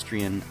the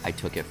Austrian I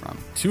took it from."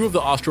 2 of the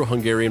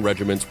Austro-Hungarian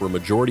regiments were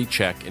majority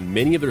Czech, and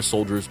many of their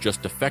soldiers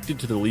just defected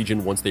to the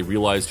Legion once they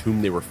realized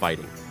whom they were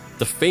fighting.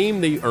 The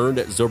fame they earned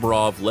at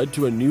Zuborov led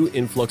to a new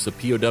influx of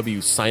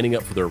POWs signing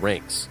up for their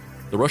ranks.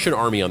 The Russian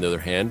army, on the other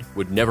hand,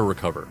 would never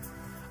recover.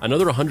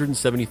 Another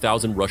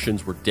 170,000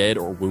 Russians were dead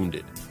or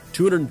wounded.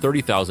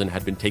 230,000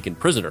 had been taken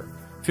prisoner.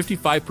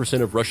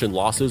 55% of Russian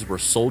losses were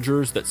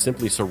soldiers that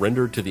simply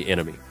surrendered to the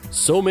enemy.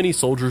 So many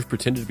soldiers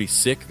pretended to be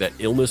sick that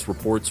illness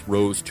reports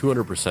rose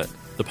 200%.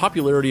 The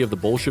popularity of the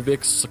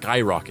Bolsheviks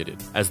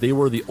skyrocketed, as they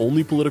were the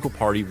only political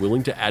party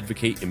willing to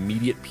advocate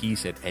immediate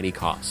peace at any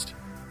cost.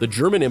 The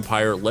German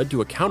Empire led to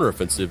a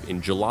counteroffensive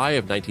in July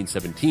of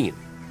 1917.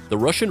 The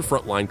Russian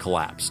front line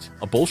collapsed.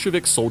 A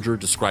Bolshevik soldier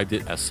described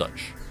it as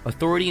such.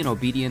 Authority and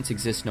obedience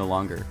exist no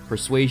longer.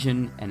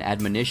 Persuasion and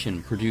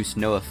admonition produce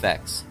no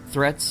effects.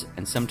 Threats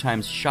and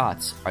sometimes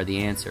shots are the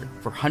answer.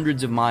 For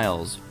hundreds of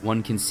miles,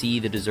 one can see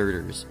the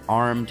deserters,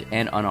 armed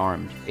and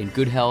unarmed, in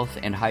good health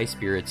and high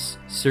spirits,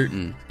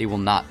 certain they will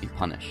not be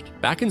punished.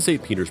 Back in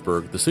St.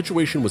 Petersburg, the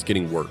situation was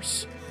getting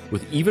worse.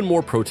 With even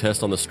more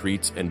protests on the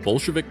streets and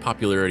Bolshevik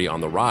popularity on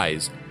the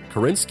rise,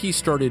 Kerensky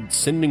started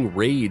sending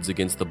raids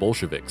against the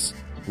Bolsheviks.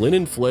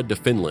 Lenin fled to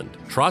Finland.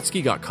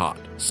 Trotsky got caught.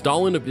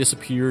 Stalin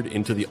disappeared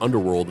into the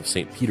underworld of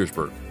St.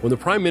 Petersburg. When the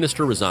prime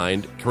minister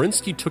resigned,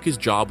 Kerensky took his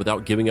job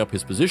without giving up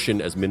his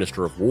position as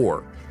Minister of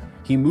War.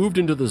 He moved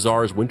into the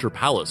Tsar's Winter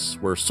Palace,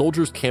 where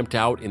soldiers camped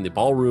out in the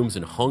ballrooms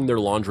and hung their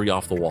laundry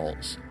off the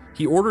walls.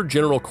 He ordered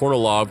General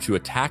Kornilov to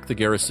attack the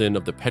garrison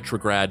of the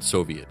Petrograd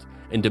Soviet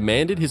and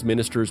demanded his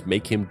ministers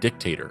make him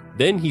dictator.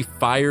 Then he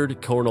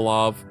fired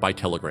Kornilov by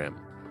telegram.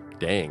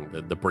 Dang,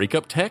 the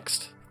breakup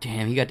text?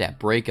 Damn, he got that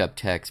breakup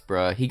text,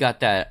 bruh. He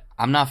got that,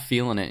 I'm not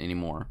feeling it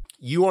anymore.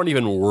 You aren't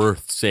even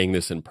worth saying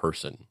this in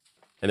person.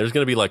 And there's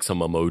going to be like some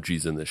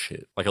emojis in this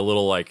shit. Like a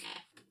little like,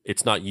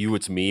 it's not you,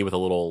 it's me with a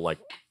little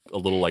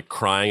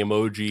crying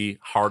emoji,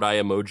 heart eye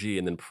emoji,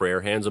 and then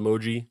prayer hands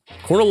emoji.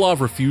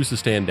 Kornilov refused to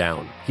stand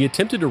down. He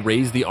attempted to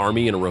raise the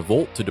army in a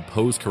revolt to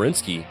depose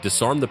Kerensky,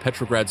 disarm the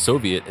Petrograd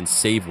Soviet, and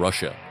save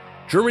Russia.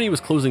 Germany was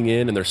closing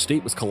in and their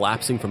state was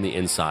collapsing from the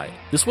inside.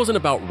 This wasn't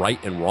about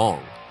right and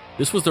wrong.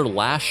 This was their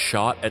last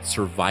shot at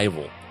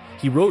survival.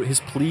 He wrote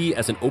his plea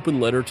as an open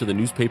letter to the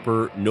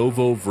newspaper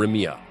Novo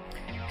Vremya.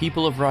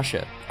 People of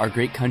Russia, our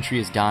great country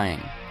is dying.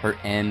 Her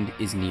end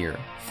is near.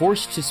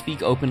 Forced to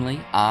speak openly,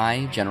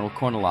 I, General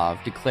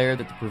Kornilov, declare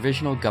that the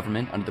provisional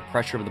government, under the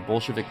pressure of the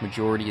Bolshevik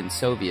majority in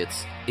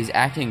Soviets, is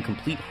acting in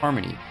complete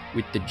harmony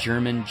with the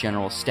German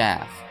General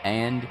Staff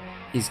and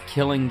is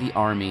killing the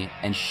army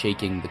and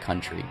shaking the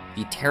country.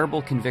 The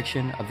terrible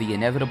conviction of the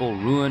inevitable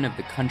ruin of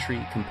the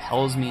country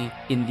compels me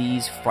in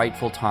these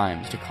frightful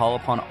times to call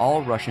upon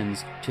all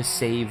Russians to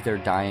save their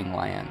dying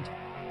land.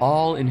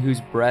 All in whose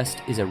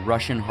breast is a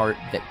Russian heart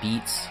that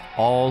beats,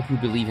 all who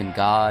believe in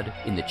God,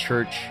 in the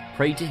Church,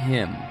 pray to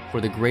Him for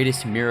the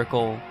greatest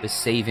miracle, the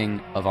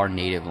saving of our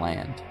native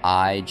land.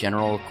 I,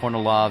 General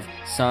Kornilov,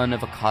 son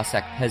of a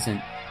Cossack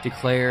peasant,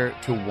 declare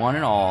to one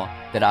and all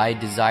that I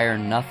desire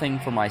nothing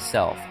for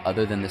myself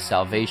other than the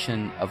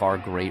salvation of our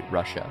great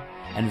Russia,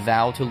 and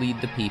vow to lead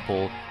the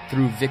people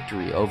through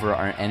victory over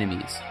our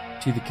enemies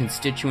to the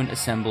Constituent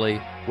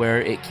Assembly,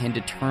 where it can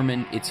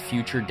determine its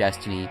future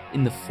destiny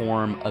in the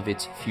form of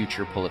its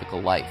future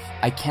political life.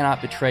 I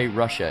cannot betray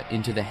Russia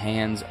into the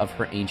hands of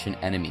her ancient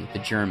enemy, the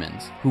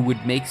Germans, who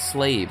would make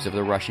slaves of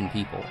the Russian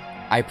people.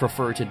 I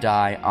prefer to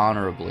die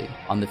honorably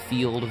on the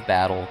field of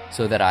battle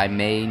so that I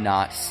may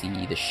not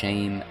see the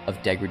shame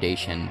of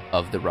degradation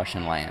of the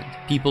Russian land.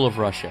 People of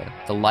Russia,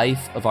 the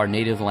life of our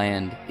native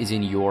land is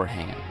in your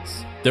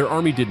hands. Their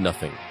army did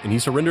nothing, and he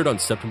surrendered on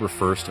September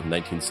 1st of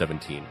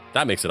 1917.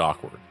 That makes it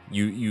awkward.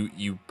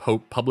 You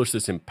publish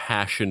this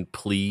impassioned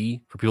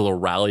plea for people to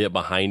rally up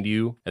behind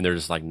you, and they're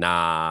just like,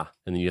 nah,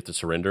 and then you have to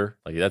surrender.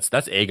 Like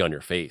that's egg on your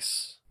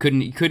face.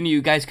 Couldn't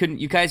you guys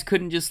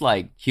couldn't just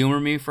like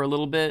humor me for a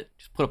little bit?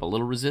 Just put up a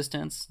little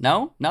resistance?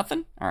 No?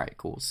 Nothing? All right,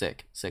 cool.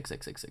 Sick. Yeah,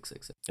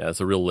 that's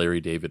a real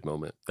Larry David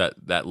moment.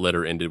 That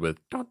letter ended with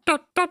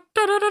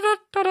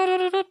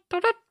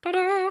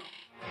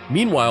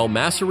Meanwhile,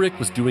 Masaryk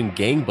was doing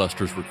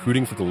gangbusters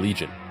recruiting for the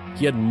Legion.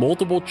 He had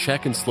multiple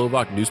Czech and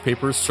Slovak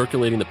newspapers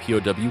circulating the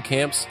POW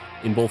camps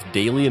in both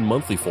daily and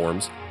monthly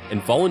forms,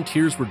 and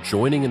volunteers were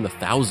joining in the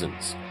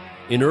thousands.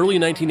 In early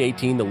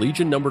 1918, the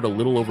Legion numbered a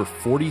little over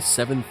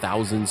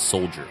 47,000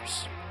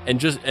 soldiers. And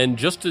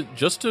just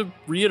to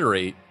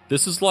reiterate,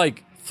 this is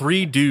like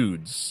three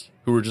dudes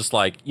who were just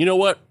like, you know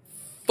what?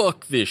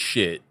 Fuck this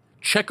shit.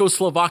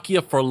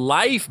 Czechoslovakia for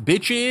life,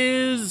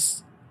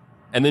 bitches.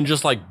 And then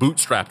just like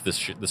bootstrapped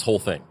this whole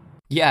thing.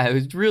 Yeah, it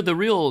was the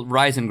real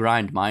rise and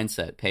grind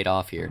mindset paid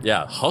off here.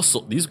 Yeah,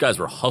 hustle. These guys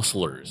were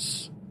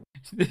hustlers.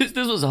 This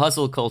was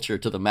hustle culture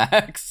to the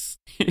max.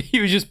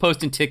 He was just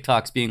posting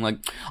TikToks being like,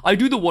 I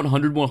do the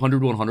 100,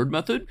 100, 100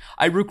 method.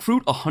 I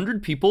recruit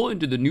 100 people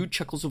into the new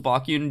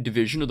Czechoslovakian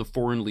division of the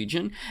Foreign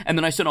Legion, and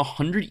then I send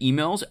 100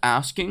 emails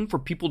asking for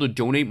people to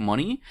donate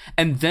money,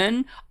 and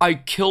then I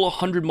kill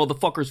 100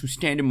 motherfuckers who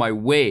stand in my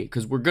way,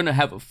 because we're gonna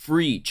have a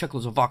free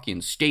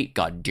Czechoslovakian state,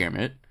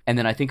 goddammit. And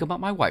then I think about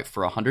my wife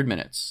for 100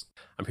 minutes.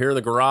 I'm here in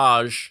the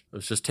garage. I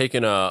was just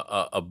taking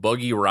a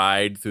buggy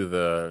ride through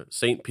the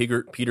St.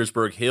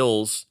 Petersburg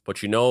hills.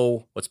 But you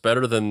know what's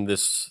better than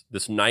this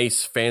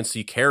nice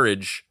fancy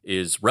carriage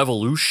is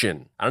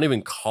revolution. I don't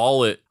even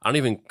call it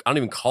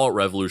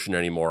revolution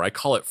anymore. I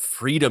call it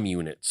freedom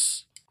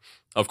units.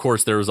 Of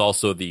course, there was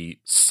also the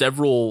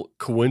several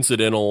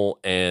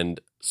coincidental and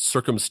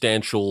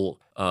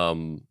circumstantial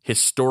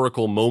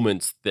historical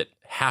moments that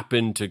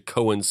happened to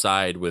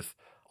coincide with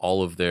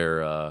all of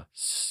their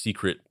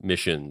secret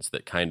missions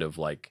that kind of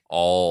like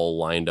all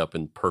lined up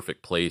in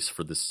perfect place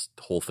for this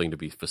whole thing to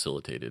be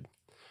facilitated.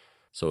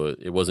 So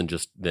it wasn't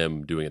just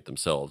them doing it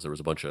themselves. There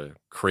was a bunch of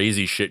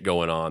crazy shit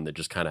going on that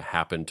just kind of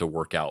happened to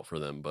work out for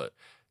them. But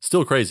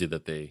Still crazy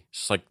that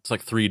it's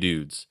like 3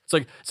 dudes.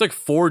 It's like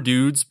 4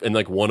 dudes, and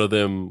like one of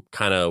them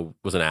kind of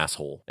was an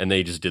asshole, and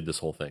they just did this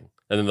whole thing.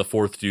 And then the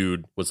 4th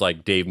dude was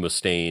like Dave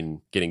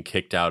Mustaine getting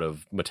kicked out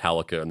of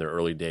Metallica in their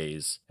early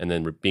days, and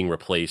then being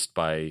replaced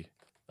by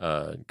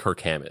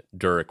Kirk Hammett.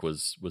 Durek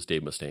was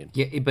Dave Mustaine.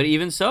 Yeah, but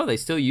even so, they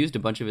still used a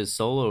bunch of his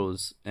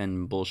solos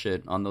and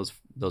bullshit on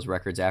those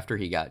records after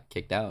he got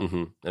kicked out.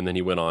 Mm-hmm. And then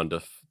he went on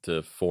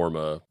to form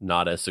a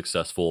not as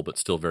successful but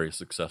still very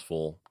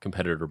successful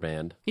competitor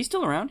band. He's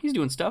still around. He's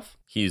doing stuff.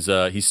 He's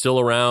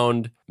still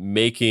around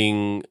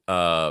making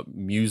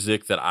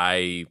music that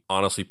I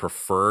honestly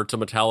prefer to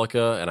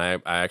Metallica, and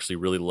I actually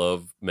really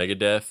love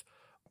Megadeth,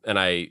 and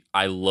I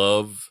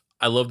love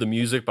the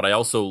music, but I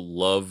also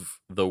love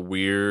the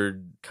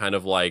weird kind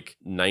of like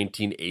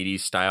 1980s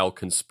style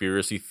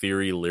conspiracy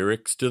theory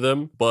lyrics to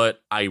them.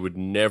 But I would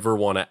never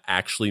want to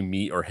actually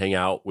meet or hang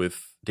out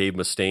with Dave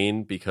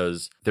Mustaine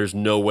because there's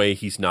no way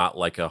he's not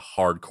like a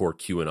hardcore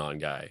QAnon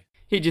guy.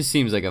 He just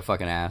seems like a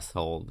fucking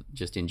asshole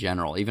just in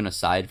general. Even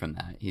aside from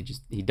that,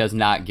 he does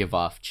not give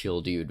off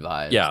chill dude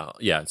vibes.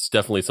 Yeah, it's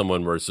definitely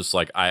someone where it's just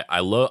like I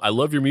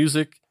love your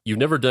music. You've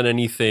never done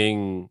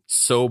anything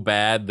so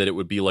bad that it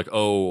would be like,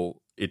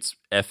 oh, it's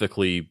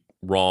ethically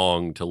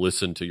wrong to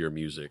listen to your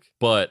music,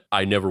 but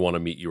I never want to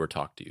meet you or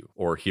talk to you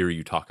or hear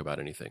you talk about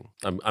anything.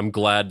 I'm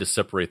glad to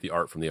separate the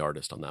art from the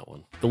artist on that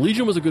one. The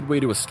Legion was a good way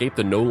to escape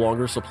the no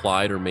longer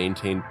supplied or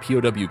maintained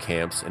POW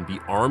camps and be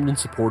armed and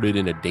supported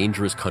in a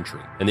dangerous country,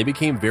 and they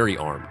became very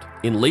armed.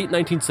 In late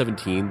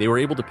 1917, they were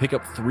able to pick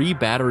up 3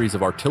 batteries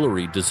of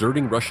artillery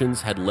deserting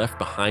Russians had left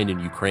behind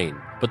in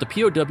Ukraine. But the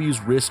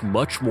POWs risked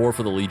much more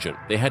for the Legion.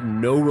 They had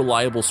no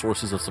reliable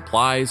sources of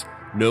supplies,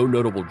 no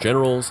notable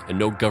generals, and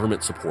no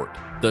government support.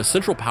 The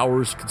Central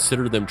Powers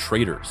considered them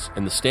traitors,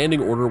 and the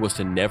standing order was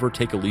to never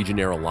take a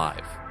legionnaire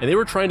alive. And they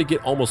were trying to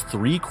get almost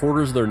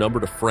 3/4 of their number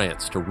to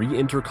France to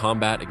re-enter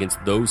combat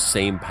against those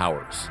same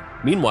powers.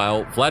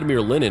 Meanwhile, Vladimir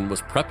Lenin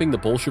was prepping the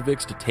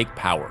Bolsheviks to take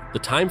power. The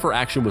time for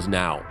action was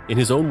now. In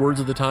his own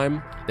words at the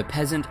time, "The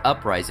peasant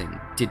uprising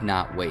did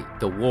not wait.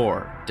 The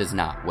war does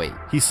not wait."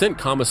 He sent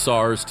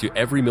commissars to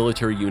every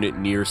military unit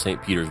near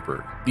St.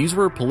 Petersburg. These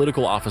were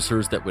political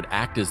officers that would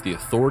act as the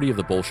authority of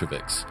the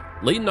Bolsheviks.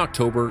 Late in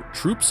October,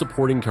 troops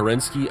supporting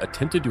Kerensky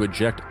attempted to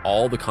eject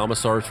all the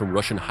commissars from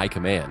Russian high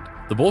command.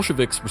 The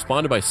Bolsheviks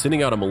responded by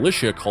sending out a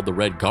militia called the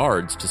Red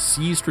Guards to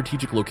seize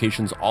strategic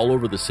locations all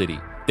over the city.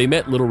 They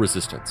met little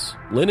resistance.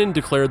 Lenin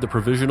declared the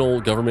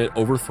provisional government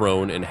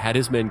overthrown and had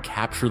his men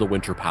capture the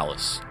Winter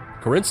Palace.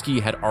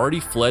 Kerensky had already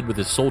fled with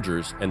his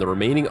soldiers, and the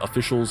remaining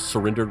officials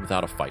surrendered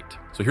without a fight.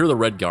 So here are the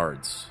Red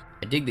Guards.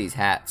 I dig these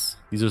hats.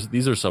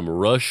 These are some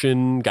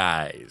Russian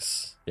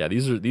guys. Yeah,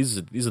 these are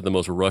the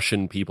most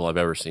Russian people I've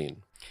ever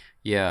seen.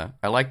 Yeah,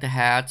 I like the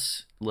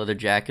hats. Leather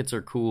jackets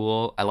are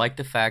cool. I like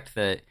the fact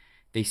that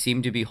they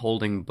seem to be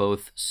holding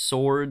both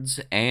swords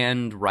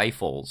and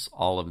rifles,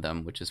 all of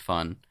them, which is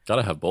fun.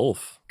 Gotta have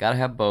both.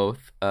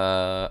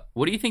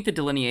 What do you think the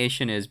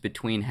delineation is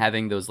between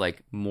having those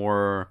like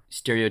more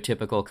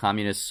stereotypical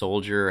communist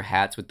soldier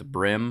hats with the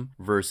brim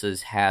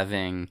versus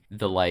having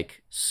the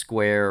like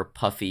square,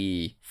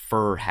 puffy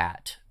fur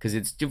hat? Because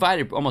it's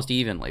divided almost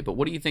evenly. But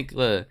what do you think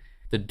the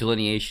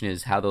delineation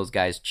is, how those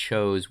guys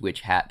chose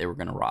which hat they were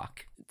going to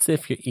rock? It's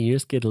if your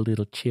ears get a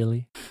little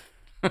chilly.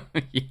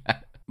 Yeah.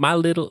 My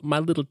little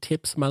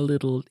tips, my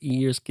little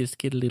ears get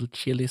a little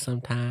chilly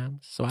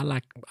sometimes. So I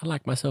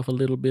like myself a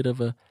little bit of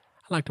I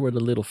like to wear the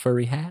little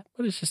furry hat,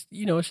 but it's just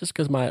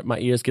because my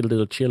ears get a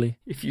little chilly.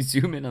 If you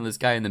zoom in on this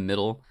guy in the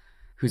middle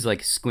who's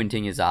like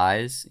squinting his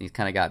eyes, he's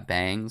kind of got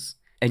bangs,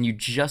 and you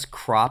just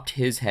cropped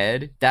his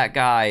head, that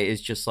guy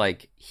is just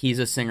like, he's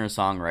a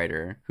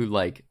singer-songwriter who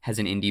like has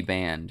an indie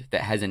band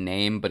that has a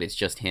name, but it's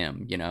just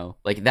him, you know?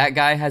 Like that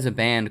guy has a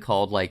band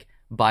called like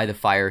By the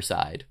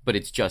Fireside, but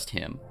it's just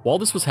him. While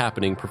this was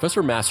happening,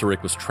 Professor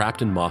Masaryk was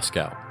trapped in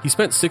Moscow. He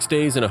spent 6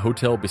 days in a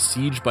hotel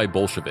besieged by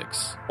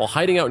Bolsheviks. While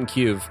hiding out in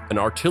Kiev, an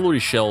artillery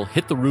shell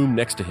hit the room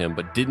next to him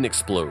but didn't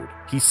explode.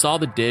 He saw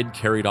the dead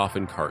carried off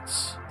in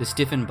carts. The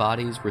stiffened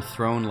bodies were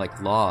thrown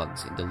like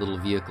logs into little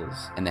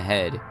vehicles, and the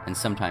head, and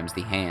sometimes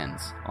the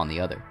hands, on the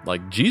other.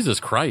 Like, Jesus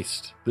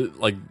Christ.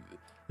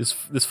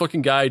 This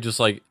fucking guy just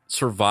like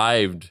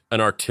survived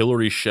an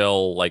artillery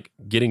shell like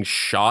getting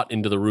shot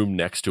into the room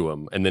next to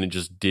him, and then it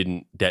just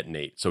didn't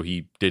detonate, so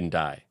he didn't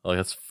die.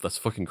 Like that's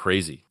fucking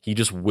crazy. He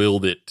just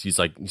willed it. He's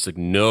like,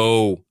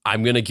 no,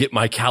 I'm gonna get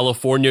my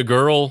California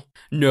girl.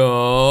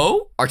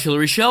 No,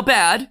 artillery shell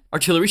bad.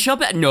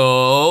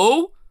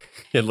 No.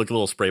 He had like a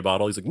little spray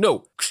bottle. He's like,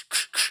 no,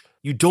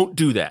 you don't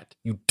do that.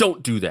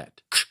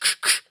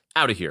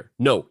 Out of here.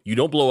 No, you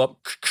don't blow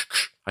up.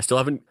 I still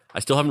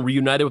haven't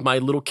reunited with my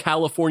little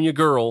California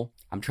girl.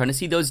 I'm trying to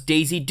see those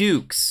Daisy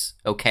Dukes,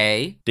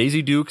 okay?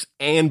 Daisy Dukes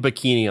and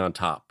bikini on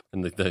top.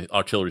 And the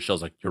artillery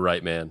shell's like, you're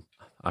right, man.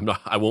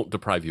 I won't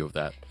deprive you of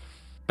that.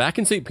 Back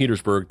in St.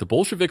 Petersburg, the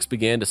Bolsheviks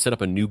began to set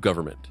up a new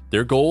government.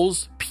 Their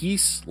goals,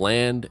 peace,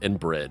 land, and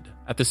bread.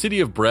 At the city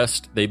of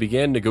Brest, they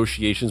began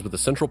negotiations with the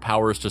Central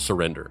Powers to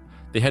surrender.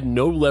 They had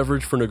no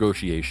leverage for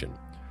negotiation.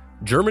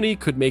 Germany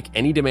could make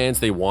any demands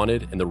they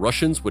wanted, and the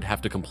Russians would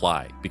have to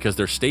comply because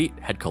their state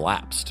had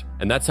collapsed.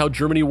 And that's how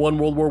Germany won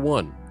World War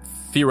I.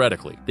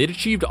 Theoretically, they'd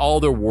achieved all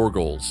their war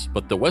goals,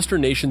 but the Western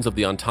nations of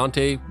the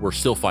Entente were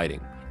still fighting.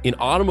 In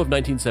autumn of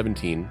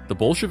 1917, the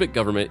Bolshevik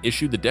government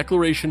issued the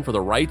Declaration for the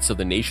Rights of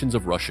the Nations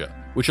of Russia,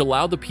 which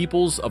allowed the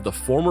peoples of the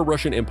former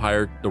Russian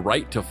Empire the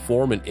right to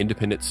form an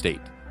independent state.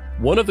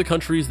 One of the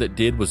countries that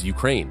did was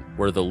Ukraine,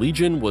 where the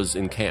Legion was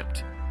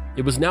encamped.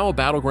 It was now a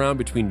battleground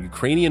between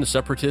Ukrainian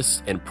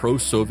separatists and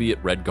pro-Soviet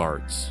Red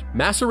Guards.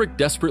 Masaryk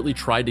desperately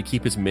tried to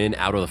keep his men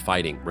out of the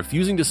fighting,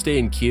 refusing to stay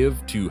in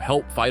Kiev to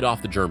help fight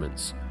off the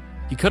Germans.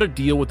 He cut a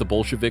deal with the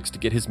Bolsheviks to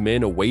get his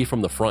men away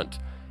from the front,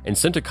 and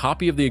sent a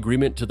copy of the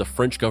agreement to the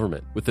French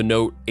government with the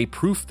note, a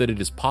proof that it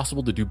is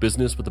possible to do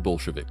business with the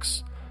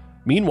Bolsheviks.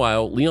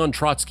 Meanwhile, Leon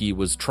Trotsky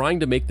was trying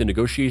to make the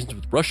negotiations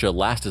with Russia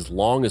last as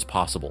long as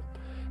possible.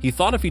 He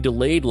thought if he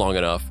delayed long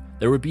enough,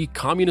 there would be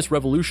communist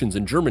revolutions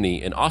in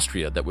Germany and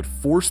Austria that would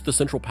force the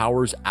Central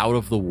Powers out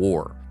of the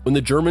war. When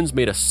the Germans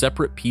made a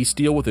separate peace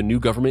deal with a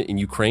new government in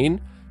Ukraine,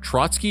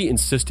 Trotsky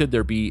insisted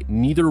there be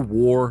neither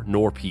war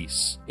nor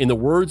peace. In the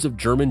words of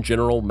German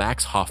General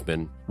Max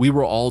Hoffmann, we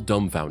were all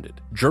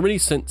dumbfounded. Germany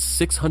sent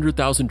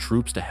 600,000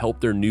 troops to help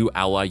their new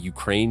ally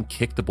Ukraine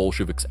kick the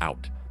Bolsheviks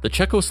out. The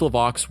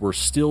Czechoslovaks were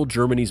still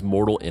Germany's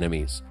mortal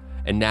enemies,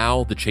 and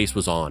now the chase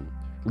was on.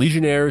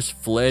 Legionnaires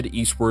fled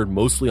eastward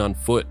mostly on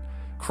foot,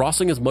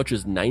 crossing as much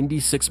as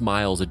 96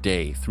 miles a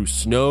day through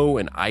snow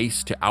and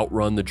ice to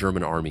outrun the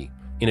German army,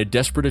 in a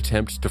desperate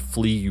attempt to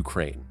flee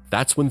Ukraine.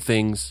 That's when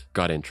things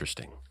got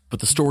interesting. But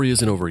the story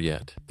isn't over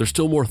yet. There's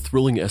still more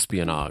thrilling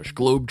espionage,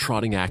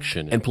 globe-trotting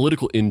action, and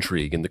political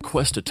intrigue in the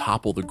quest to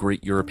topple the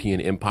great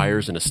European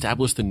empires and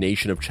establish the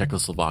nation of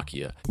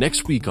Czechoslovakia.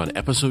 Next week on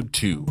Episode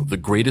 2 of The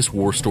Greatest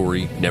War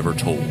Story Never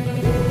Told.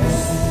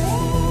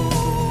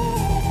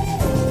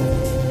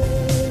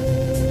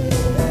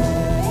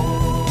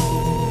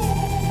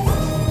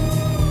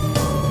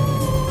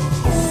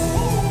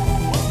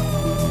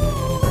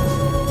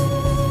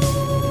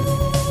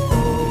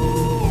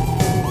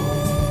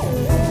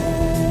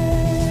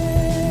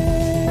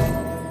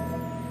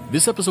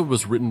 This episode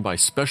was written by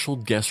special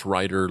guest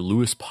writer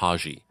Lewis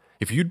Poggie.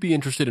 If you'd be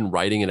interested in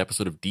writing an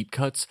episode of Deep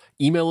Cuts,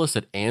 email us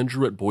at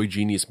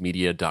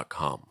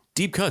andrew@boygeniusmedia.com.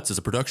 Deep Cuts is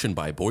a production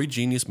by Boy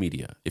Genius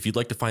Media. If you'd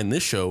like to find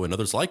this show and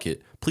others like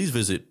it, please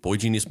visit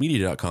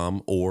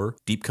boygeniusmedia.com or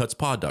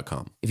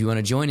deepcutspod.com. If you want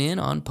to join in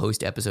on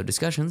post-episode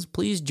discussions,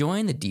 please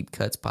join the Deep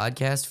Cuts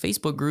Podcast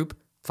Facebook group.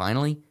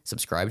 Finally,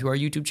 subscribe to our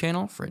YouTube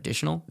channel for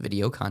additional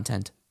video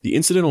content. The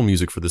incidental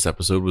music for this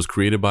episode was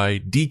created by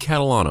D.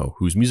 Catalano,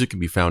 whose music can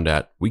be found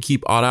at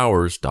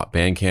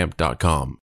wekeepoddhours.bandcamp.com.